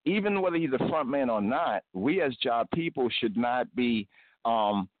 But even whether he's a front man or not, we as job people should not be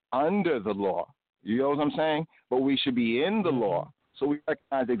under the law. You know what I'm saying? But we should be in the law. So we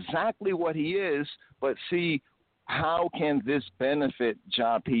recognize exactly what he is, but see, how can this benefit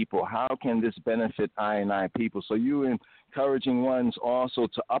job people? How can this benefit I people? So you encouraging ones also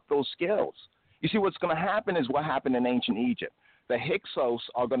to up those skills. You see, what's going to happen is what happened in ancient Egypt. The Hyksos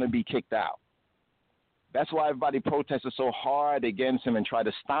are going to be kicked out. That's why everybody protested so hard against him and tried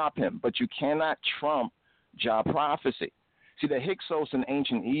to stop him. But you cannot trump Jah prophecy. See, the Hyksos in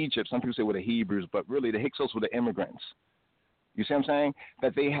ancient Egypt, some people say were the Hebrews, but really the Hyksos were the immigrants. You see what I'm saying?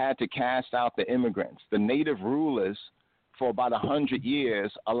 That they had to cast out the immigrants. The native rulers, for about 100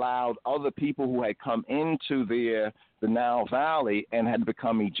 years, allowed other people who had come into the Nile Valley and had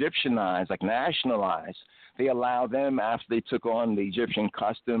become Egyptianized, like nationalized. They allowed them, after they took on the Egyptian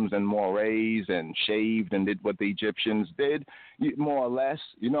customs and mores and shaved and did what the Egyptians did, more or less,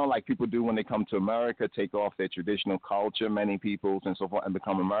 like people do when they come to America, take off their traditional culture, many peoples and so forth, and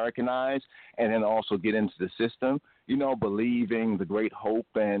become Americanized, and then also get into the system, believing the great hope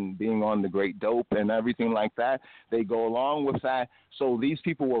and being on the great dope and everything like that. They go along with that. So these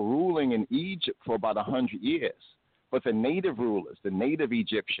people were ruling in Egypt for about 100 years. But the native rulers, the native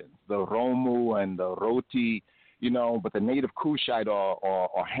Egyptians, the Romu and the Roti, but the native Kushite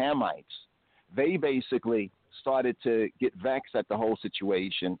or Hamites, they basically started to get vexed at the whole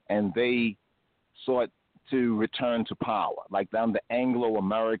situation, and they sought to return to power. Like them, the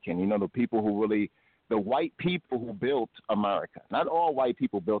Anglo-American, the people who really, the white people who built America. Not all white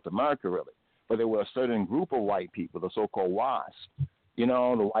people built America, really, but there were a certain group of white people, the so-called WASP,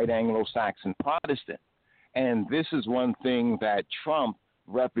 the white Anglo-Saxon Protestant. And this is one thing that Trump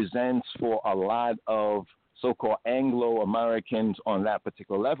represents for a lot of so-called Anglo-Americans on that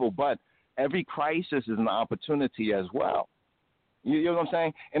particular level. But every crisis is an opportunity as well. You know what I'm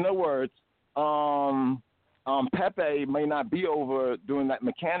saying? In other words, Pepe may not be over doing that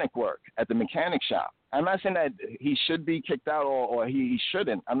mechanic work at the mechanic shop. I'm not saying that he should be kicked out or he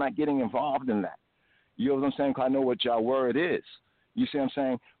shouldn't. I'm not getting involved in that. You know what I'm saying? Because I know what your word is. You see what I'm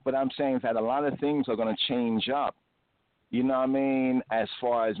saying? But I'm saying that a lot of things are going to change up. You know what I mean? As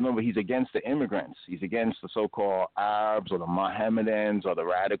far as, remember, he's against the immigrants. He's against the so-called Arabs or the Mohammedans or the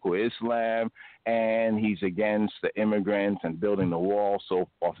radical Islam. And he's against the immigrants and building the wall, so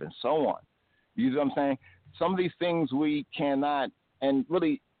forth and so on. You know what I'm saying? Some of these things we cannot, and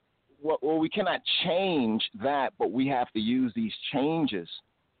really, well, we cannot change that, but we have to use these changes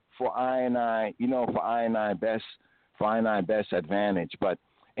for I and I best advantage. But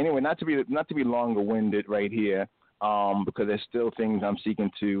anyway, not to be longer winded right here, because there's still things I'm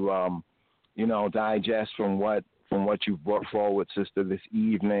seeking to digest from what you brought forward, sister, this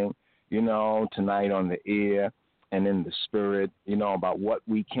evening, tonight on the air and in the spirit, about what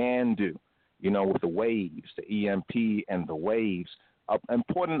we can do, with the waves, the EMP and the waves. An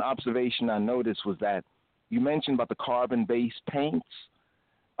important observation I noticed was that you mentioned about the carbon-based paints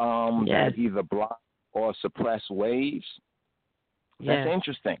that either block or suppress waves. That's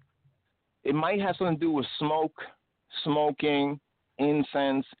interesting. It might have something to do with smoking,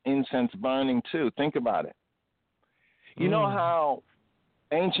 incense burning too. Think about it. You know how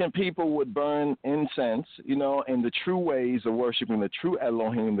ancient people would burn incense, in the true ways of worshiping the true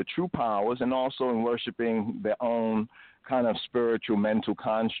Elohim, the true powers, and also in worshiping their own kind of spiritual mental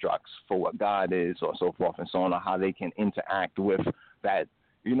constructs for what God is or so forth and so on, or how they can interact with that,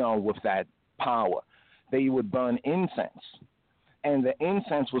 with that power. they would burn incense. And the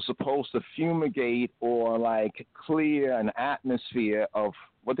incense was supposed to fumigate or like clear an atmosphere of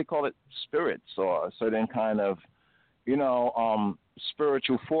what they call it, spirits or a certain kind of,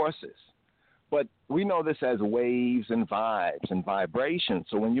 spiritual forces. But we know this as waves and vibes and vibrations.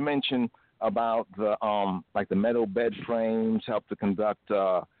 So when you mention about the like the metal bed frames help to conduct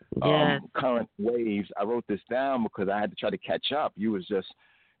current waves, I wrote this down because I had to try to catch up. You was just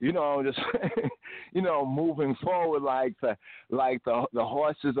moving forward like the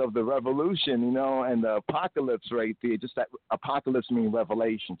horses of the revolution, and the apocalypse right there. Just that apocalypse means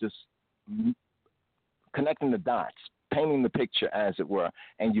revelation, just connecting the dots, painting the picture, as it were.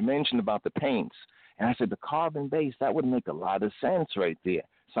 And you mentioned about the paints, and I said the carbon base, that would make a lot of sense right there,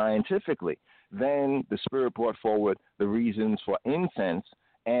 scientifically. Then the spirit brought forward the reasons for incense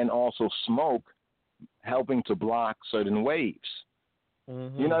and also smoke helping to block certain waves.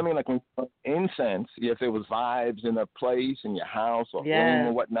 Mm-hmm. You know what I mean? Like when incense, if there was vibes in a place, in your house or room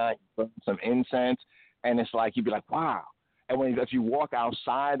or whatnot, you burn some incense, and it's like you'd be like, wow. And if you walk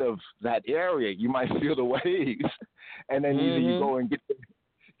outside of that area, you might feel the waves, and then either you go and get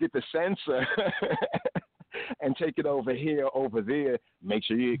the sensor and take it over here, over there. Make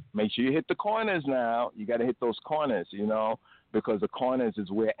sure you hit the corners now. You got to hit those corners, because the corners is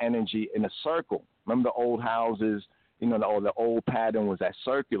where energy in a circle. Remember the old houses. The old pattern was that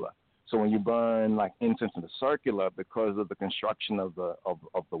circular. So when you burn like incense in the circular, because of the construction of the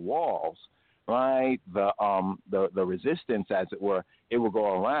walls, right? The resistance, as it were, it will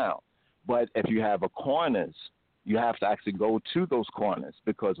go around. But if you have a corners, you have to actually go to those corners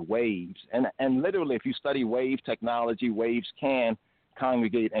because waves and literally, if you study wave technology, waves can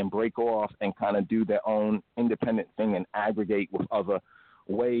congregate and break off and kind of do their own independent thing and aggregate with other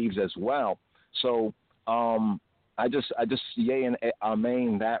waves as well. So I just yay and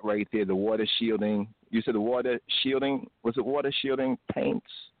amen that right there. The water shielding. You said the water shielding. Was it water shielding paints?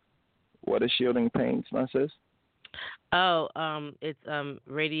 Water shielding paints, my sis? Oh, it's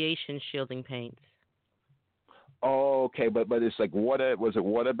radiation shielding paints. Oh, okay, but it's like water. Was it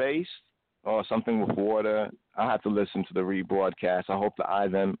water based or something with water? I have to listen to the rebroadcast. I hope the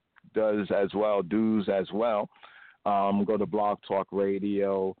IVM does as well. Go to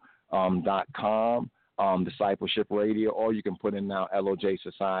blogtalkradio.com. Discipleship Radio, or you can put in now LOJ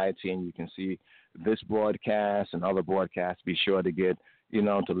Society, and you can see this broadcast and other broadcasts. Be sure to get,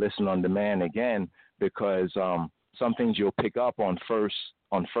 to listen on demand again, because some things you'll pick up on first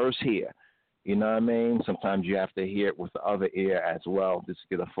hear. You know what I mean? Sometimes you have to hear it with the other ear as well, just to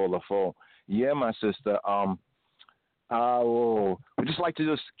get a full. Yeah, my sister. We just like to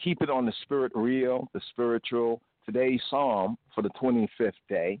just keep it on the spirit real, the spiritual. Today's psalm for the 25th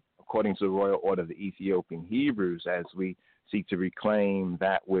day, according to the royal order of the Ethiopian Hebrews, as we seek to reclaim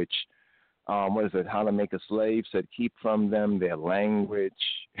that which, how to make a slave, said keep from them their language,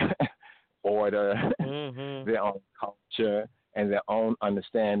 order, their own culture, and their own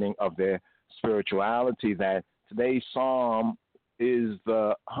understanding of their spirituality. That today's psalm is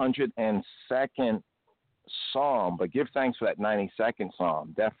the 102nd psalm, but give thanks for that 92nd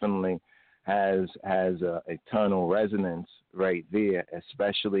psalm. Definitely has a eternal resonance right there,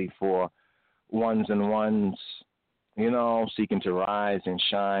 especially for ones and ones, seeking to rise and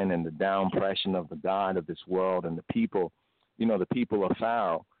shine in the downpression of the God of this world and the people, the people of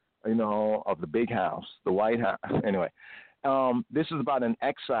Pharaoh, of the big house, the White House. Anyway, this is about an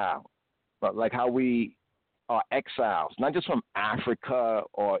exile, but like how we are exiles, not just from Africa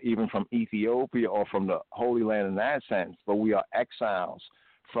or even from Ethiopia or from the Holy Land in that sense, but we are exiles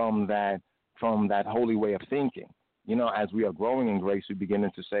from that holy way of thinking. As we are growing in grace, we begin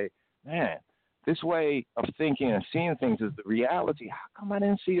to say, man, this way of thinking and seeing things is the reality. How come I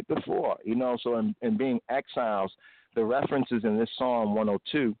didn't see it before? So in being exiles, the references in this Psalm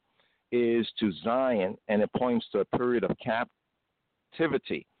 102 is to Zion, and it points to a period of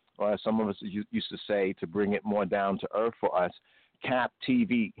captivity, or as some of us used to say, to bring it more down to earth for us,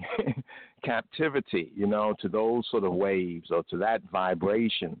 captivity, to those sort of waves or to that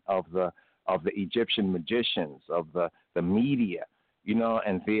vibration of the Egyptian magicians, of the media,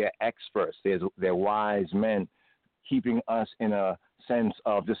 and their experts, their wise men, keeping us in a sense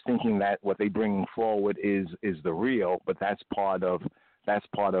of just thinking that what they bring forward is the real, but that's part of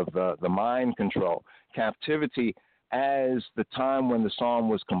the mind control. Captivity as the time when the psalm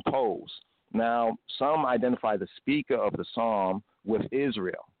was composed. Now, some identify the speaker of the psalm with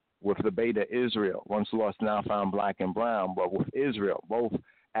Israel, with the Beta Israel, once lost, now found black and brown, but with Israel, both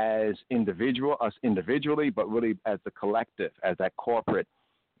as us individually, but really as the collective, as that corporate,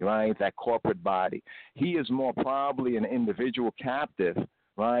 right, that corporate body. He is more probably an individual captive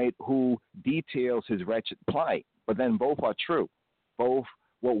right, who details his wretched plight. But then both are true. Both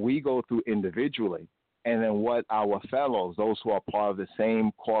what we go through individually and then what our fellows, those who are part of the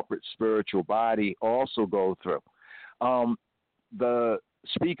same corporate spiritual body, also go through. The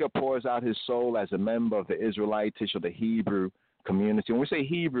speaker pours out his soul as a member of the Israelitish or the Hebrew community. When we say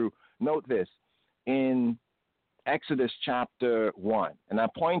Hebrew, note this. In Exodus chapter 1, and I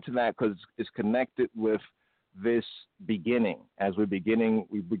point to that because it's connected with this beginning. As we've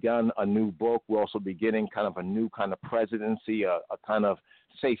begun a new book. We're also beginning kind of a new kind of presidency, a kind of,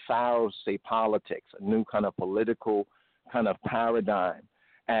 say, Pharaohs, say, politics, a new kind of political kind of paradigm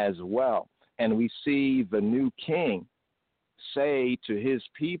as well. And we see the new king say to his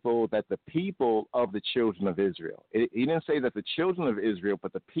people that the people of the children of Israel, he didn't say that the children of Israel,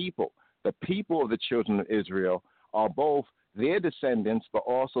 but the people of the children of Israel are both their descendants, but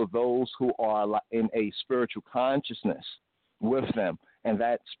also those who are in a spiritual consciousness with them. And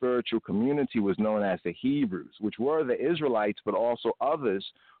that spiritual community was known as the Hebrews, which were the Israelites, but also others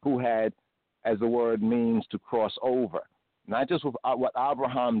who had, as the word means, to cross over. Not just with what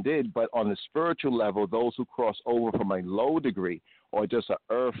Abraham did, but on the spiritual level, those who cross over from a low degree or just an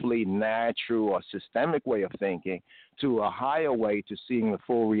earthly, natural, or systemic way of thinking to a higher way to seeing the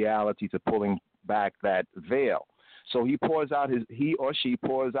full reality, to pulling back that veil. So he or she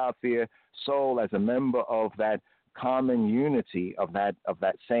pours out their soul as a member of that common unity, of that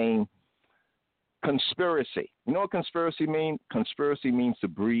same conspiracy. You know what conspiracy means? Conspiracy means to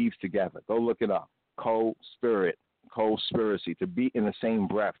breathe together. Go look it up. Co-spiracy, to be in the same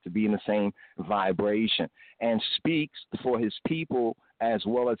breath, to be in the same vibration, and speaks for his people as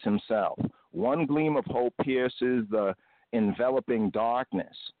well as himself. One gleam of hope pierces the enveloping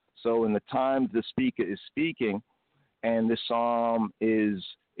darkness. So in the time the speaker is speaking and the psalm is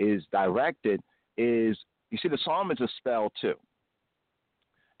directed, you see, the psalm is a spell too.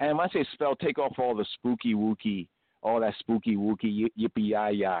 And when I say spell, take off all the spooky wookie, all that spooky wookie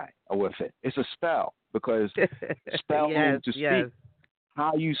yippee-yi-yi with it. It's a spell. Because spell means to speak,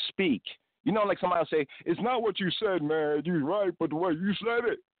 how you speak. You know, like somebody will say, it's not what you said, man. You're right, but the way you said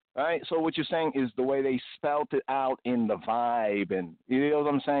it. Right? So what you're saying is the way they spelt it out in the vibe. And you know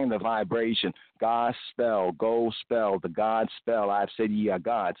what I'm saying? The vibration. God spell, go spell, the God spell. I've said ye are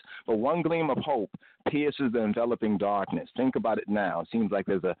gods. But one gleam of hope pierces the enveloping darkness. Think about it now. It seems like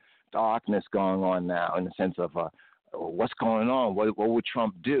there's a darkness going on now in the sense of what's going on? What would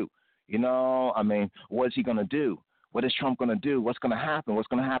Trump do? You know, I mean, what is he going to do? What is Trump going to do? What's going to happen? What's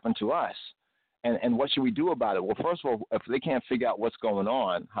going to happen to us? And what should we do about it? Well, first of all, if they can't figure out what's going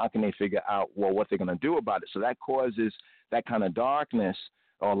on, how can they figure out, well, what they're going to do about it? So that causes that kind of darkness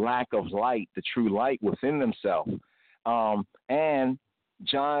or lack of light, the true light within themselves. And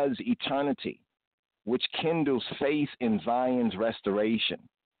God's eternity, which kindles faith in Zion's restoration.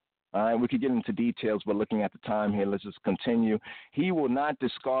 All right, we could get into details, but looking at the time here, let's just continue. He will not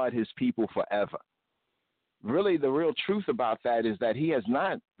discard his people forever. Really, the real truth about that is that he has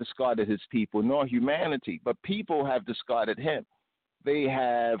not discarded his people, nor humanity, but people have discarded him. They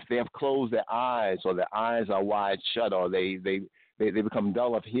have closed their eyes, or their eyes are wide shut, or they become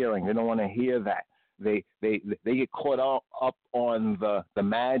dull of hearing. They don't want to hear that. They get caught up on the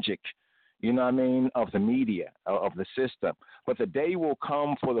magic, you know what I mean, of the media, of the system. But the day will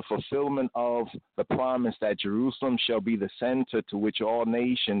come for the fulfillment of the promise that Jerusalem shall be the center to which all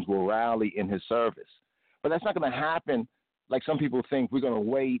nations will rally in his service. But that's not going to happen like some people think. We're going to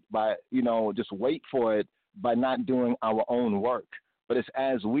wait just wait for it by not doing our own work. But it's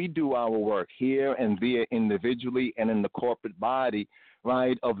as we do our work here and there individually and in the corporate body,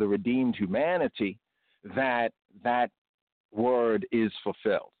 right, of the redeemed humanity, that word is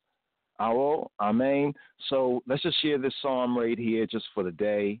fulfilled. Amen. So let's just share this psalm right here just for the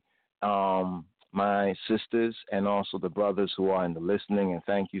day. My sisters and also the brothers who are in the listening, and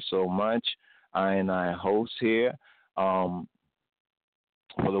thank you so much. I host here for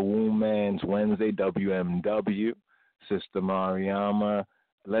the Woman's Wednesday, WMW, Sister Mariama.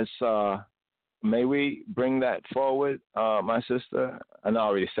 May we bring that forward, my sister? I know I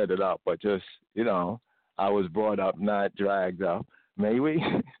already set it up, but just, I was brought up, not dragged up. May we?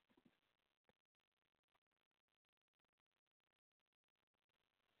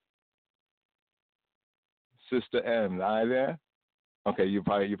 Sister M, are you there? Okay, you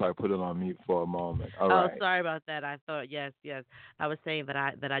probably put it on mute for a moment. All right. Oh, sorry about that. I thought yes. I was saying that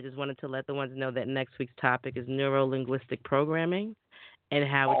I just wanted to let the ones know that next week's topic is neuro-linguistic programming and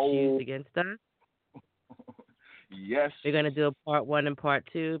how it's used against us. Yes. We're going to do a part 1 and part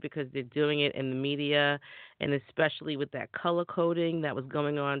 2 because they're doing it in the media, and especially with that color coding that was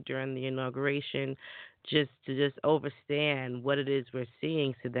going on during the inauguration, just to understand what it is we're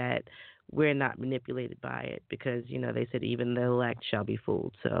seeing so that we're not manipulated by it, because, they said even the elect shall be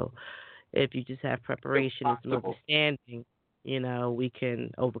fooled. So if you just have preparation and some understanding, we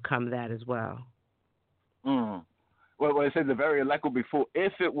can overcome that as well. Well, it said the very elect will be fooled.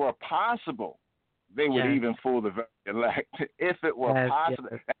 If it were possible, they would even fool the very elect. If it were possible.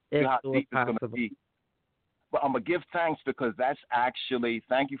 That's how deep it's going to be. But I'm going to give thanks because that's actually,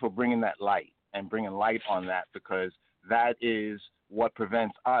 thank you for bringing that light and bringing light on that, because that is what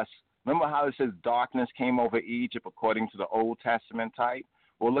prevents us. Remember how it says darkness came over Egypt according to the Old Testament type?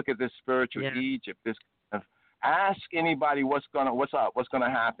 Well, look at this spiritual Egypt. This ask anybody what's up, what's going to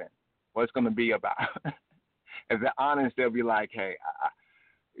happen, what it's going to be about. If they're honest, they'll be like, hey,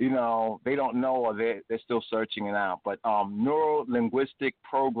 they don't know, or they're still searching it out. But neuro-linguistic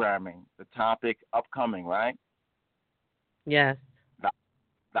programming, the topic upcoming, right? Yes.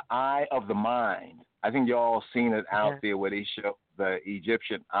 The eye of the mind. I think you all seen it out there where they show the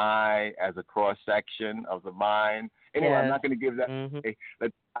Egyptian eye as a cross-section of the mind. Anyway, I'm not going to give that.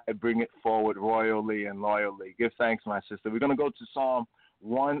 Let's bring it forward royally and loyally. Give thanks, my sister. We're going to go to Psalm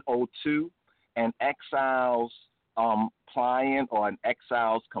 102, an exile's pliant or an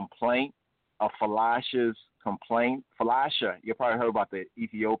exile's complaint, a Falasha's complaint. Falasha, you probably heard about the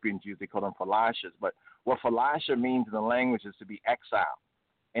Ethiopian Jews, they call them Falashas. But what Falasha means in the language is to be exiled.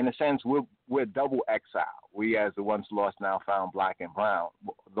 In a sense, we're double exile. We, as the once lost, now found, black and brown.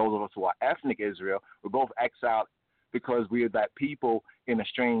 Those of us who are ethnic Israel, we're both exiled because we are that people in a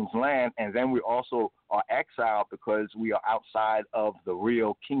strange land, and then we also are exiled because we are outside of the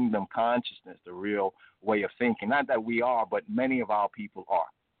real kingdom consciousness, the real way of thinking. Not that we are, but many of our people are,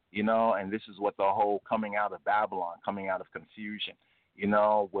 and this is what the whole coming out of Babylon, coming out of confusion,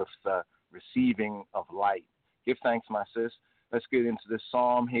 with the receiving of light. Give thanks, my sis. Let's get into this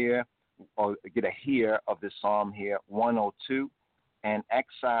psalm here, or get a hear of this psalm here, 102, an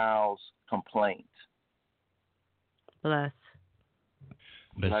exile's complaint. Bless.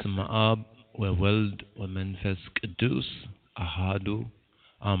 Besm Ab, Weweld, Wemenfes Kedus, Ahadu,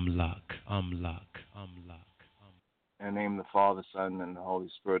 Amlak. In the name of the Father, Son, and the Holy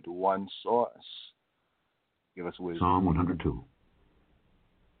Spirit, the one source. Give us wisdom. Psalm 102.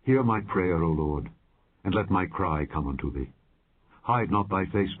 Hear my prayer, O Lord, and let my cry come unto thee. Hide not thy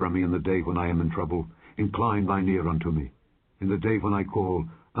face from me in the day when I am in trouble. Incline thine ear unto me. In the day when I call,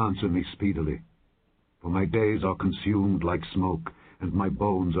 answer me speedily. For my days are consumed like smoke, and my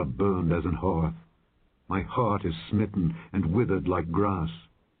bones are burned as an hearth. My heart is smitten and withered like grass,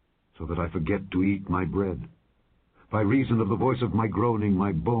 so that I forget to eat my bread. By reason of the voice of my groaning,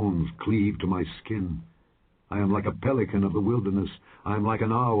 my bones cleave to my skin. I am like a pelican of the wilderness. I am like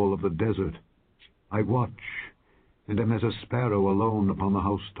an owl of the desert. I watch, and am as a sparrow alone upon the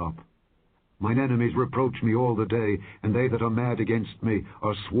housetop. Mine enemies reproach me all the day, and they that are mad against me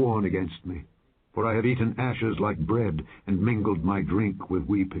are sworn against me. For I have eaten ashes like bread, and mingled my drink with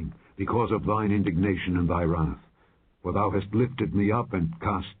weeping, because of thine indignation and thy wrath. For thou hast lifted me up and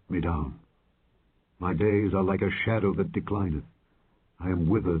cast me down. My days are like a shadow that declineth. I am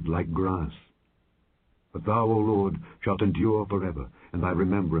withered like grass. But thou, O Lord, shalt endure forever, and thy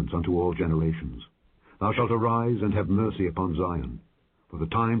remembrance unto all generations. Thou shalt arise and have mercy upon Zion. For the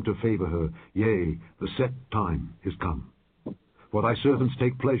time to favor her, yea, the set time is come. For thy servants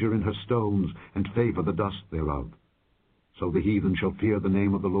take pleasure in her stones, and favor the dust thereof. So the heathen shall fear the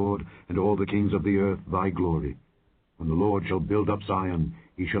name of the Lord, and all the kings of the earth thy glory. When the Lord shall build up Zion,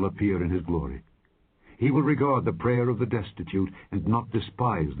 he shall appear in his glory. He will regard the prayer of the destitute, and not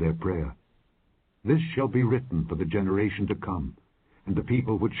despise their prayer. This shall be written for the generation to come, and the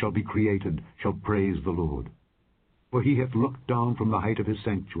people which shall be created shall praise the Lord. For he hath looked down from the height of his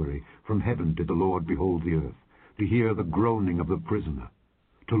sanctuary, from heaven did the Lord behold the earth, to hear the groaning of the prisoner,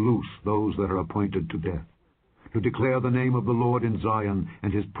 to loose those that are appointed to death, to declare the name of the Lord in Zion,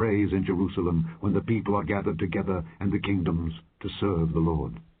 and his praise in Jerusalem, when the people are gathered together, and the kingdoms to serve the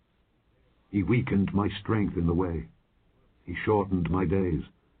Lord. He weakened my strength in the way. He shortened my days.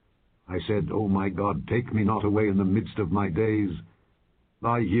 I said, O my God, take me not away in the midst of my days.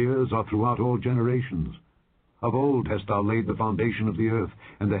 Thy years are throughout all generations. Of old hast thou laid the foundation of the earth,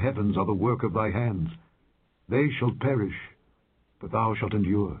 and the heavens are the work of thy hands. They shall perish, but thou shalt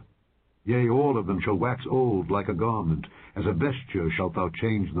endure. Yea, all of them shall wax old like a garment. As a vesture shalt thou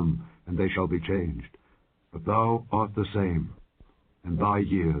change them, and they shall be changed. But thou art the same, and thy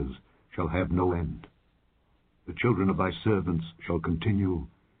years shall have no end. The children of thy servants shall continue,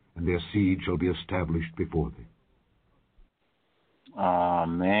 and their seed shall be established before thee.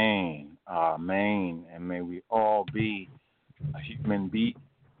 Amen. Amen. And may we all be a human being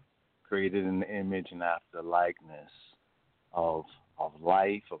created in the image and after the likeness of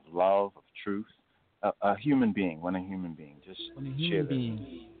life, of love, of truth. A human being. When a human being. Just when a share human that.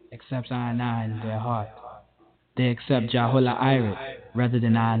 being accepts I and I in their heart, they accept Jahola Irit rather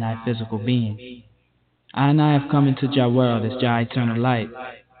than I and I physical being. I and I have come into Jah world as Jah eternal light,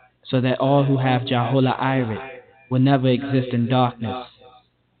 so that all who have Jahola Irit will never exist in darkness.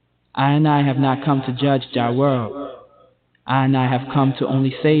 I and I have not come to judge Jah world. I and I have come to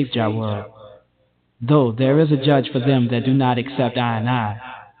only save Jah world. Though there is a judge for them that do not accept I and I,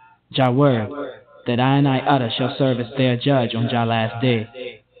 Jah word, that I and I utter shall serve as their judge on Jah last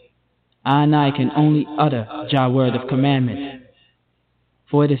day. I and I can only utter Jah word of commandment,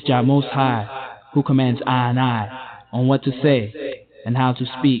 for it is Jah Most High who commands I and I on what to say and how to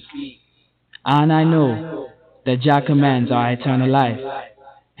speak. I and I know that Jah commands our eternal life.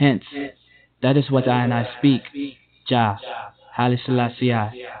 Hence, that is what I and I speak. Jah, Haile Selassie,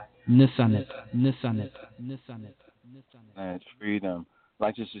 Nisanet, Nisanet, Nisanet, Nisanet. And it's freedom. I'd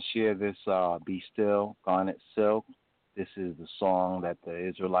like just to share this Be Still, Garnet Silk. This is the song that the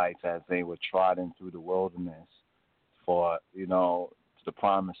Israelites, as they were trotting through the wilderness for, to the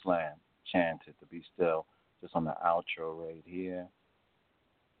promised land, chanted to be still. Just on the outro right here.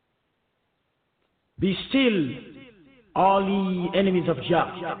 Be still, all ye enemies of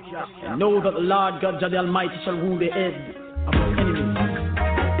Jah, and know that the Lord God Jah the Almighty shall rule the head of his enemies.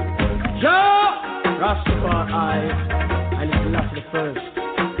 Jah, Rastafari, I live the last of the first.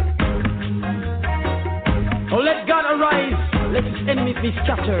 Oh, let God arise, let his enemies be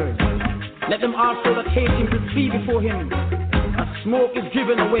scattered. Let them also that hate him flee before him. As smoke is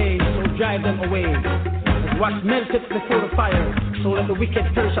driven away, so drive them away. As wax melteth before the fire, so let the wicked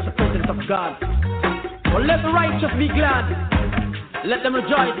perish at the presence of God. Oh, let the righteous be glad. Let them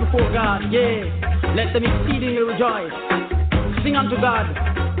rejoice before God, yea, let them exceedingly rejoice. Sing unto God,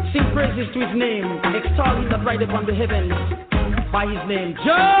 sing praises to his name, extol him that rideth on the heavens by his name.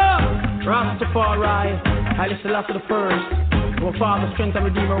 Jah, Rastafari, Haile Selassie the first, our Father, strength and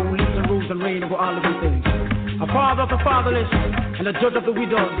Redeemer, who lives and rules and reigns over all living things. A Father of the fatherless and a Judge of the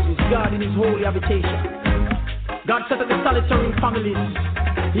widows is God in his holy habitation. God setteth the solitary in families.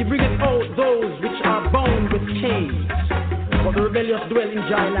 He bringeth out those which are bound with chains, but the rebellious dwell in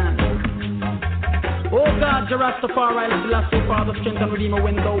dry land. O God, Jah Rastafari, Haile Selassie, Father, strength and Redeemer,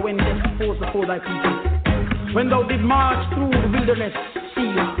 when thou wentest forth before thy people, when thou did march through the wilderness,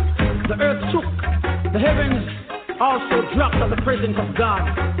 Selah, the earth shook, the heavens also dropped at the presence of God.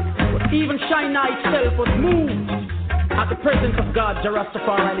 But even Shinar itself was moved at the presence of God, Jah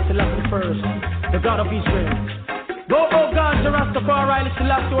Rastafari, Haile Selassie first, the God of Israel. Though, O God, Jah Rastafari, Haile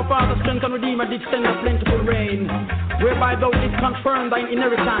Selassie, our Father, strength and Redeemer, did send a plentiful rain, whereby thou didst confirm thine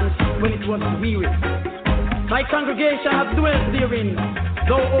inheritance when it was weary. Thy congregation hath dwelt therein.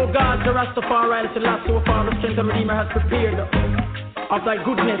 Though, O God, Jah Rastafari, Haile Selassie, our Father, strength and Redeemer, hath prepared of thy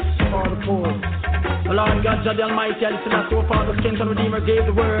goodness for the poor. The Lord God, Jah the Almighty, Haile Selassie, our Father, strength and Redeemer, gave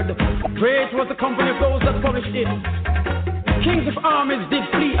the word. Great was the company of those that published it. Kings of armies did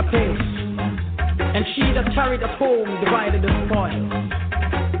flee apace, and she that tarried at home divided the spoil.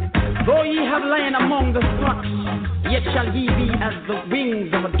 Though ye have lain among the spots, yet shall ye be as the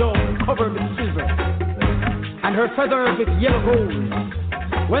wings of a dove covered with silver, and her feathers with yellow gold.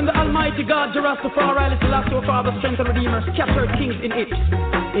 When the Almighty God, Jah Rastafari, Haile Selassie, our Father, strength and Redeemer, scattered kings in it,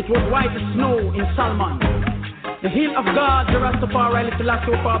 it was white as snow in Salmon. The hill of God, Jah Rastafari, Haile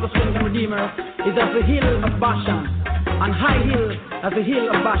Selassie, our Father, strength and Redeemer, is as the hill of Bashan, and high hill as the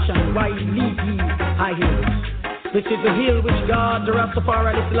hill of Bashan. Why leave ye high hills? This is the hill which God, Jah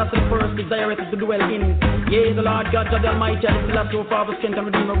Rastafari, Haile Selassie the first, desireth to dwell in. Yea, the Lord God, Jah the Almighty, Haile Selassie, our Father, strength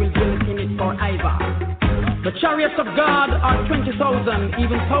and Redeemer, will dwell in it forever. The chariots of God are 20,000,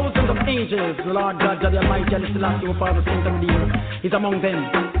 even thousands of angels. The Lord God, Jah the Almighty, Haile Selassie, our Father, strength and Redeemer, is among them,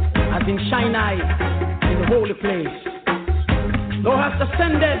 as in Shinar, in the holy place. Thou hast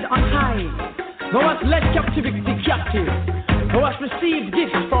ascended on high. Thou hast led captivity captive. Thou hast received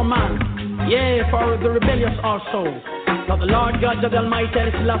gifts for man, yea, for the rebellious also, that the Lord God, Jah the Almighty,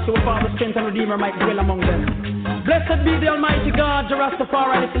 Haile Selassie, our Father, strength and Redeemer, might dwell among them. Blessed be the Almighty God, Jah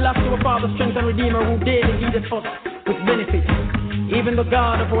Rastafari, Haile Selassie, our Father, strength and Redeemer, who daily leadeth us with benefits, even the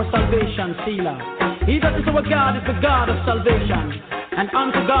God of our salvation, Selah. He that is our God is the God of salvation, and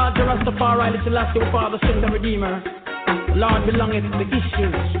unto God, Jah Rastafari, Haile Selassie, our Father, strength and Redeemer, the Lord belongeth the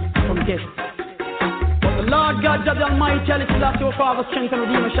issues from death. But the Lord God, Jah the Almighty, Haile Selassie, our Father, strength and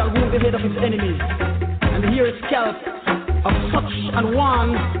Redeemer, shall rule the head of his enemies, and hear his scalp of such an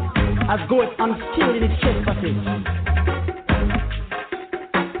one as goeth unstill in his trespasses.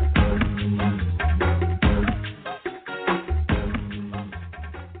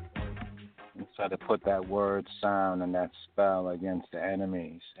 try to put that word sound and that spell against the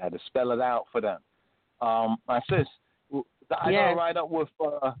enemies. I had to spell it out for them. My sis, I got right up with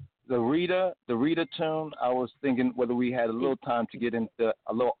the Rita tune. I was thinking whether we had a little time to get into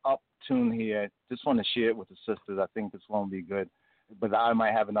a little up tune here. Just want to share it with the sisters. I think this one will be good. But I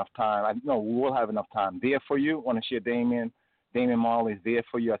might have enough time. I know we'll have enough time. There for You. Want to share Damian Marley's There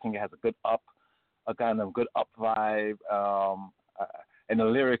for You. I think it has a kind of good up vibe. And the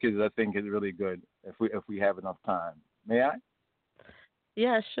lyric is, I think, is really good if we have enough time. May I?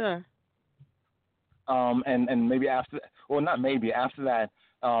 Yeah, sure. And maybe after, or not maybe, after that,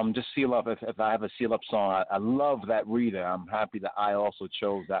 just seal up. If I have a seal up song, I love that Rita. I'm happy that I also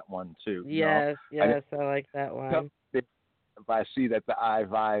chose that one too. Yes, I like that one. If I see that the I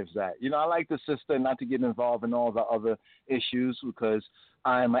vibes that, I like the sister, not to get involved in all the other issues because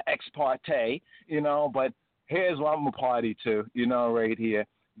I'm an ex parte, but here's what I'm a party to, right here.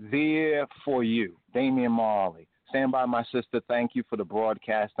 There for You, Damian Marley. Stand by my sister. Thank you for the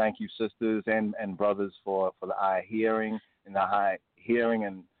broadcast. Thank you, sisters and brothers, for the eye hearing and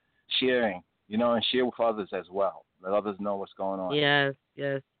and sharing, and share with others as well. Let others know what's going on. Yes.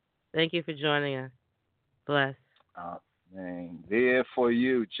 Thank you for joining us. Bless. Man, there for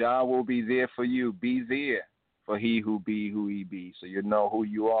you. Jah will be there for you. Be there for he who be who he be. So you know who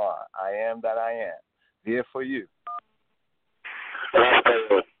you are. I am that I am. There for you. Last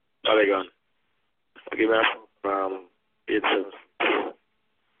time, Polygon. Give me it's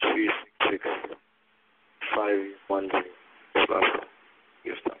 366 510.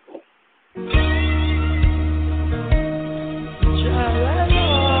 Yes,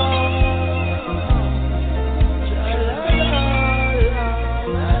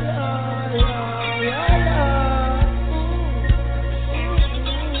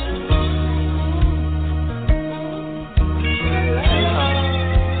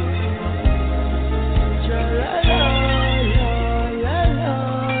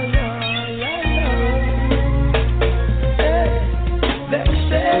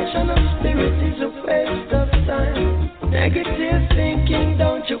 Negative thinking,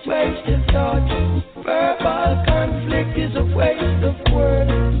 don't you waste your thoughts. Verbal conflict is a waste of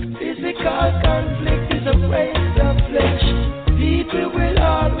words. Physical conflict is a waste of flesh. People will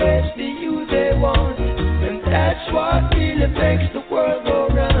always be who they want, and that's what really makes the world go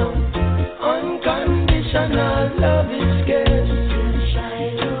round. Unconditional love is scarce.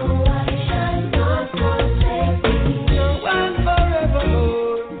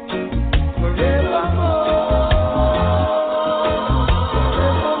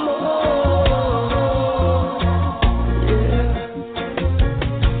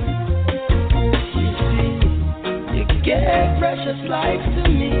 Life to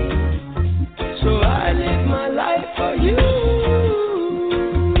me, so I live my life for you.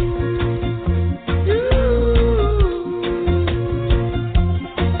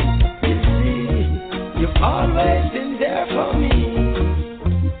 You see, you've always been there for me,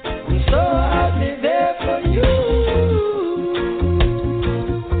 and so I'll be there for you.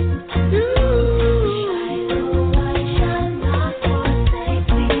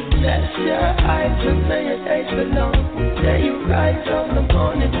 Bless your eyes and may your days belong. There you rise on the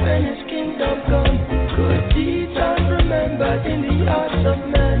morning when his kingdom come. Good deeds are remembered in the hearts of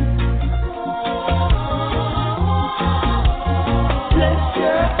men. Bless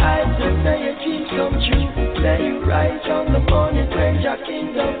your eyes and may your dreams come true. There you rise on the morning when your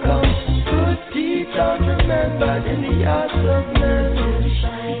kingdom comes. Good deeds are remembered in the hearts of men.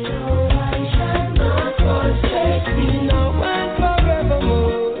 Forsake me now and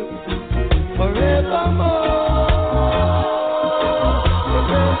forevermore. Forevermore.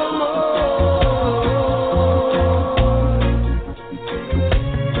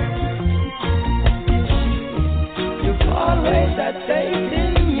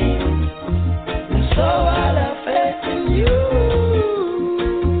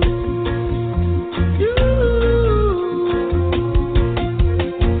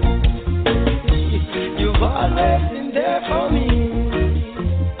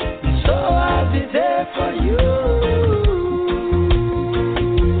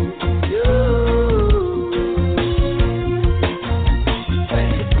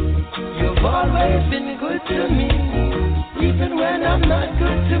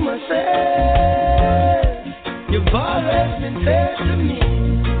 You've always been fair to me,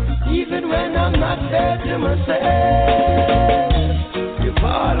 even when I'm not fair to myself. You've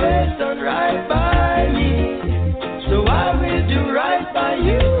always done right by me, so I will do right by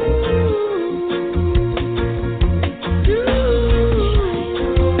you.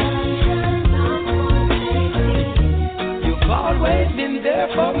 You've always been there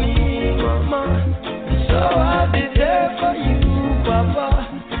for me, Mama.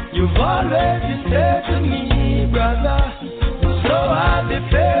 You've always been fair to me, brother. So I'll be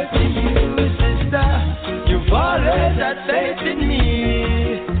fair to you, sister. You've always had faith in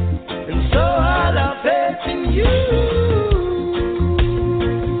me, and so I'll have faith in you.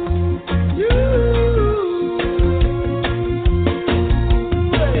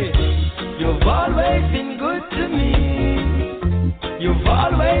 You've always been good to me. You've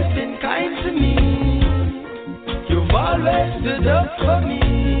always been kind to me. You've always stood up for me.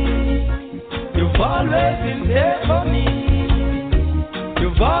 You've always been there for me.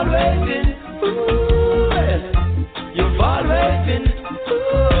 You've always been, you've always been,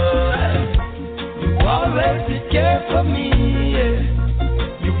 you've always did care for me.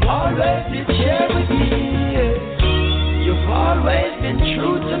 You've always did share with me. You've always been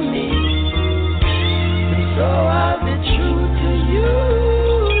true to me. And so I'll be